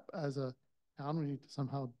first step. As a town, we need to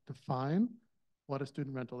somehow define what a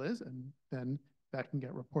student rental is, and then that can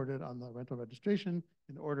get reported on the rental registration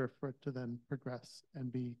in order for it to then progress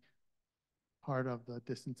and be part of the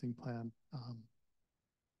distancing plan.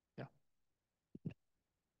 Yeah.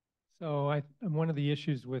 So one of the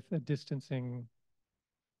issues with a distancing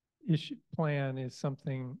plan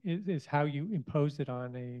is how you impose it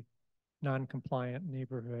on a non-compliant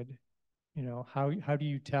neighborhood. How do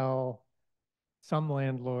you tell some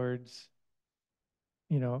landlords,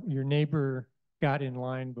 your neighbor got in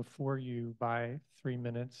line before you by 3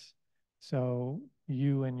 minutes, so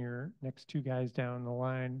you and your next 2 guys down the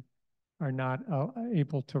line are not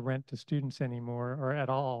able to rent to students anymore or at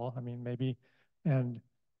all. I mean, maybe, and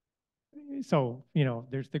so,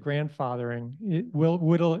 there's the grandfathering.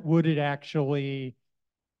 Would it actually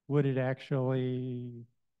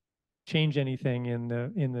change anything in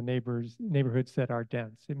the neighborhoods that are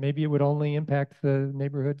dense? Maybe it would only impact the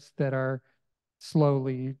neighborhoods that are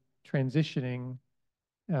slowly transitioning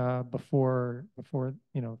before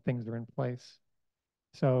things are in place.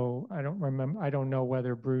 So I don't know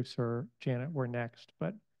whether Bruce or Janet were next,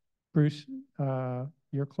 but Bruce,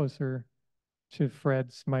 you're closer to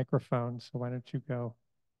Fred's microphone, so why don't you go?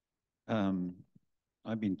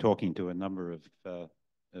 I've been talking to a number of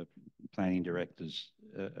planning directors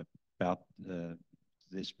about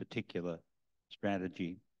this particular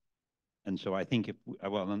strategy. And so I think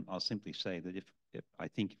I'll simply say that if I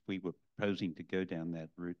think if we were proposing to go down that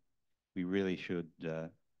route, we really should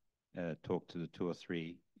talk to the 2 or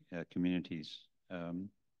 3 communities that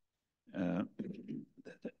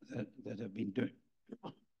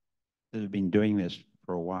have been doing this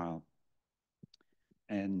for a while,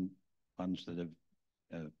 and ones that have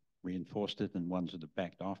reinforced it and ones that have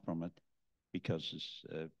backed off from it, because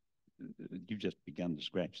you've just begun to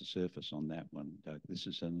scratch the surface on that one, Doug. This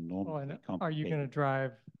is an enormously complicated. Are you going to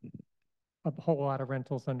drive a whole lot of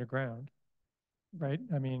rentals underground? Right.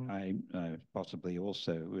 I mean, I possibly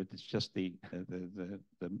also. It's just the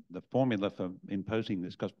formula for imposing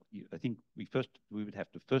this, because I think we would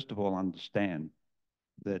have to first of all understand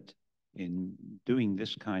that in doing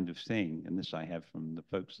this kind of thing, and this I have from the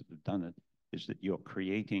folks that have done it, is that you're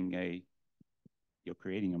creating a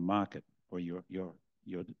market, or you're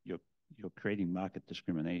creating market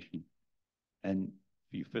discrimination, and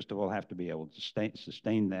you first of all have to be able to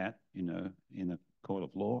sustain that, in a court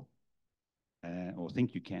of law. Or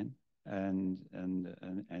think you can, and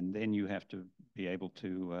then you have to be able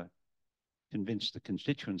to convince the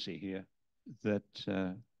constituency here that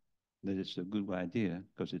it's a good idea,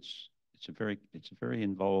 because it's a very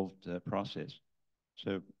involved process.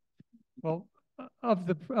 So, well, of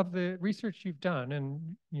the research you've done,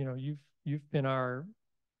 and you've been our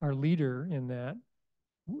leader in that,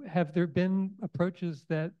 have there been approaches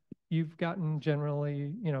that you've gotten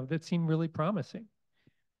generally, that seem really promising?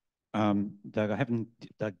 Doug, I haven't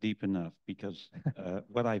dug deep enough, because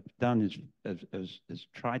what I've done is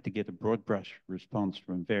tried to get a broad brush response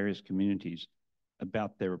from various communities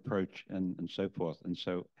about their approach and so forth. And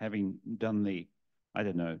so, having done the,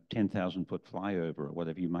 10,000-foot flyover, or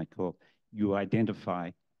whatever you might call, you identify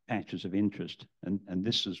patches of interest, and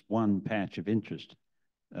this is one patch of interest,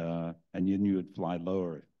 and then you would fly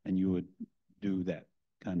lower and you would do that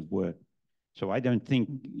kind of work. So I don't think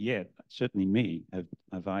yet, certainly me,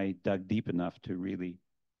 have I dug deep enough to really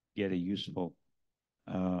get a useful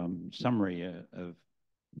summary of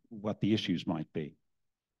what the issues might be.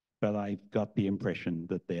 But I've got the impression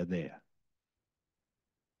that they're there.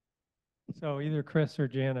 So either Chris or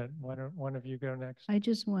Janet, why don't one of you go next? I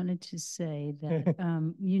just wanted to say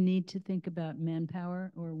that you need to think about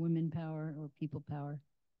manpower or women power or people power.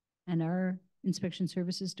 And our inspection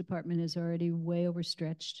services department is already way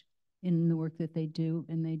overstretched in the work that they do,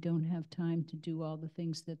 and they don't have time to do all the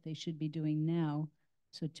things that they should be doing now.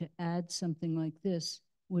 So to add something like this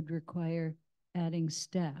would require adding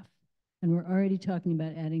staff. And we're already talking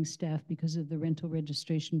about adding staff because of the rental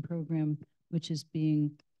registration program, which is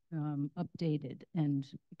being updated and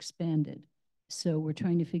expanded. So we're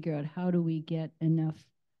trying to figure out, how do we get enough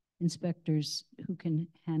inspectors who can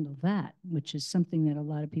handle that, which is something that a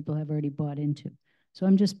lot of people have already bought into. So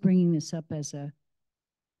I'm just bringing this up as a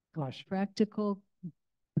practical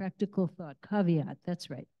thought, caveat. That's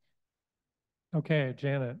right. Okay,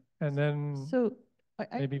 Janet, and then so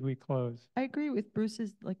maybe we close. I agree with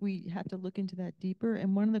Bruce's, like, we have to look into that deeper.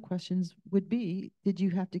 And one of the questions would be, did you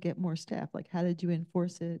have to get more staff? Like, how did you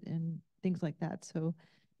enforce it and things like that? So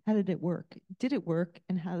how did it work? Did it work,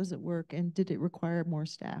 and how does it work? And did it require more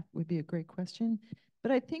staff? Would be a great question.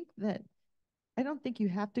 But I don't think you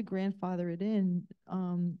have to grandfather it in.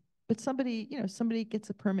 But somebody gets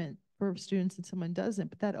a permit for students and someone doesn't,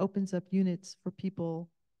 but that opens up units for people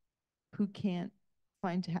who can't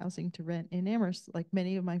find housing to rent in Amherst. Like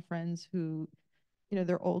many of my friends who,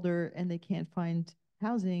 they're older and they can't find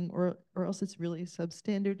housing, or else it's really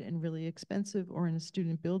substandard and really expensive, or in a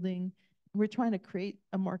student building. We're trying to create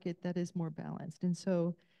a market that is more balanced. And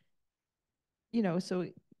so, so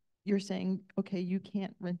you're saying, okay, you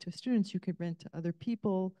can't rent to students, you could rent to other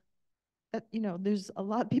people. That, there's a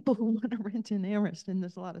lot of people who want to rent in Amherst, and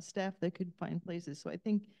there's a lot of staff that could find places. So I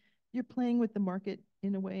think you're playing with the market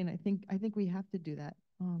in a way, and I think we have to do that.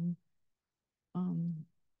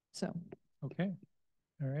 So. Okay.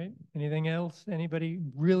 All right. Anything else anybody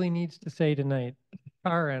really needs to say tonight?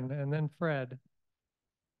 Karen, and then Fred.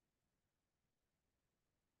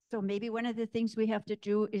 So maybe one of the things we have to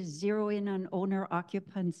do is zero in on owner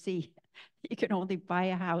occupancy. You can only buy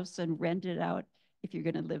a house and rent it out if you're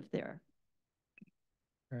going to live there.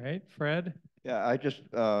 All right, Fred? Yeah, I just,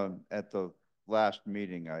 at the last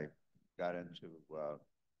meeting, I got into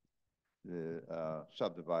the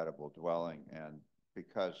subdividable dwelling, and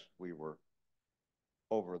because we were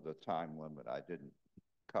over the time limit, I didn't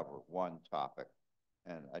cover one topic.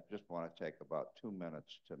 And I just want to take about 2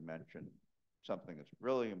 minutes to mention something that's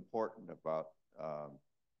really important about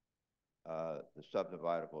the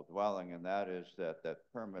subdividable dwelling, and that is that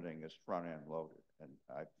permitting is front-end loaded. And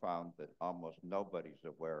I found that almost nobody's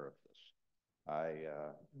aware of this.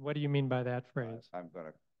 What do you mean by that phrase? I'm going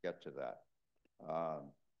to get to that.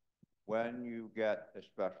 When you get a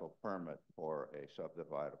special permit for a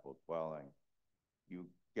subdividable dwelling, you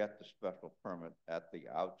get the special permit at the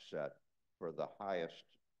outset for the highest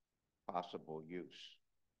possible use.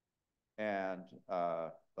 And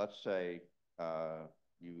let's say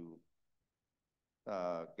you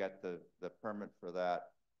get the permit for that,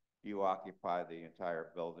 you occupy the entire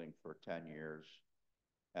building for 10 years,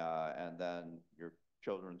 and then your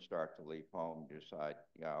children start to leave home, you decide,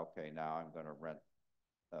 yeah, okay, now I'm going to rent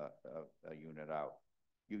a unit out.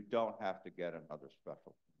 You don't have to get another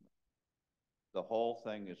special permit. The whole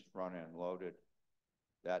thing is front-end loaded.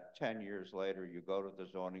 That 10 years later, you go to the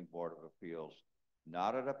Zoning Board of Appeals,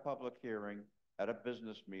 not at a public hearing, at a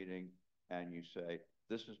business meeting, and you say,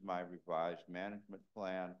 this is my revised management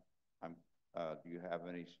plan. Do you have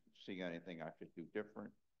see anything I should do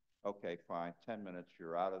different? Okay, fine, 10 minutes,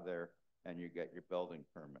 you're out of there, and you get your building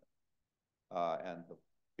permit.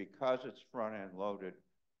 Because it's front-end loaded,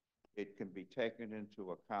 it can be taken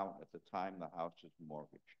into account at the time the house is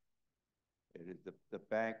mortgaged. The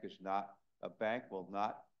bank is not, a bank will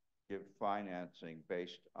not give financing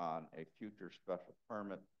based on a future special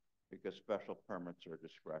permit, because special permits are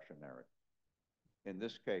discretionary. In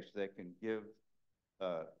this case, they can give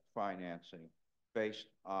financing based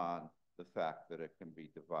on the fact that it can be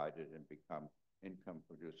divided and become income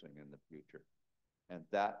producing in the future. And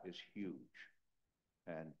that is huge.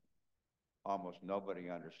 And almost nobody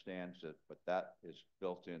understands it, but that is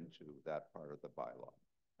built into that part of the bylaw.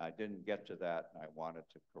 I didn't get to that, and I wanted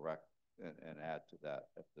to correct and add to that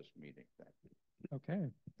at this meeting. Thank you.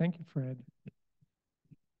 Okay, thank you, Fred.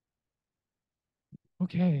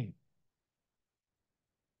 Okay.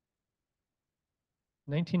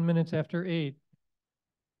 19 minutes after 8.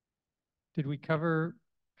 Did we cover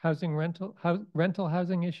rental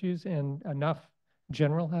housing issues and enough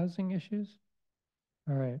general housing issues?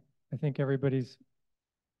 All right, I think everybody's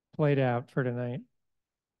played out for tonight.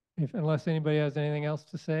 Unless anybody has anything else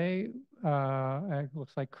to say, it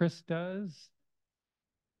looks like Chris does.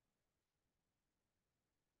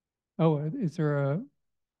 Oh, is there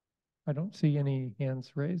I don't see any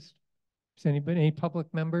hands raised. Is any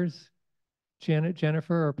public members? Janet,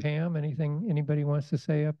 Jennifer, or Pam, anything anybody wants to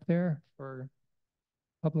say up there for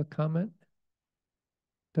public comment?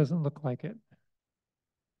 Doesn't look like it.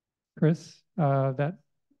 Chris, that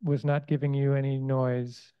was not giving you any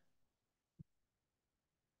noise.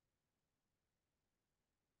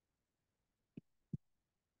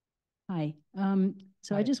 Hi.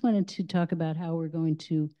 So Hi. I just wanted to talk about how we're going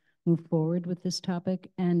to move forward with this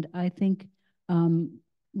topic. And I think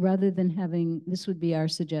rather than having, this would be our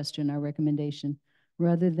suggestion, our recommendation,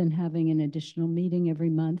 rather than having an additional meeting every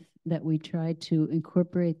month, that we try to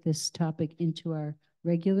incorporate this topic into our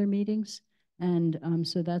regular meetings. And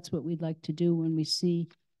so that's what we'd like to do when we see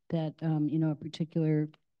that, a particular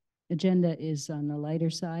agenda is on the lighter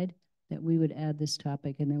side, that we would add this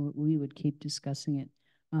topic and then we would keep discussing it.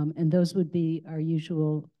 And those would be our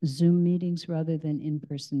usual Zoom meetings rather than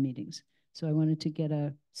in-person meetings. So I wanted to get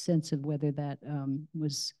a sense of whether that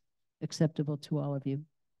was acceptable to all of you.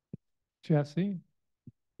 Jesse?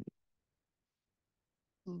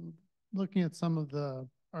 Looking at some of the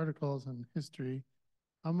articles and history,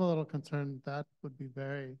 I'm a little concerned that would be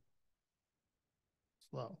very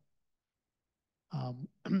slow.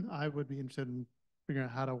 I would be interested in figuring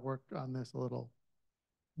out how to work on this a little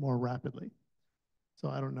more rapidly. So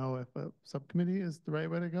I don't know if a subcommittee is the right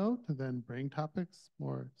way to go to then bring topics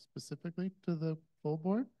more specifically to the full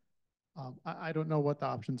board. I don't know what the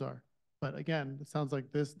options are, but again, it sounds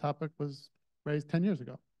like this topic was raised 10 years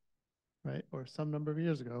ago, right? Or some number of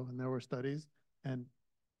years ago, and there were studies and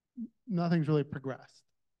nothing's really progressed.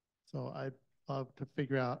 So I'd love to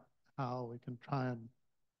figure out how we can try and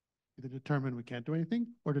either determine we can't do anything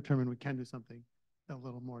or determine we can do something a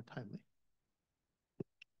little more timely.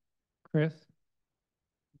 Chris?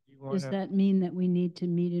 Does that mean that we need to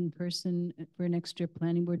meet in person for an extra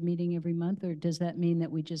planning board meeting every month, or does that mean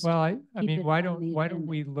that we just? Well, I mean, why don't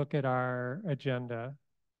we look at our agenda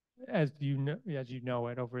as you know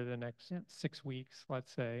it over the next 6 weeks,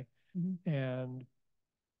 let's say, and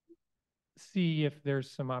see if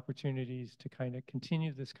there's some opportunities to kind of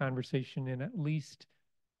continue this conversation in at least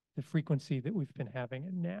the frequency that we've been having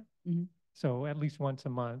it now. Mhm. So at least once a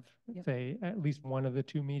month, Yep. say at least one of the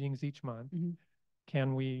 2 meetings each month. Mhm.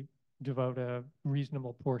 Can we devote a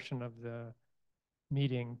reasonable portion of the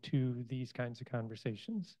meeting to these kinds of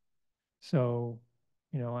conversations? So,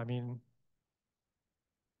 I mean,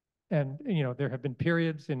 and, there have been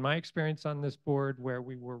periods in my experience on this board where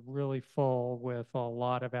we were really full with a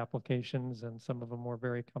lot of applications, and some of them were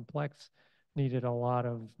very complex, needed a lot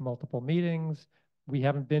of multiple meetings. We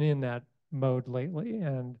haven't been in that mode lately,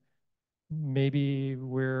 and maybe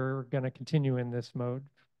we're going to continue in this mode.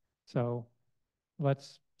 So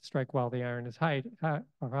let's strike while the iron is hot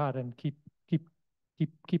and keep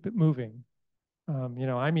it moving.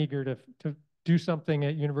 I'm eager to do something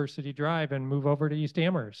at University Drive and move over to East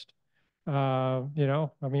Amherst. I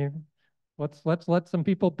mean, let's let some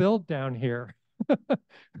people build down here.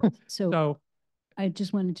 So I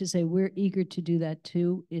just wanted to say we're eager to do that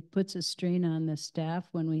too. It puts a strain on the staff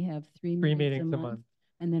when we have three meetings a month,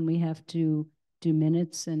 and then we have to do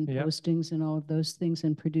minutes and postings and all of those things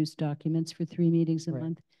and produce documents for 3 meetings a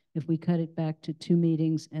month. If we cut it back to 2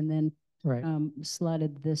 meetings and then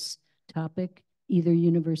slotted this topic, either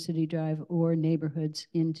University Drive or neighborhoods,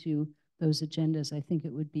 into those agendas, I think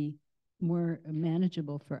it would be more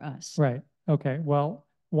manageable for us. Right. Okay. Well,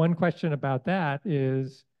 one question about that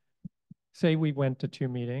is, say we went to 2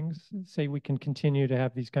 meetings, say we can continue to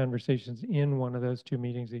have these conversations in one of those 2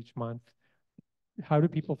 meetings each month. How do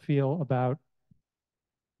people feel about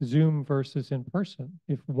Zoom versus in person?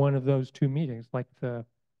 If one of those 2 meetings, like the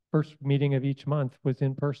first meeting of each month was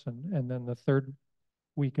in person, and then the 3rd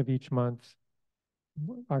week of each month,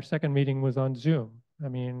 our second meeting was on Zoom. I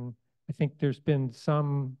mean, I think there's been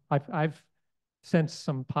some, I've sensed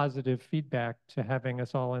some positive feedback to having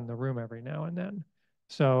us all in the room every now and then.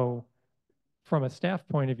 So from a staff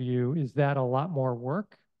point of view, is that a lot more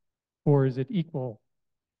work, or is it equal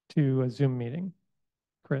to a Zoom meeting?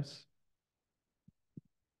 Chris?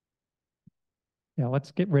 Yeah,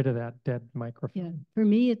 let's get rid of that dead microphone. Yeah, for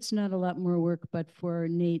me, it's not a lot more work, but for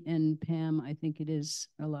Nate and Pam, I think it is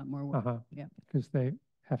a lot more work. Yeah, because they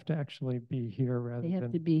have to actually be here rather they have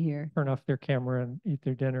than to be here. turn off their camera and eat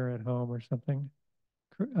their dinner at home or something.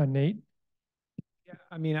 Nate? Yeah,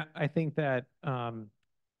 I mean, I think that, from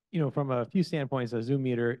a few standpoints, a Zoom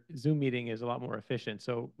meeting is a lot more efficient.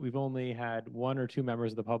 So we've only had 1 or 2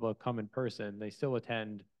 members of the public come in person. They still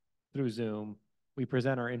attend through Zoom. We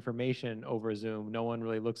present our information over Zoom. No one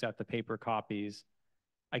really looks at the paper copies.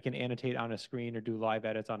 I can annotate on a screen or do live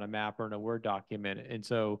edits on a map or in a Word document. And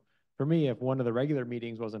so for me, if one of the regular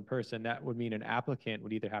meetings was in person, that would mean an applicant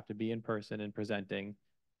would either have to be in person and presenting,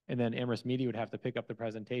 and then Amherst Media would have to pick up the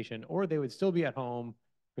presentation, or they would still be at home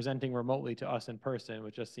presenting remotely to us in person,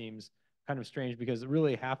 which just seems kind of strange because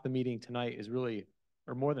really half the meeting tonight is really,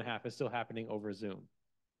 or more than half, is still happening over Zoom.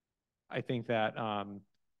 I think that,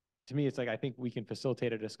 to me, it's like, I think we can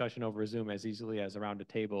facilitate a discussion over Zoom as easily as around a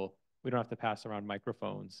table. We don't have to pass around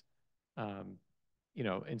microphones. And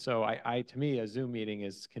so to me, a Zoom meeting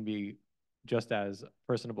can be just as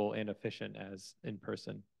personable and efficient as in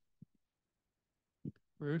person.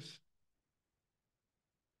 Bruce?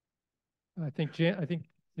 I think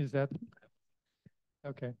is that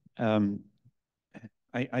okay?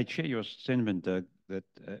 I share your sentiment, Doug, that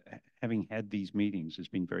having had these meetings has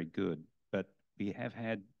been very good, but we have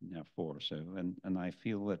had now 4 or so, and I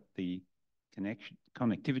feel that the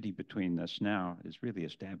connectivity between us now is really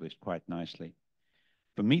established quite nicely.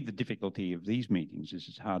 For me, the difficulty of these meetings is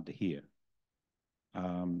it's hard to hear.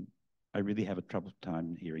 I really have a troubled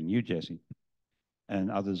time hearing you, Jesse, and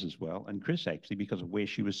others as well, and Chris actually, because of where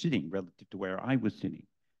she was sitting relative to where I was sitting.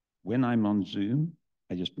 When I'm on Zoom,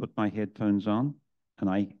 I just put my headphones on and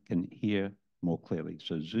I can hear more clearly.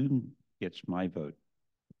 So Zoom gets my vote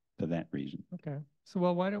for that reason. Okay. So,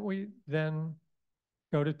 well, why don't we then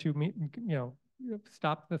go to 2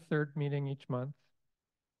 stop the 3rd meeting each month.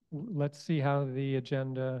 Let's see how the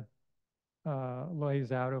agenda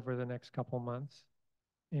lays out over the next couple months,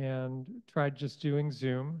 and try just doing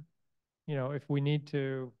Zoom. If we need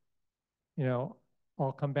to,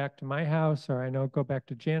 I'll come back to my house, or I know go back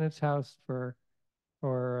to Janet's house for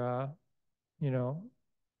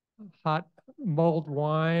hot mulled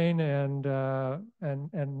wine and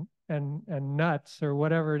nuts or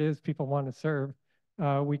whatever it is people want to serve.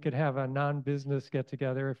 We could have a non-business get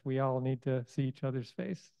together if we all need to see each other's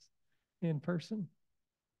faces in person.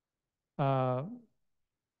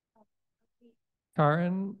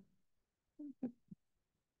 Karen?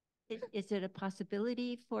 Is it a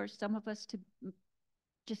possibility for some of us to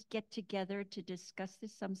just get together to discuss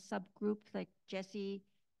this, some subgroup like Jesse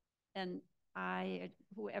and I,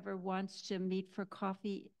 whoever wants to meet for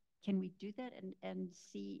coffee can we do that and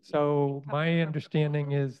see? So my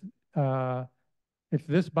understanding is if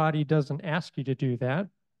this body doesn't ask you to do that,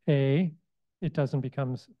 A, it doesn't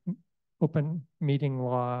become open meeting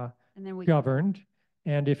law and then we governed,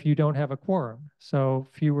 and if you don't have a quorum, so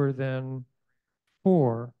fewer than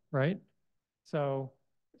 4, right? So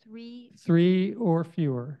three or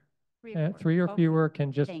fewer. Three or fewer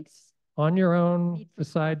can just Thanks. on your own Meet for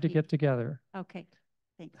decide to coffee. get together. Okay,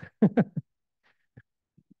 thanks.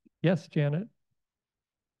 Yes, Janet.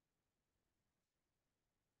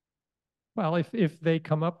 Well, if they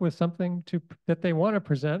come up with something that they want to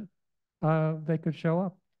present, they could show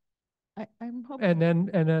up. I'm hoping.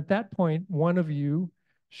 And at that point, one of you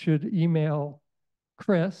should email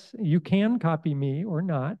Chris. You can copy me or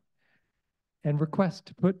not, and request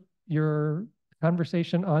to put your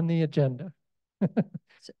conversation on the agenda.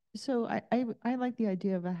 So I like the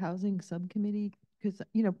idea of a housing subcommittee because,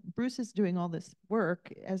 you know, Bruce is doing all this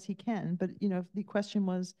work as he can, but, you know, if the question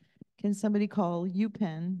was, can somebody call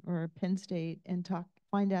UPenn or Penn State and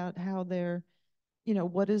find out how their, you know,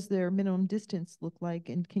 what does their minimum distance look like?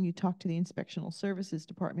 And can you talk to the inspectional services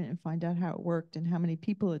department and find out how it worked and how many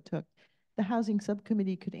people it took? The housing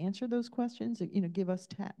subcommittee could answer those questions, you know, give us,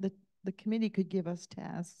 the committee could give us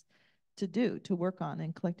tasks to work on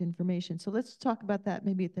and collect information. So let's talk about that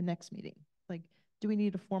maybe at the next meeting. Like, do we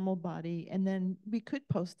need a formal body? And then we could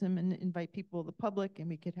post them and invite people, the public, and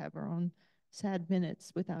we could have our own sad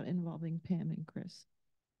minutes without involving Pam and Chris.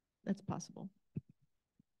 That's possible.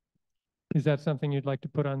 Is that something you'd like to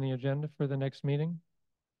put on the agenda for the next meeting?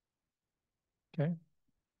 Okay.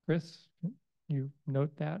 Chris, you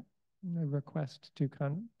note that, a request to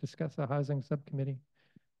discuss a housing subcommittee.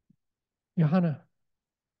 Johanna.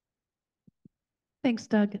 Thanks,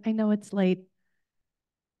 Doug. I know it's late.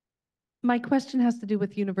 My question has to do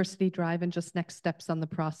with University Drive and just next steps on the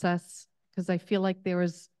process, because I feel like there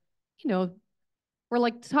was, you know, we're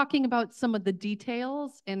like talking about some of the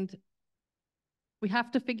details and we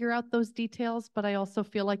have to figure out those details, but I also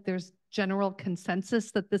feel like there's general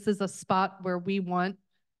consensus that this is a spot where we've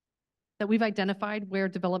identified where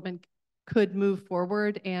development could move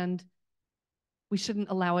forward and we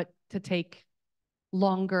shouldn't allow it to take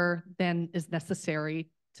longer than is necessary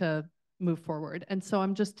to move forward. And so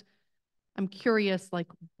I'm curious, like,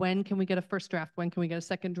 when can we get a first draft? When can we get a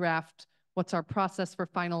second draft? What's our process for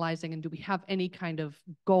finalizing? And do we have any kind of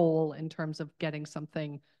goal in terms of getting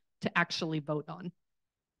something to actually vote on?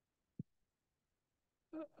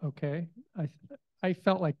 Okay. I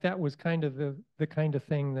felt like that was kind of the kind of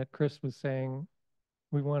thing that Chris was saying.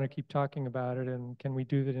 We want to keep talking about it, and can we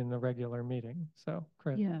do that in the regular meeting? So,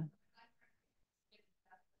 Chris. Yeah.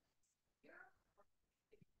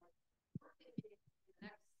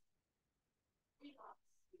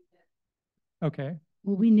 Okay.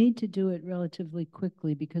 Well, we need to do it relatively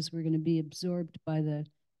quickly because we're going to be absorbed by the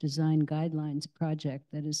design guidelines project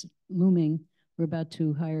that is looming. We're about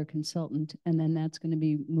to hire a consultant, and then that's going to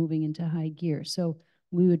be moving into high gear. So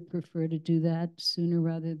we would prefer to do that sooner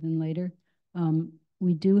rather than later.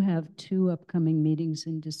 We do have 2 upcoming meetings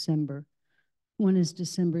in December. One is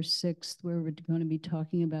December 6th, where we're going to be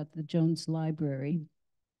talking about the Jones Library.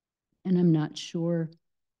 And I'm not sure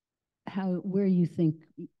where you think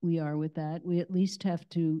we are with that. We at least have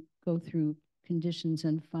to go through conditions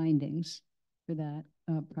and findings for that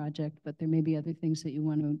project, but there may be other things that you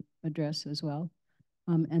want to address as well.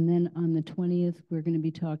 And then on the 20th, we're going to be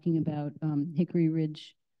talking about Hickory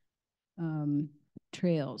Ridge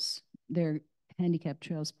trails. They're handicap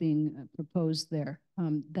trails being proposed there.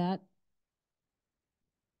 That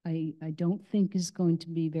I don't think is going to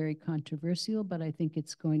be very controversial, but I think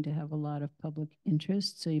it's going to have a lot of public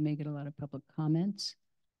interest. So you may get a lot of public comments.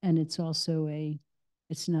 And it's also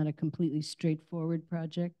it's not a completely straightforward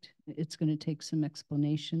project. It's going to take some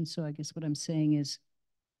explanation. So I guess what I'm saying is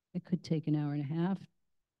it could take an hour and a half,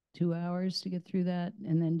 2 hours to get through that.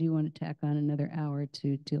 And then do you want to tack on another hour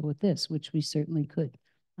to deal with this, which we certainly could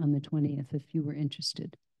on the 20th if you were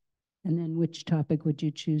interested. And then which topic would you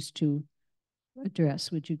choose to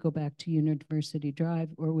address? Would you go back to University Drive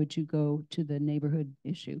or would you go to the neighborhood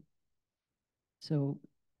issue? So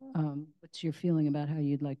what's your feeling about how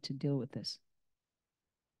you'd like to deal with this?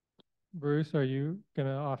 Bruce, are you going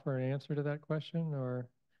to offer an answer to that question or?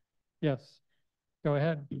 Yes, go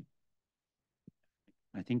ahead.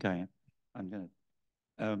 I think I am. I'm going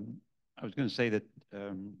to, I was going to say that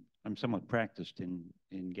I'm somewhat practiced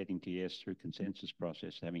in getting to yes through consensus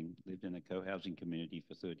process, having lived in a co-housing community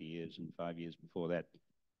for 30 years and 5 years before that,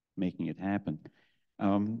 making it happen.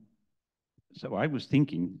 So I was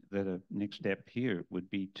thinking that a next step here would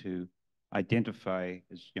be to identify,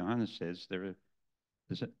 as Johanna says,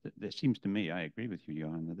 there seems to me, I agree with you,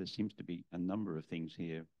 Johanna, there seems to be a number of things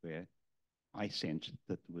here where I sensed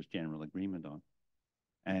that there was general agreement on.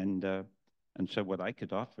 And so what I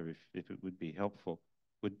could offer, if it would be helpful,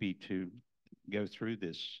 would be to go through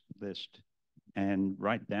this list and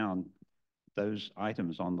write down those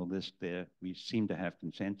items on the list there we seem to have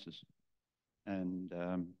consensus. And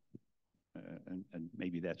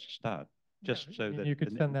maybe that's a start. Just Yeah, so that you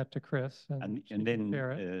could send that to Chris and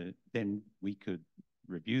then we could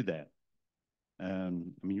review that. I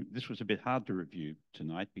mean, this was a bit hard to review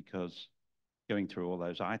tonight because going through all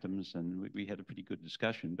those items, and we had a pretty good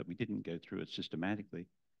discussion, but we didn't go through it systematically.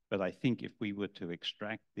 But I think if we were to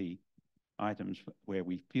extract the items where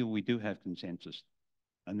we feel we do have consensus,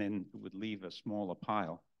 and then it would leave a smaller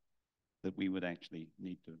pile that we would actually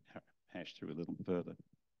need to hash through a little further.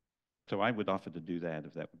 So I would offer to do that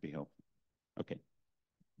if that would be helpful. Okay.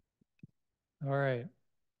 All right.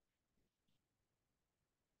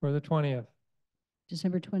 For the 20th.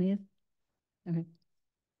 December 20th? Okay.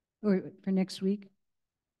 Or for next week?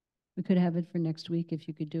 We could have it for next week if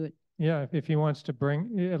you could do it. Yeah, if he wants to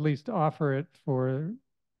bring, at least offer it for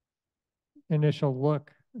initial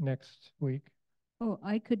look next week. Oh,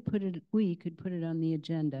 we could put it on the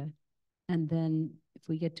agenda. And then if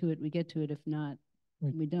we get to it, we get to it. If not,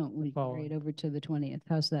 we don't. We carry it over to the 20th.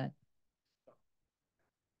 How's that?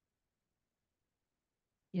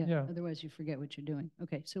 Yeah. Otherwise you forget what you're doing.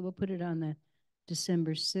 Okay, so we'll put it on the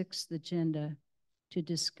December 6th agenda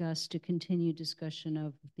to continue discussion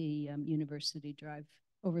of the University Drive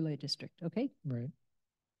Overlay District, okay? Right.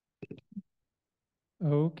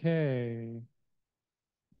 Okay.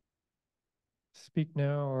 Speak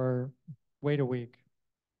now or wait a week.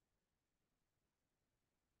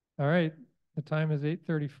 All right, the time is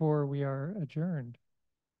 8:34. We are adjourned.